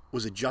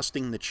was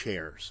adjusting the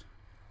chairs.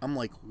 I'm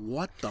like,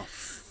 what the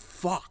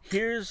fuck?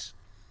 Here's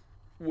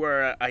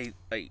where I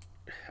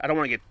don't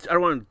want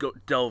to go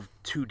delve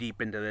too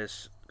deep into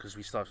this because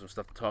we still have some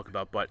stuff to talk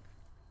about, but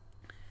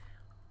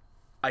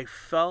I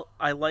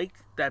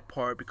liked that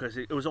part because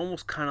it was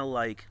almost kind of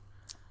like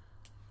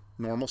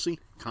Normalcy?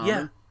 Common?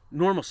 yeah,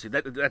 normalcy.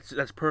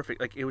 That's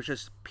perfect. Like, it was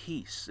just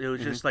peace. It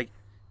was just like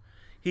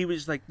he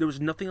was like there was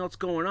nothing else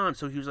going on,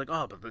 so he was like,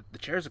 oh, but the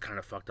chairs are kind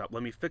of fucked up.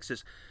 Let me fix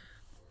this.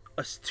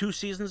 2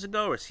 seasons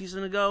ago or a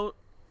season ago,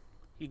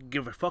 you could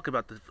give a fuck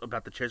about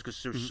the chairs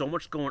because there's so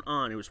much going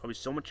on. It was probably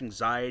so much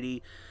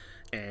anxiety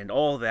and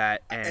all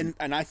that, And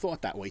I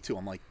thought that way too.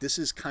 I'm like, this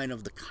is kind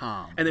of the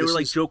calm. and they This were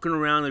like is- joking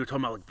around. They were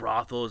talking about like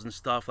brothels and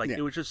stuff. Like, Yeah.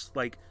 it was just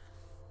like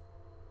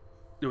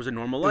it was a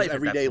normal it was life,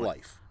 at that everyday point.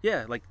 life.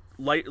 Yeah, like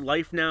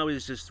life now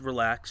is just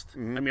relaxed. I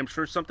mean, I'm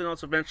sure something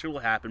else eventually will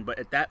happen, but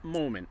at that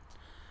moment,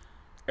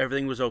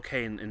 everything was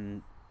okay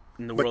in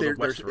the world of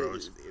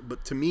Westeros.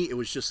 But to me, it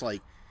was just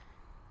like,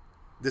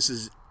 this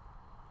is,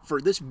 for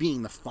this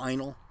being the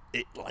final,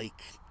 it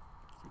like,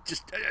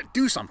 just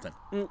do something.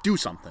 Do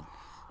something.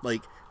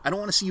 Like, I don't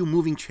want to see you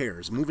moving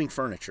chairs, moving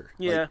furniture.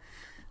 Yeah,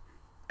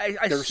 Like,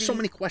 I there's see, so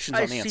many questions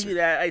I unanswered. see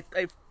that.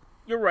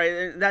 You're right.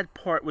 And that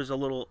part was a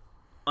little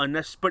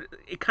unnecessary, but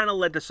it kind of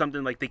led to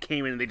something like they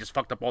came in and they just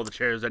fucked up all the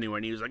chairs anyway.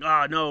 And he was like,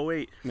 "Oh no,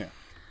 wait." Yeah.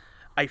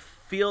 I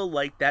feel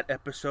like that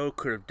episode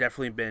could have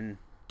definitely been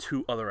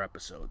 2 other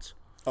episodes.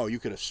 Oh, you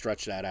could have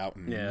stretched that out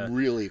and Yeah.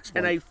 really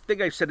explained. And I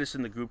think I've said this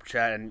in the group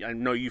chat, and I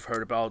know you've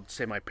heard about. I'll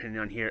say my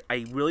opinion on here.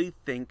 I really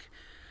think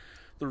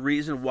the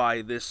reason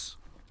why this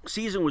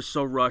season was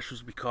so rushed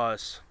was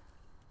because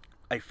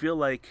I feel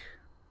like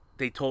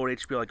they told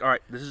HBO, like, all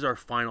right, this is our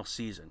final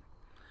season.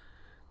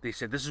 They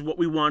said, this is what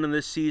we want in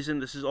this season.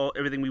 This is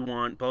everything we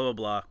want, blah, blah,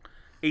 blah.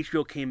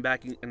 HBO came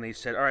back and they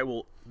said, all right,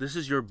 well, this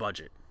is your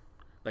budget.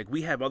 Like,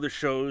 we have other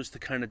shows to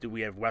kind of do.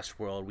 We have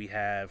Westworld. We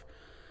have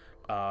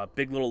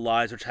Big Little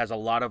Lies, which has a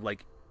lot of,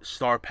 like,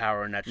 star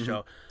power in that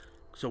show.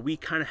 So we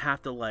kind of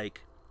have to,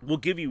 like, we'll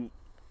give you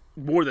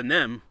more than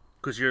them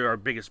because you're our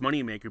biggest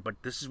moneymaker, but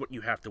this is what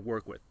you have to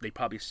work with. They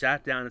probably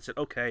sat down and said,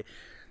 okay,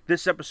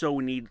 this episode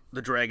we need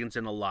the dragons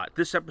in a lot.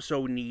 This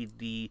episode we need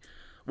the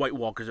White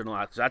Walkers in a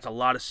lot. So that's a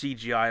lot of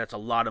CGI. That's a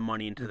lot of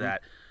money into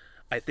that.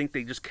 I think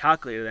they just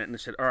calculated that and they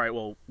said, all right,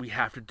 well, we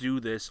have to do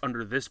this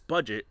under this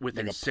budget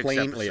within like a 6 plain,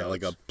 episodes. yeah,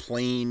 like a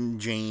plain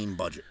Jane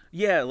budget.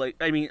 Yeah, like,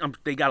 I mean,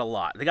 they got a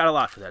lot. They got a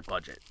lot for that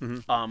budget.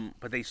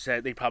 But they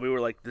said, they probably were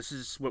like, this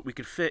is what we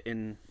could fit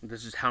in.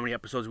 This is how many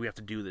episodes we have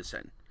to do this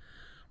in.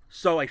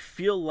 So I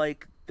feel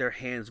like their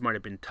hands might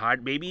have been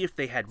tied. Maybe if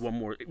they had one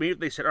more, maybe if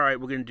they said, all right,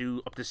 we're going to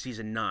do up to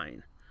season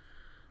 9,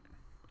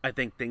 I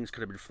think things could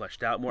have been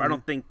fleshed out more. I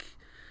don't think,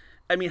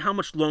 I mean, how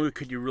much longer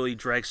could you really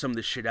drag some of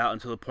this shit out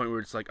until the point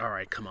where it's like, all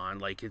right, come on,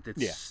 like,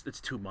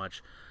 it's too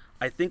much.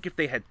 I think if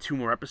they had 2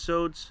 more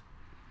episodes,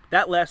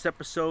 that last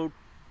episode,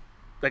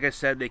 like I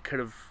said, it could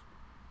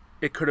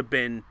have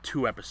been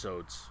 2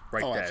 episodes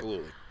right Oh, there.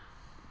 absolutely.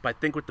 But I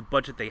think with the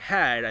budget they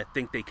had, I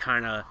think they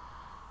kind of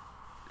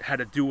had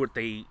to do what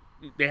they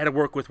had to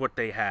work with what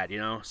they had, you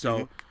know?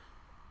 So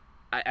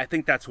I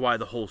think that's why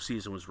the whole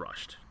season was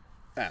rushed.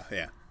 Oh,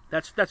 yeah.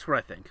 That's what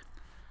I think.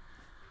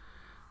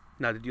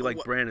 Now, did you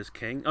like Bran as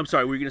king? I'm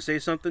sorry, were you going to say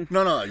something?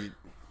 No. Okay.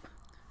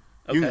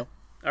 You know.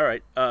 All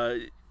right.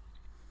 Did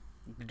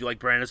you like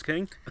Bran as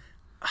king?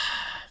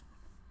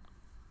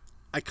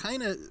 I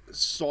kind of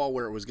saw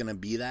where it was going to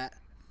be that.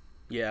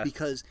 Yeah.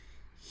 Because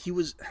he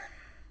was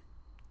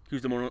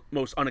the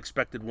most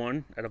unexpected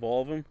one out of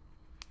all of them.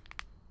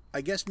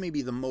 I guess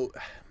maybe the most,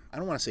 I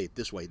don't want to say it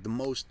this way, the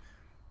most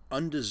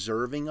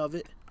undeserving of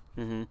it,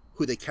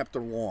 who they kept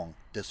along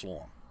this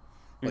long.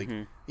 Like,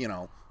 you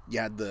know, you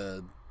had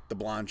the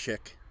blonde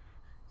chick,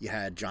 you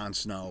had Jon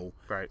Snow,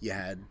 right. You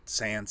had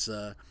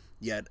Sansa,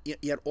 you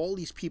had all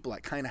these people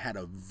that kind of had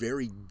a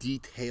very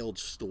detailed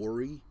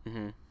story,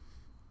 and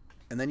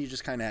then you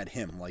just kind of had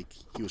him, like,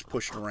 he was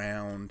pushed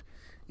around,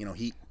 you know,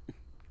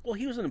 Well,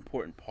 he was an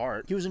important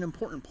part. He was an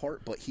important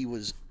part, but he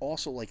was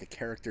also like a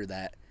character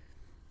that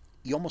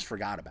you almost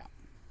forgot about.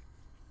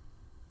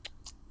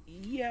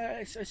 Yeah,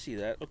 I see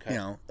that. Okay. You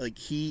know, like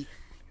he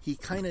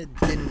kind of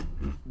didn't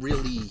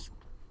really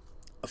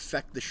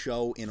affect the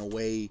show in a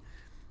way.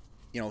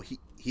 You know,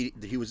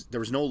 there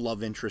was no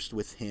love interest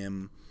with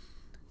him.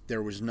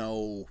 There was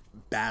no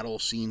battle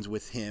scenes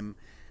with him.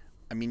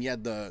 I mean, you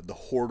had the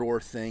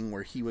Hodor thing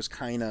where he was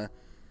kind of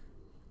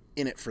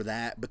in it for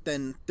that, but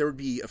then there would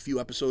be a few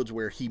episodes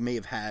where he may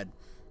have had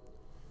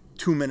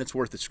 2 minutes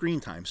worth of screen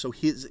time. So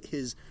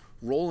his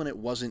role in it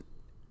wasn't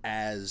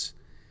as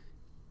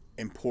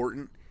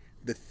important.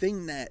 The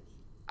thing that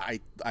I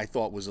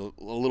thought was a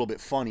little bit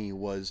funny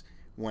was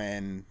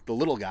when the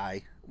little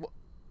guy,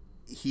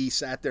 he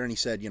sat there and he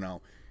said, you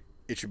know,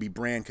 it should be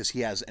Bran because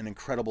he has an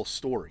incredible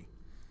story.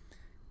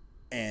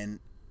 And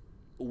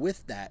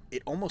with that,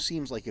 it almost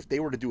seems like if they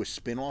were to do a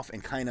spin-off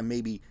and kind of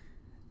maybe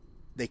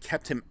they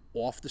kept him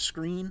off the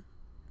screen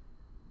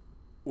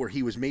where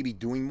he was maybe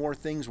doing more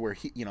things where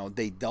he, you know,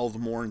 they delved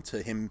more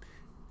into him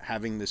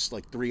having this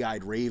like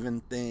three-eyed raven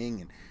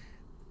thing and,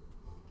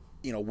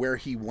 you know, where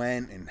he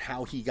went and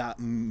how he got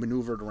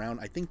maneuvered around.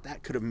 I think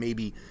that could have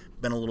maybe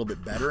been a little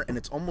bit better. And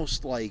it's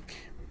almost like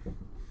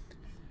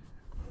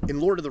in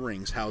Lord of the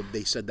Rings, how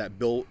they said that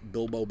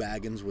Bilbo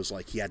Baggins was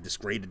like, he had this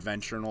great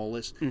adventure and all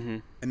this. Mm-hmm.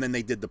 And then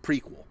they did the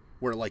prequel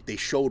where like they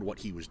showed what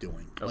he was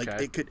doing. Okay.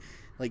 Like it could,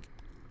 like,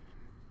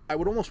 I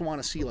would almost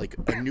want to see like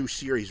a new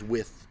series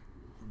with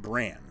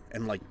Bran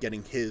and like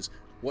getting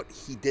what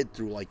he did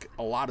through like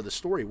a lot of the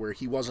story where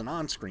he wasn't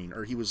on screen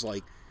or he was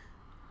like,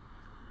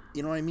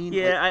 you know what I mean?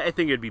 Yeah, like, I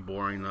think it'd be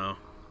boring though,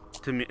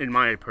 to me, in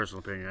my personal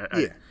opinion.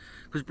 Yeah.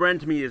 Because Bran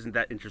to me isn't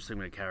that interesting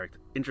of a character.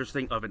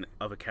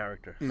 Of a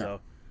character. No.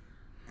 So.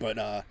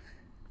 But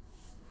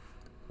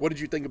what did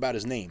you think about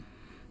his name?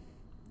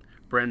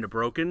 Bran the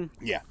Broken?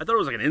 Yeah. I thought it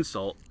was like an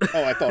insult.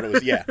 Oh, I thought it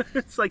was, yeah.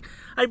 It's like,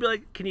 I'd be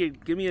like, can you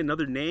give me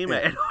another name?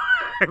 Yeah.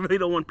 I really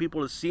don't want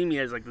people to see me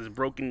as like this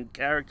broken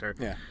character.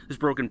 Yeah. This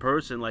broken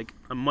person. Like,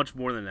 I'm much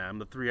more than that. I'm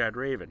the three-eyed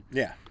raven.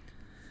 Yeah.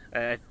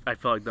 I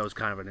felt like that was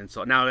kind of an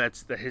insult. Now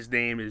his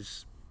name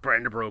is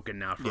Bran the Broken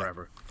now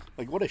forever. Yeah.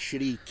 Like, what a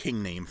shitty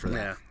king name for that.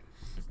 Yeah.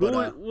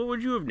 But, what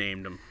would you have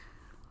named him?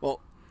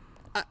 Well,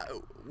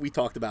 we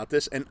talked about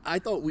this, and I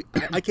thought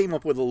I came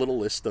up with a little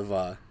list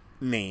of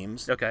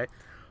names. Okay.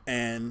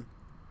 And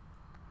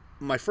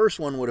my first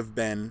one would have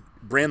been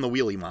Bran the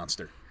Wheelie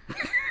Monster.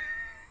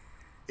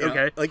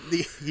 Okay. Like,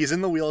 he's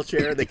in the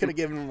wheelchair. They could have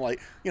given him,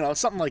 like, you know,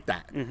 something like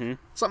that. Mm-hmm.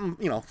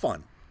 Something, you know,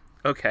 fun.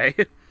 Okay.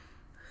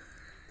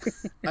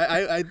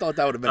 I thought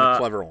that would have been a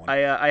clever one.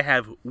 I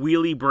have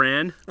Wheelie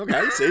Bran.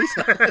 Okay, see?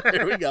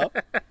 There we go.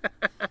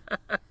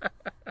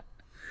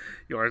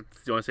 You want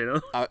to say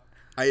no?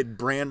 I had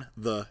Bran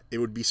it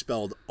would be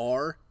spelled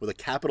R with a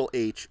capital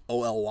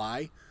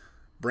Holy.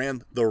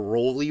 Bran the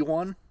Rolly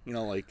one. You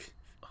know, like...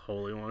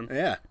 Holy one.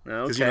 Yeah.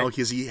 Because, you know,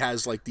 because he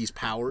has, like, these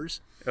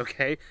powers.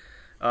 Okay.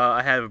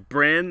 I have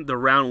Bran the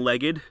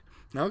Round-Legged.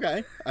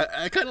 Okay.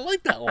 I kind of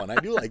like that one. I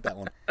do like that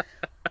one.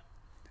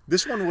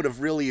 This one would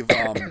have really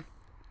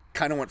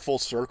kind of went full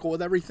circle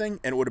with everything,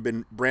 and it would have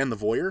been Bran the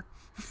Voyeur.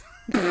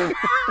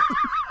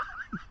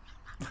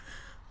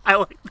 I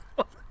like that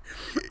one.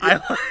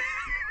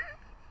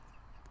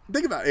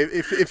 Think about it.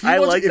 If he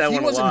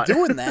wasn't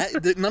doing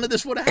that, none of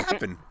this would have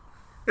happened.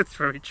 It's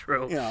very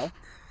true. You know.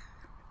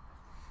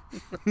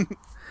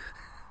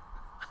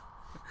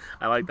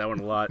 I like that one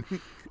a lot.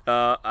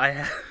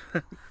 I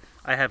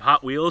have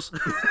Hot Wheels.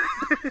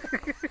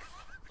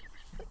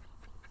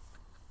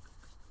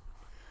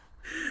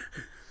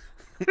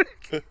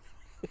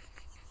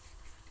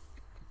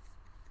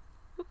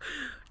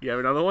 You have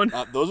another one?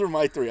 Those are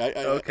my three.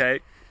 Okay.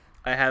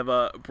 I have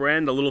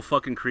Bran the Little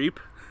Fucking Creep.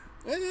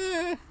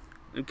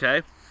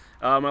 Okay.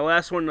 My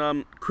last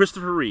one,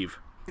 Christopher Reeve.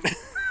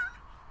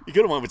 You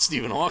could have went with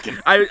Stephen Hawking.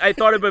 I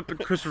thought about it,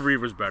 but Christopher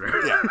Reeve was better.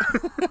 Yeah.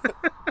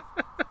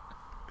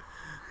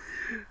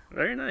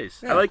 Very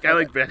nice. Yeah, I like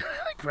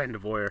Bran the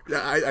Voyeur.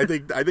 Yeah,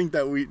 I think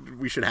that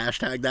we should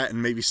hashtag that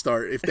and maybe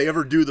start if they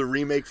ever do the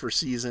remake for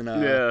season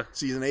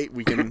 8,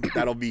 we can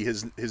that'll be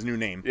his new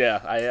name. Yeah,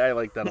 I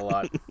like that a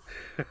lot.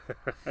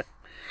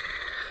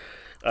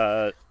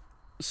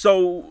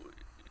 So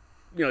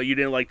you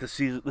didn't like the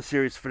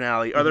series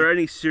finale. Are there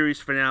any series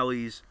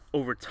finales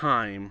over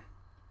time?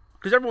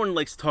 Because everyone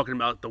likes talking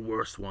about the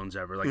worst ones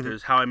ever. Like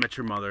there's How I Met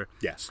Your Mother.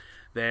 Yes.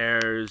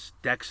 There's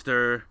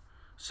Dexter.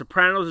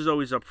 Sopranos is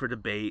always up for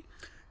debate.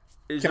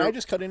 Can I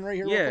just cut in right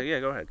here? Yeah,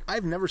 go ahead.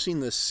 I've never seen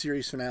the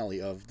series finale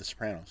of The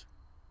Sopranos.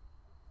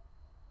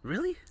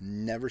 Really?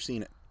 Never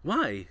seen it.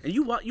 Why? And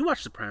you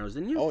watched Sopranos,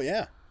 didn't you? Oh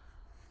yeah.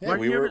 Yeah, Why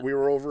we didn't you were we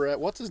were over at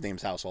what's his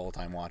name's house all the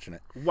time watching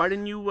it. Why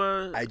didn't you?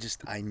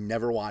 I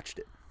never watched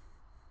it.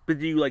 But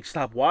did you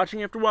stop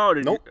watching after a while? Or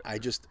did Nope. You... I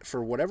just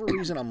for whatever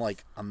reason I'm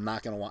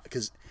not gonna watch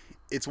because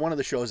it's one of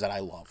the shows that I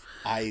love.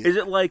 Is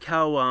it like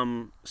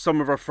how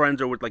some of our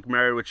friends are with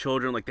Married with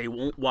Children? Like they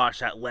won't watch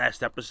that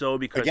last episode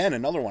because again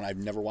another one I've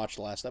never watched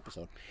the last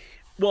episode.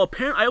 Well,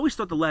 apparently I always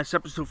thought the last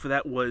episode for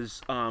that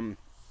was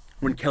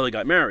when Kelly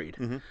got married.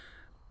 Mm-hmm.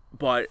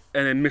 And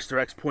then Mr.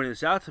 X pointed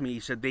this out to me. He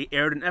said they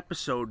aired an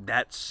episode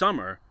that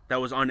summer that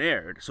was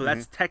unaired, so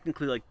that's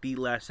technically the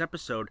last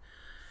episode.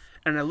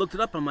 And I looked it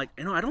up. I'm like,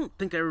 I don't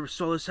think I ever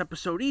saw this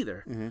episode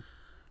either.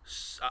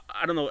 So,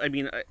 I don't know. I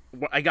mean,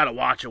 I gotta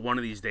watch it one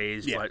of these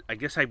days. Yeah. But I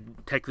guess I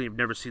technically have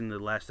never seen the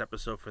last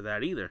episode for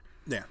that either.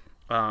 Yeah.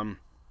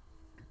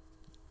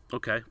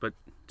 Okay, but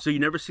so you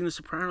never seen the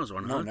Sopranos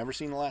one? No, huh? never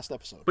seen the last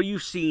episode. But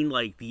you've seen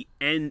the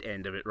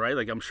end of it, right?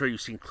 I'm sure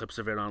you've seen clips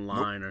of it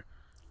online. Or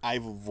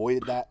I've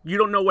avoided that. you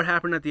don't know what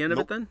happened at the end of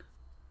Nope. it. Then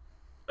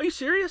are you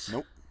serious?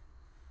 Nope.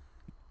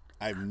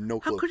 I have no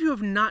clue. How could you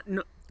have not?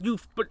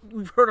 But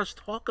you've heard us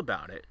talk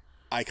about it.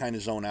 I kind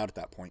of zone out at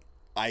that point.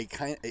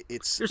 You're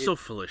so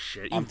full of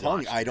shit. I'm You've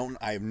telling you, watched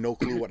I have no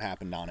clue what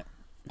happened on it.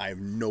 I have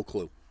no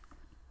clue.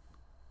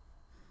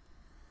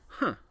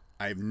 Huh.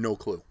 I have no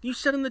clue. You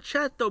said in the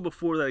chat though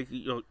before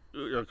that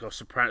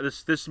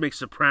Sopranos. This makes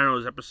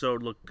Sopranos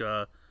episode look.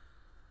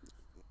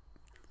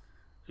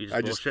 You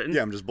just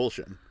bullshitting? I'm just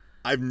bullshitting.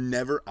 I've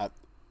never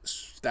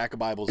stack of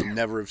Bibles.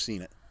 Never have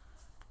seen it.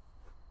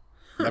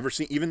 Never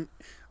seen even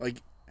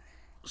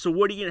So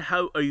what are you?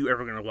 How are you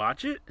ever gonna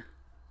watch it?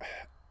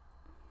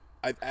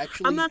 I've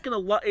actually. I'm not gonna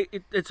lie.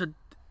 It's a.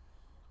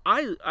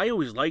 I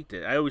always liked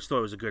it. I always thought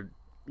it was a good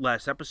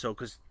last episode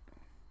because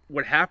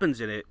what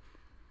happens in it,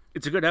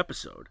 it's a good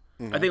episode.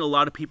 I think a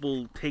lot of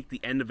people take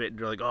the end of it and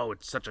they're like, "Oh,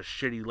 it's such a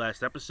shitty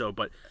last episode,"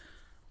 but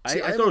I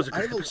thought it was a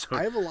good episode.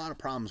 I have a lot of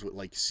problems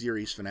with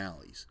series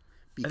finales. I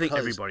Because think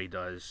everybody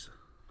does.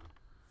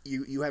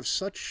 You have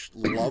such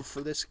love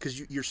for this because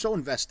you're so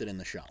invested in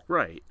the show.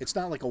 Right. It's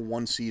not like a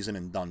one season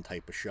and done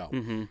type of show.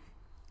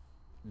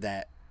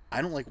 That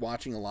I don't like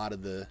watching a lot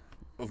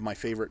of my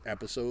favorite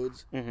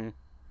episodes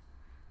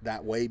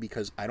that way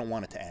because I don't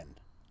want it to end.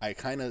 I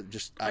kind of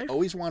I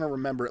always want to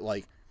remember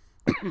it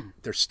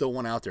there's still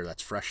one out there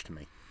that's fresh to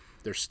me.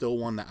 There's still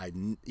one that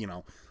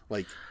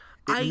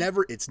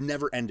it's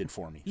never ended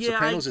for me. Yeah,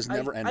 Sopranos has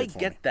never ended for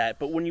me. I get that,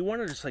 but when you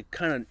want to just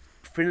kind of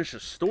finish a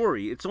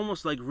story, it's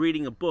almost like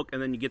reading a book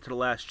and then you get to the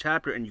last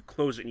chapter and you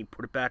close it and you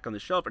put it back on the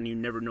shelf and you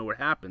never know what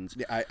happens.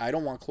 Yeah, I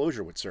don't want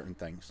closure with certain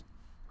things.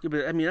 Yeah,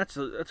 but I mean that's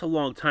a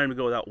long time to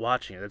go without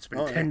watching it. It's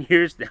been 10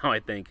 years now, I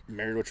think.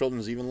 Married with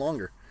Children is even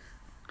longer.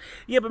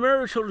 Yeah, but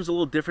Married with Children is a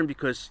little different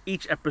because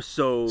each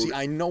episode. See,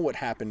 I know what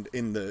happened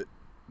in the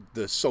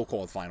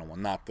so-called final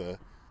one, not the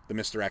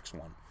Mr. X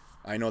one.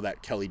 I know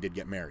that Kelly did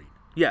get married.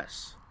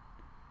 Yes.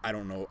 I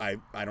don't know.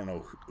 I don't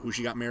know who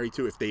she got married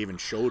to. If they even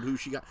showed who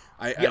she got.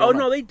 I Yeah. don't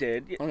know. No, they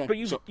did. Okay, But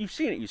you've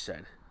seen it. You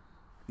said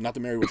not the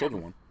Married with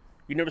Children one.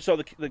 you never saw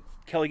the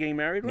Kelly getting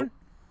married one.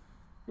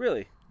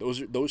 Really?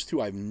 Those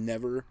two I've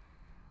never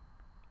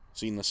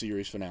seen the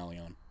series finale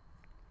on.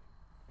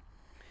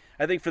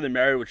 I think for the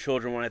Married with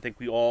Children one, I think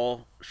we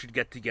all should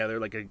get together,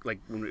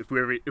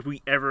 if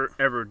we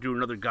ever do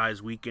another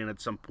guys' weekend at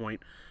some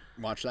point.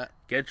 Watch that.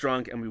 Get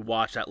drunk and we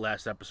watch that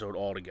last episode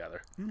all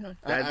together.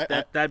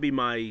 Okay. That'd be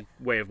my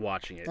way of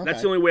watching it. Okay.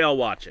 That's the only way I'll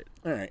watch it.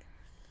 All right.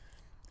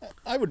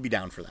 I would be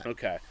down for that.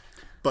 Okay.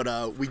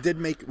 But we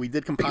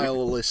did compile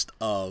a list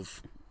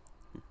of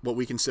what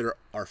we consider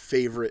our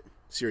favorite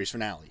series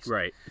finales.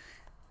 Right.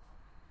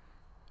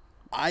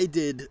 I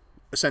did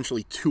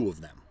essentially two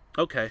of them.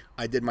 Okay.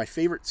 I did my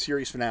favorite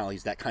series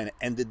finales that kind of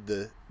ended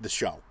the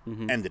show,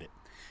 ended it.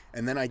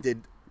 And then I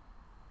did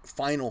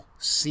final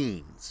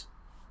scenes.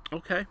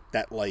 Okay.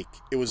 That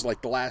it was the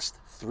last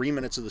 3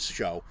 minutes of the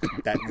show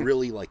that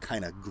really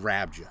kind of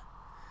grabbed you.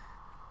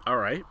 All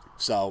right.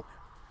 So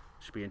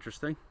Should be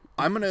interesting.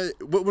 I'm gonna.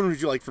 What one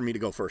would you like for me to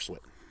go first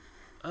with?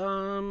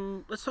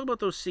 Let's talk about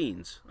those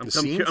scenes.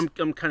 Scenes?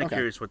 I'm kind of Okay.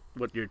 curious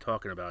what you're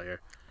talking about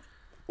here.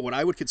 What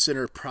I would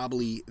consider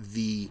probably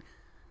the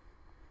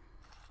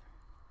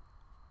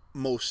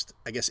most,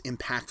 I guess,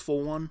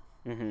 impactful one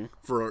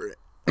for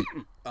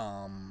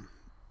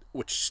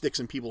which sticks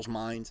in people's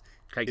minds.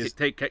 Can I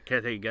take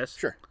a guess?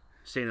 Sure.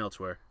 St.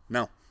 Elsewhere.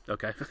 No.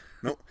 Okay.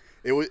 No.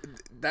 It was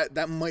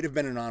that might have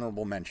been an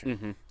honorable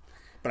mention.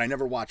 But I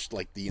never watched the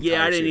entire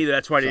Yeah, I didn't series. either.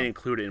 That's why I So, didn't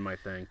include it in my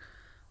thing.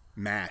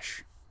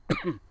 MASH.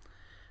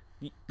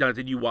 Now,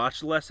 did you watch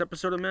the last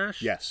episode of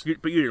MASH? Yes.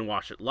 But you didn't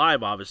watch it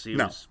live, obviously. It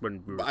No. was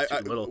when we were But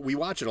too little. we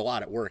watch it a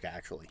lot at work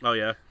actually. Oh,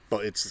 yeah?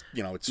 But it's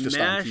it's just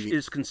on MASH TV.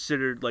 is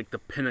considered the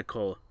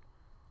pinnacle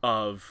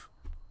of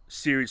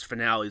series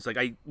finales. Like,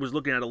 I was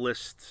looking at a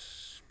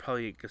list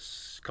probably a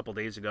couple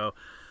days ago,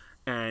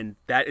 and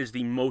that is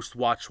the most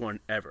watched one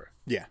ever.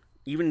 Yeah.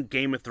 Even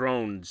Game of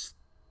Thrones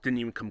didn't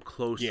even come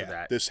close to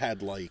that. This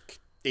had like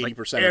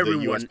 80% of the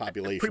U.S.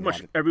 population. Pretty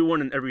much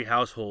everyone in every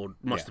household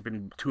must have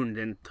been tuned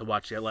in to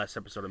watch that last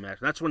episode of Max.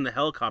 And that's when the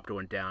helicopter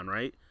went down,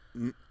 right?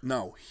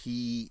 No,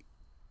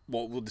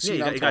 well, the scene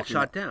he I'm got talking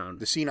shot about, down.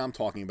 The scene I'm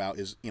talking about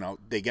is,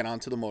 they get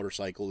onto the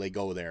motorcycle, they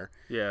go there.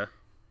 Yeah.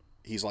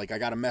 He's like, I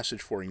got a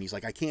message for you. And he's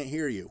like, I can't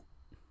hear you.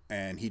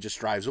 And he just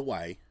drives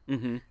away.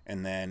 Mm-hmm.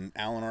 And then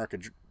Alan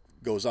Arkin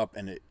goes up,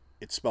 and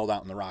it's spelled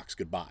out in the rocks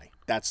goodbye.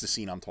 That's the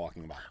scene I'm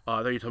talking about.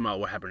 I thought you were talking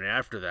about what happened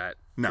after that.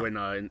 No. When,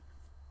 do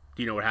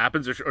you know what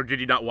happens, or did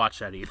you not watch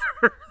that either?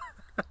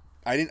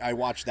 I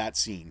watched that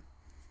scene.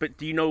 But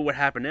do you know what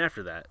happened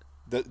after that?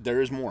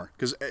 There is more,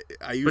 because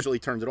I usually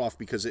turned it off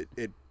because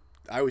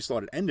I always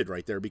thought it ended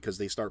right there because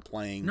they start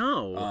playing.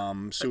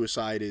 No.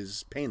 Suicide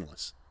is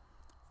painless.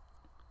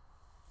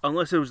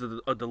 Unless it was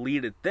a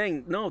deleted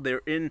thing. No,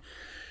 they're in.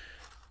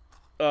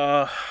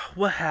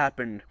 What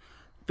happened?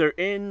 They're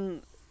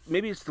in.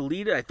 Maybe it's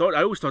deleted.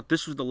 I always thought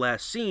this was the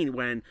last scene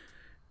when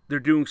they're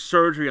doing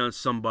surgery on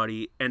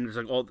somebody, and it's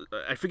like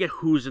I forget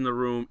who's in the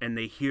room, and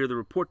they hear the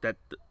report that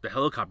the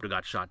helicopter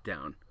got shot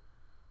down.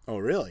 Oh,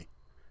 really?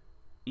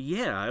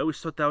 Yeah, I always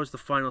thought that was the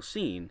final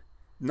scene.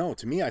 No,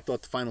 to me, I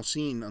thought the final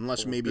scene,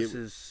 unless maybe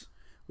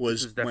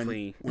was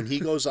definitely... when he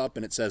goes up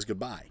and it says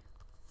goodbye.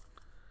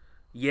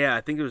 Yeah,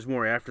 I think it was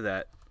more after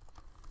that.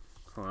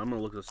 Hold on, I'm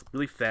gonna look this up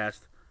really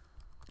fast.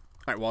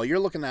 All right, while you're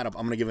looking that up,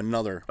 I'm gonna give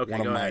another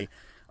one of my.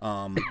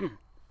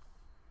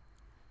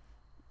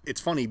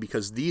 It's funny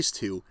because these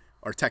two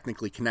are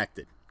technically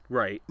connected.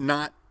 Right.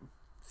 Not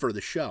for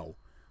the show,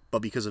 but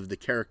because of the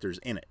characters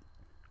in it.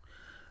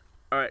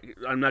 All right,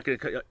 I'm not going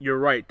to cut. You're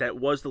right. That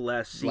was the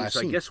last scene. I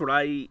guess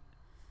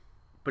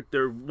but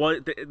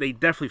they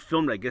definitely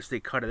filmed it. I guess they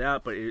cut it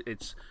out, but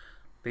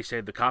they say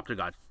the copter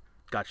got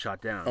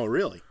shot down. Oh,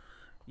 really?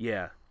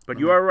 Yeah. But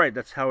you are right.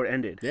 That's how it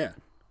ended. Yeah.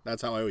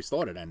 That's how I always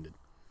thought it ended.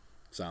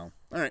 So,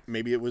 all right,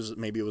 maybe it was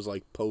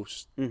like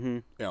post,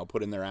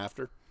 put in there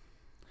after.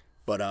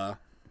 But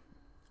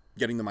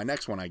getting to my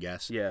next one, I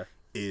guess,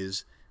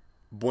 is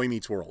Boy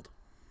Meets World.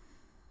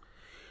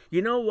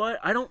 You know what?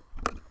 I don't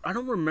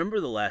remember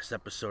the last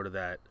episode of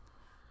that.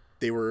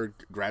 They were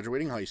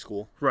graduating high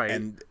school, right?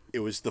 And it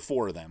was the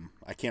four of them.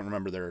 I can't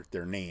remember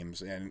their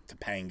names, and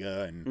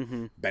Topanga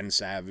and Ben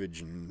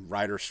Savage and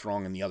Ryder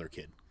Strong and the other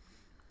kid,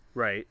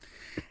 right?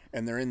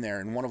 And they're in there,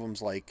 and one of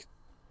them's like,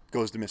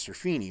 goes to Mr.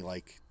 Feeney,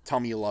 like, tell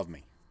me you love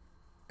me,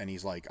 and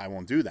he's like, I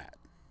won't do that.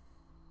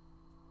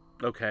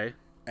 Okay.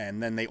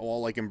 And then they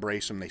all like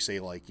embrace him. They say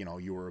like,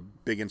 you were a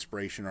big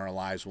inspiration in our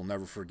lives. We'll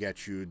never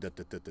forget you.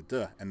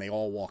 And they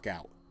all walk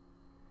out.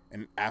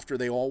 And after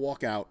they all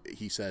walk out,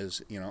 he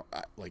says,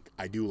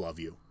 I do love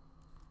you,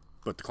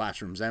 but the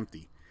classroom's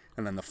empty.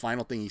 And then the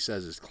final thing he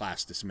says is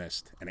class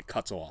dismissed, and it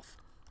cuts off.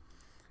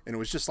 And it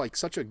was just like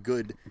such a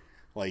good,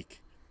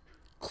 like,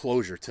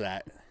 closure to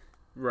that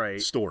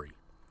story.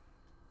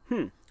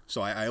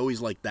 So I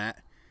always like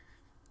that.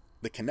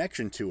 The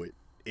connection to it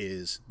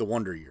is the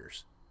Wonder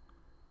Years.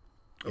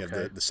 You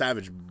have the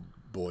Savage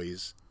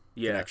Boys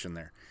connection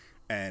there,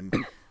 and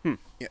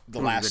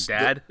the last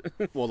dad.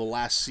 The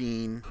last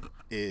scene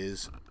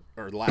the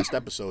last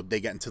episode, they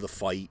get into the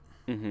fight,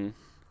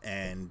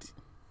 and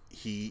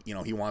he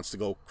wants to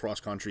go cross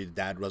country. The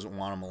dad doesn't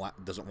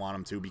want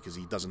him to because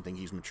he doesn't think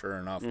he's mature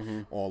enough.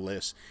 All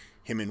this,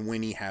 him and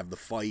Winnie have the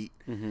fight,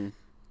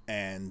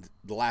 and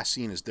the last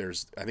scene is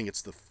I think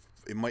it's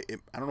I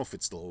don't know if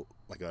it's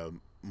like a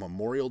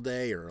Memorial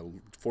Day or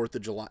 4th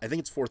of July. I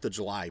think it's 4th of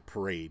July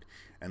parade,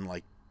 and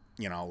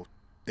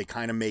they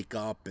kind of make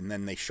up, and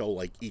then they show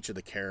like each of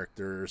the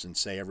characters and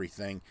say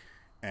everything,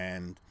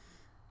 and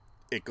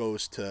it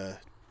goes to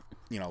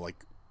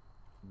like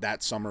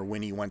that summer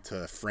Winnie went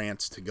to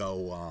France to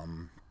go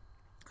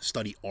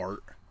study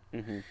art,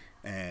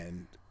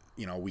 and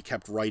we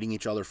kept writing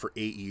each other for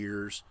 8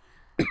 years,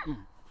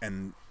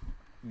 and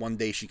one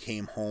day she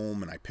came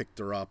home and I picked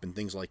her up and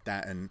things like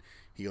that, and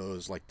he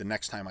goes like the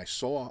next time I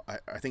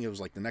think it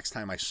was like the next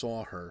time I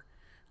saw her,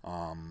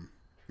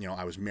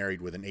 I was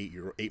married with an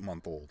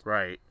 8-month-old.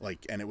 Right.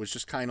 Like, and it was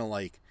just kind of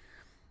like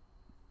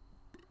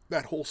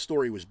that whole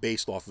story was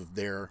based off of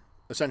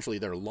essentially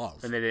their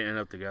love. And they didn't end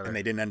up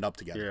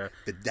together. Yeah.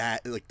 The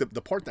dad, like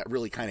the part that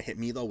really kind of hit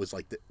me though was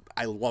like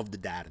I loved the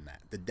dad in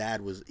that. The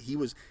dad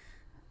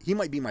he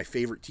might be my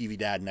favorite TV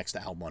dad next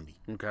to Al Bundy.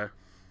 Okay.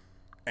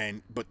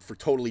 But for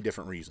totally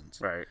different reasons.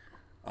 Right.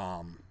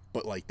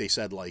 But like they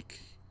said, like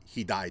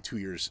he died 2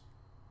 years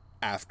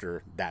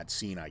after that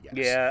scene, I guess.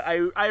 Yeah,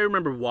 I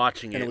remember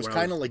watching it. And it was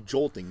kind of like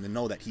jolting to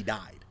know that he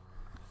died.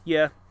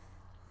 Yeah.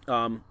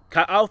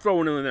 I'll throw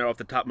one in there off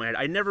the top of my head.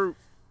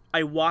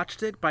 I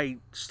watched it, but I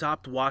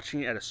stopped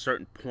watching it at a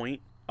certain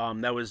point.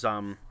 That was,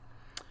 oh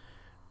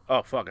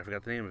fuck, I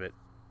forgot the name of it.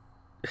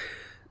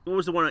 What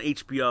was the one on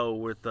HBO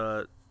where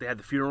they had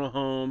the funeral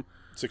home?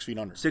 6 Feet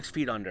Under. 6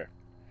 Feet Under.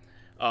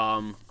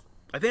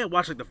 I think I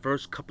watched like the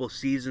first couple of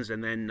seasons,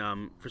 and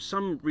then for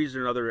some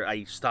reason or another,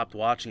 I stopped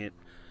watching it.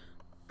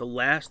 The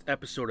last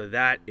episode of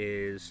that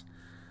is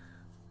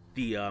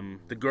the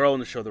girl in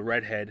the show, the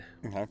redhead,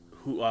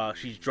 who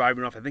she's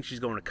driving off. I think she's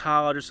going to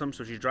college or something,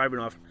 so she's driving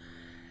off,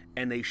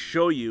 and they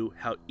show you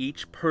how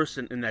each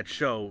person in that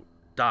show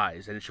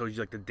dies, and it shows you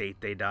like the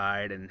date they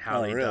died and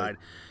how they died.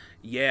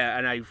 Yeah,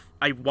 and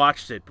I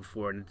watched it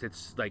before, and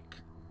it's like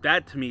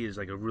that to me is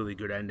like a really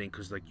good ending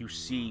because like you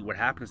see what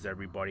happens to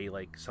everybody.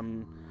 Like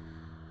some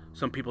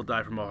people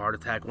died from a heart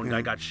attack. One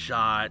guy got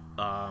shot.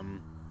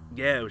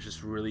 Yeah, it was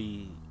just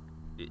really.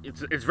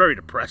 It's very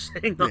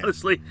depressing,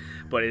 honestly,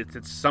 but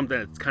it's something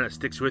that kind of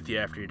sticks with you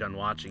after you're done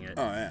watching it.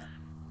 Oh yeah.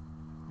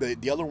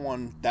 The other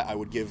one that I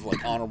would give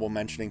like honorable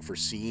mentioning for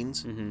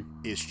scenes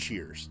is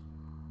Cheers.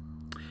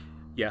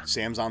 Yeah.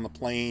 Sam's on the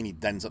plane. He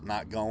ends up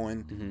not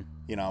going.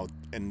 You know,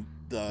 and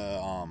the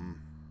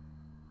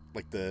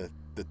like the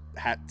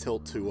hat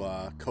tilt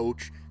to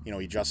Coach. You know,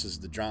 he adjusts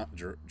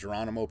the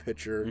Geronimo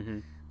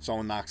picture.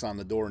 Someone knocks on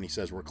the door and he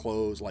says we're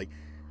closed. Like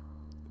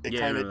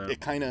it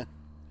kind of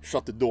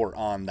shut the door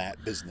on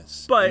that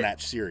business in that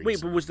series.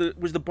 Wait, but was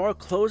the bar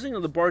closing or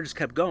the bar just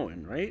kept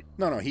going? Right?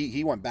 No,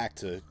 he went back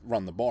to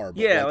run the bar.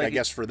 But I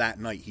guess for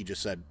that night he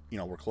just said, you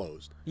know, we're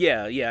closed.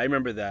 Yeah, I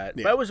remember that.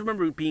 Yeah. But I always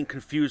remember being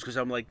confused because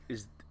I'm like,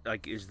 is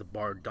the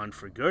bar done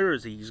for good, or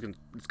is it's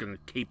gonna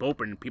keep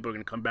open and people are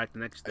gonna come back the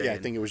next day? Yeah, I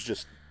think it was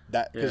just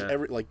that because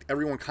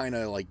everyone kind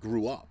of like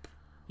grew up.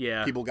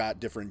 Yeah, people got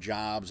different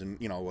jobs, and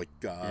you know, like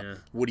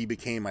Woody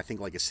became, I think,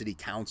 like a city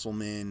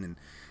councilman,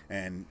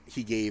 and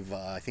he gave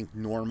I think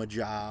Norm a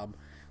job.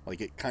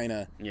 Like it kind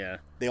of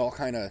they all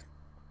kind of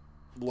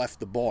left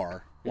the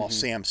bar while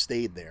Sam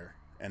stayed there,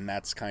 and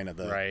that's kind of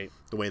the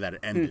way that it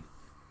ended.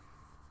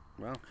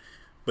 Well,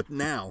 but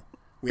now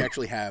we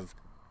actually have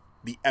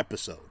the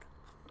episode.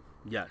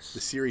 Yes. The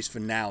series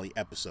finale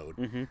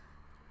episode.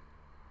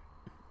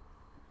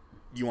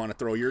 You want to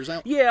throw yours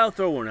out? Yeah, I'll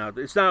throw one out.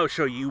 It's not a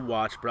show you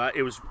watch, but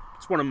it's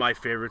one of my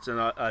favorites,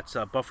 and it's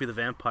Buffy the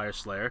Vampire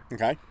Slayer.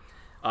 Okay.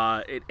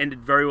 It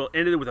ended very well.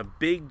 Ended with a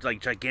big, like,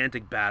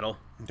 gigantic battle.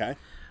 Okay.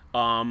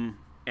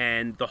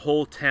 And the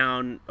whole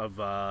town of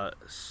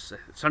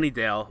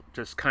Sunnydale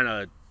just kind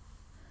of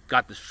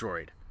got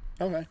destroyed.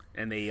 Okay.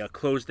 And they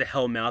closed the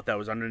hell mouth that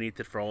was underneath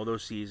it for all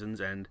those seasons,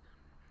 and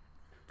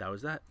that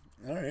was that.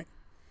 All right.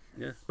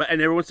 Yeah, and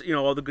everyone's, you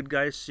know, all the good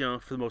guys, you know,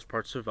 for the most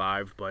part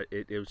survived, but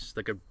it was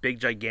like a big,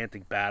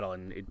 gigantic battle,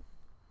 and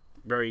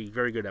very,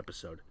 very good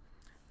episode.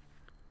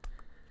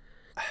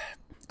 I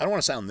don't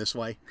want to sound this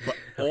way, but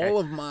all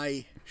of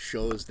my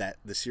shows that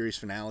the series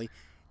finale,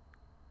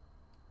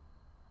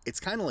 it's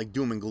kind of like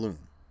doom and gloom.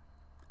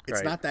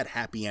 It's not that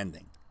happy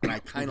ending, and I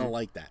kind of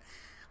like that.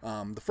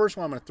 The first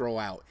one I'm going to throw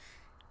out,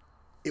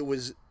 it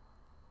was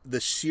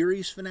the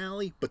series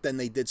finale, but then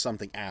they did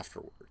something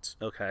afterwards.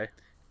 Okay.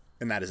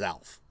 And that is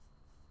Alf.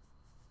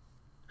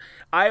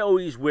 I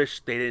always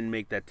wish they didn't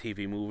make that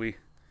TV movie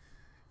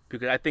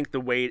because I think the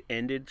way it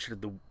ended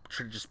should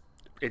have just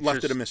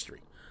left it a mystery.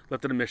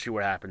 Left it a mystery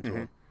what happened to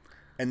him.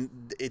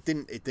 And it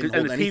didn't hold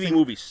and the anything. TV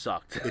movie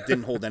sucked. It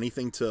didn't hold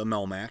anything to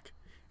Melmac.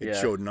 It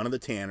showed none of the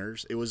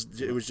Tanners. It was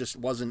just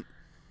wasn't.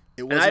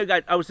 It wasn't.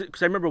 And I was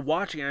because I remember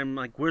watching it. And I'm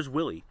like, "Where's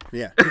Willie?"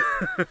 Yeah,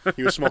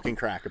 he was smoking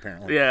crack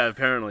apparently. Yeah,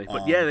 apparently.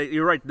 But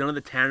you're right. None of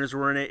the Tanners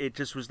were in it. It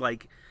just was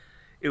like.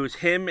 It was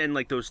him and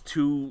like those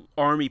two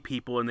army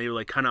people, and they were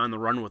like kind of on the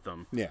run with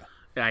them. Yeah,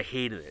 and I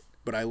hated it.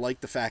 But I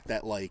like the fact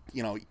that, like,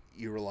 you know,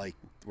 you were like,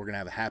 we're gonna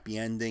have a happy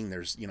ending.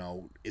 There's, you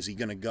know, is he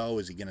gonna go?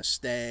 Is he gonna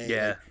stay?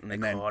 Yeah, and they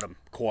caught him.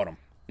 Caught him.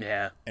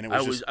 Yeah, and it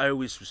was I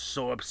always was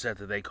so upset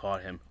that they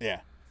caught him. Yeah,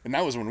 and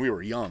that was when we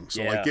were young.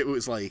 So like, it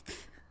was like,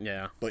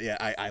 yeah. But yeah,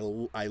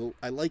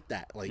 I like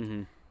that. Like,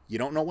 you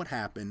don't know what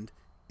happened.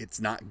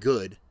 It's not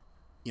good.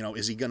 You know,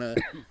 is he gonna?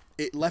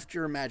 It left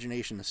your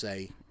imagination to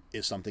say,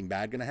 is something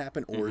bad going to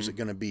happen, or is it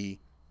going to be?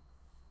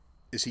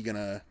 Is he going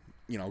to,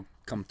 you know,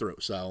 come through?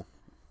 So,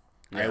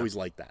 I always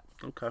like that.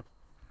 Okay.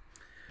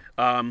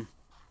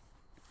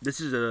 This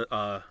is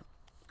a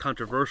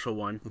controversial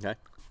one. Okay.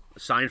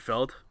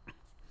 Seinfeld.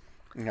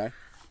 Okay.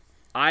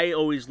 I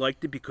always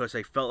liked it because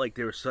I felt like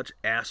they were such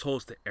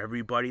assholes to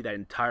everybody that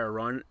entire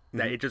run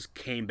that it just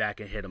came back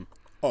and hit them.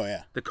 Oh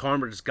yeah. The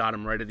karma just got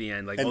them right at the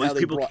end. Like, and all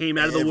these people came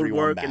out of the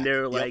woodwork back. And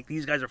they're like,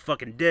 these guys are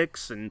fucking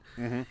dicks, and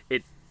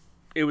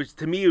It was,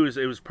 to me, it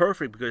was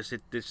perfect because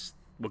this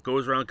what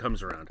goes around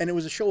comes around. And it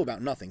was a show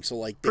about nothing, so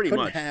like they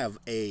couldn't have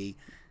an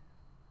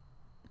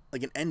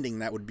ending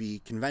that would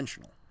be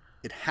conventional.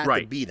 It had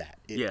to be that.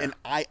 And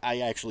I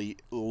actually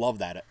love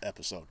that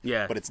episode.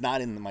 Yeah. But it's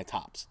not in my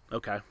tops.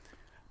 Okay.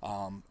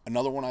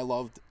 Another one I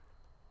loved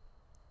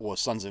was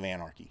Sons of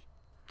Anarchy.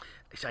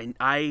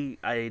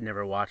 I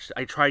never watched it.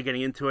 I tried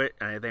getting into it,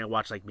 and I think I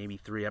watched like maybe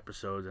 3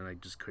 episodes, and I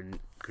just couldn't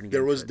get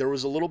there into it. There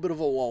was a little bit of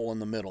a lull in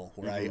the middle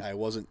where I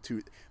wasn't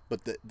too,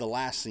 but the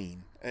last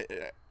scene,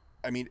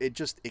 I mean,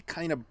 it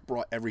kind of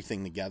brought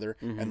everything together,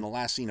 and the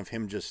last scene of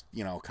him just,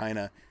 you know, kind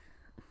of,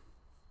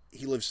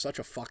 he lived such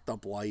a fucked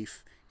up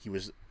life. He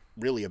was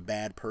really a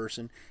bad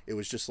person. It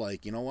was just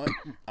like, you know what?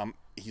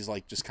 He's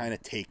like, just kind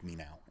of take me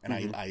now, And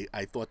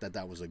I thought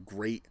that was a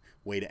great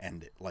way to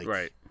end it. Like,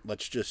 Right.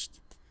 let's just,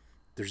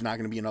 there's not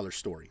going to be another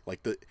story.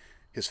 Like,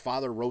 his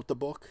father wrote the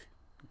book,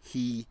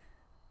 he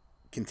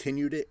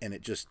continued it, and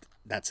it just,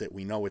 that's it.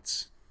 We know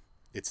it's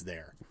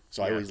there.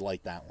 So I always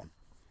like that one.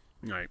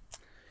 All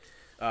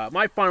right.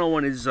 My final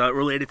one is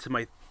related to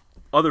my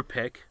other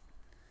pick.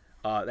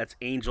 That's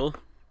Angel.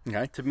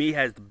 Okay. To me,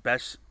 has the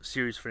best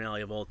series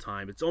finale of all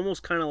time. It's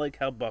almost kind of like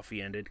how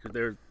Buffy ended, because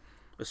they're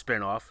a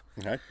spinoff.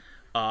 Okay.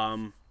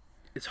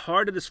 It's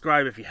hard to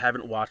describe if you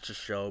haven't watched the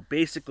show.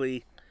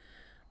 Basically,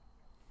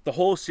 the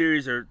whole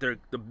series, the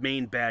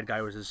main bad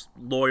guy was this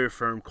lawyer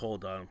firm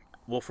called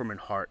Wolfram and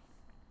Hart.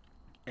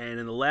 And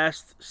in the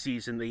last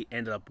season, they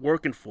ended up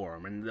working for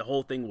him. And the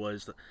whole thing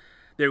was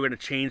they were going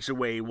to change the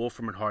way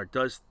Wolfram and Hart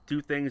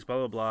do things,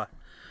 blah, blah,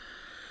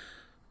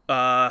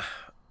 blah.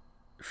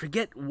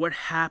 Forget what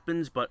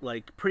happens, but,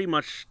 like, pretty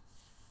much,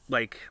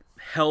 like,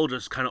 hell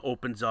just kind of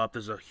opens up.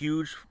 There's a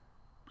huge,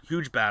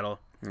 huge battle.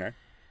 Okay.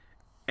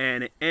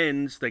 And it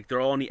ends, like, they're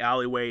all in the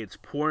alleyway, it's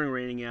pouring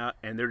raining out,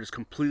 and they're just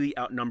completely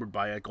outnumbered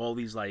by, like, all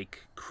these,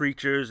 like,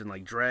 creatures and,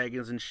 like,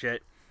 dragons and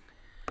shit.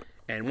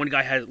 And one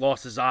guy had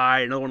lost his eye,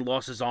 another one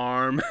lost his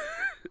arm.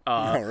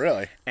 Oh,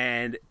 really?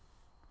 And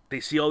they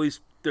see all these,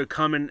 they're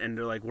coming, and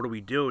they're like, what do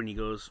we do? And he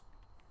goes,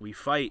 we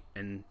fight,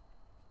 and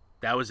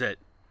that was it.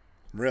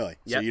 Really?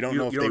 Yep. So you don't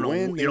know if they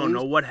win? You don't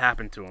know what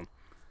happened to him.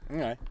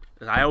 Okay.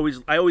 I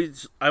always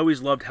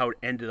loved how it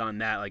ended on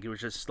that. Like, it was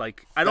just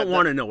like, I don't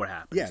want to know what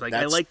happens. Yeah, like,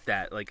 I like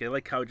that. Like, I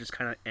like how it just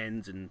kind of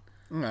ends, and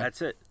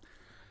that's it.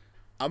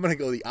 I'm going to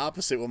go the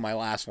opposite with my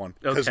last one,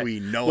 because Okay. we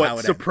know What, how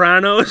it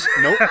Sopranos?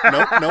 ends.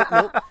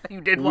 Nope.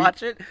 You did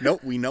watch it?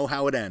 Nope, we know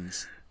how it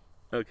ends.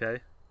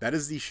 Okay. That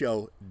is the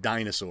show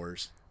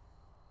Dinosaurs.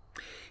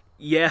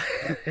 Yeah.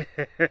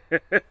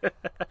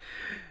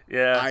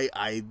 Yeah.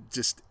 I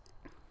just,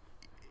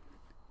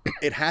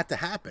 it had to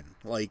happen.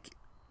 Like,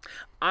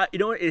 You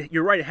know what?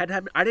 You're right. It had to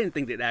happen. I didn't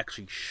think they'd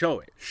actually show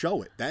it.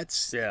 show it.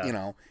 That's, Yeah. you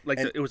know. Like,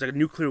 and- it was like a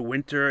nuclear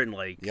winter, and,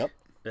 like... Yep.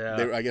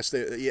 Yeah. I guess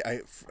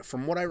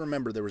from what I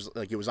remember, there was,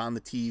 like, it was on the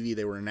TV,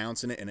 they were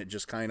announcing it, and it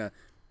just kind of,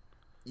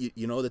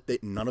 you know,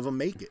 that none of them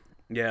make it.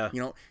 Yeah.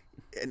 You know,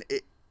 and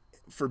it,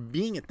 for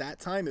being at that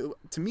time,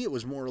 to me, it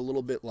was more a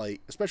little bit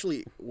like,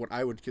 especially what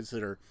I would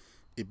consider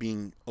it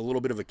being a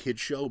little bit of a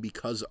kid's show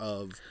because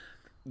of,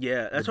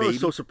 Yeah, that's the why I was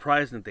so baby.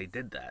 surprised that they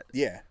did that.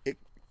 yeah,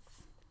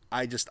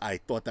 I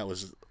thought that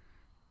was,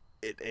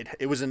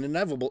 it was an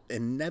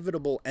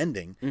inevitable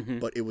ending,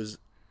 but it was,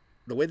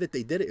 the way that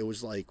they did it, it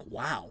was like,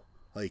 wow,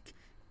 like,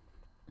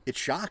 it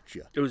shocked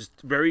you. It was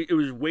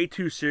way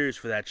too serious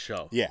for that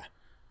show. Yeah.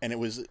 And it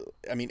was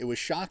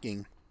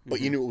shocking, but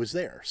you knew it was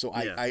there. So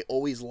Yeah. I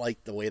always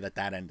liked the way that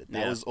ended. That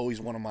Yeah. was always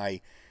one of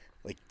my,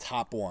 like,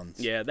 top ones.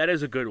 Yeah, that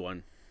is a good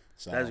one.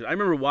 So, I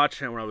remember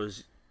watching it when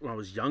I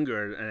was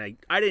younger, and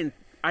I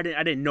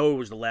didn't know it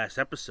was the last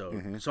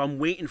episode. So I'm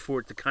waiting for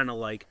it to kind of,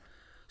 like,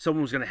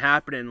 something was going to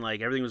happen, and,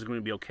 like, everything was going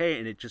to be okay,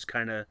 and it just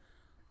kind of,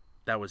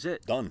 that was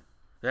it. done.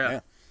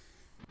 Yeah.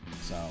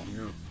 So,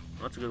 Yeah.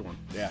 That's a good one.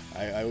 yeah,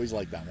 I always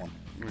liked that one.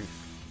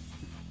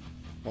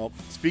 Well,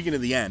 speaking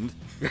of the end,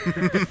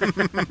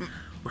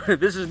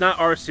 This is not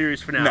our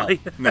series finale.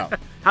 no.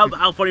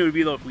 How funny would it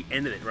be, though, if we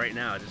ended it right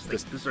now? Just like,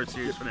 this is our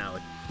series finale.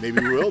 Maybe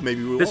we will,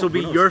 maybe we won't. This will be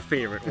Who knows? your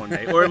favorite one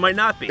day, or it might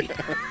not be.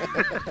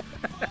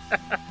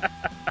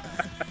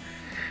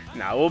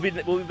 Nah, we'll be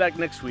back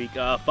next week.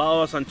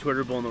 Follow us on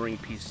Twitter, Bull in the Ring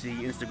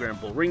PC, Instagram,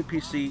 Bull Ring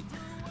PC.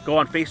 Go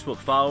on Facebook,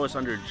 follow us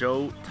under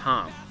Joe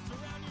Tom,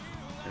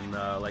 and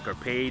like our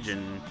page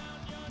and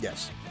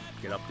Yes.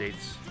 get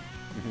updates.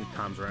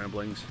 Tom's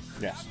ramblings.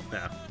 Yes.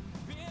 Yeah,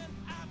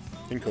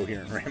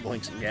 Incoherent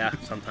ramblings. yeah,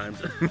 sometimes.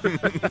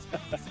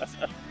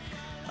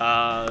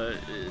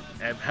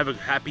 Have a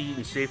happy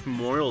and safe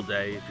Memorial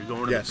Day. If you're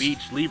going to Yes. the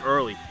beach, leave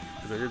early,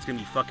 because it's gonna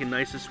be fucking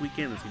nice this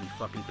weekend. It's gonna be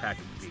fucking packed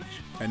at the beach.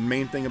 And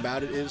main thing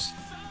about it is,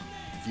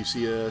 if you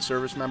see a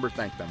service member,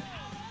 thank them.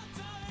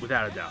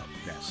 Without a doubt.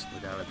 Yes.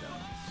 Without a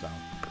doubt. So,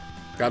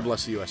 God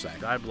bless the USA.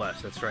 God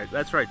bless. That's right.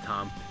 That's right,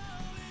 Tom.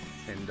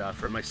 And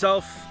for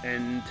myself,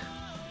 and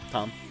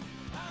Tom.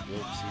 we'll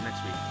see you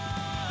next week.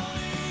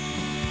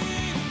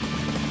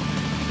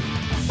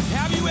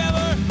 Have you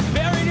ever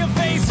buried your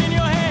face in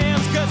your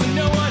hands? 'Cause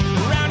no one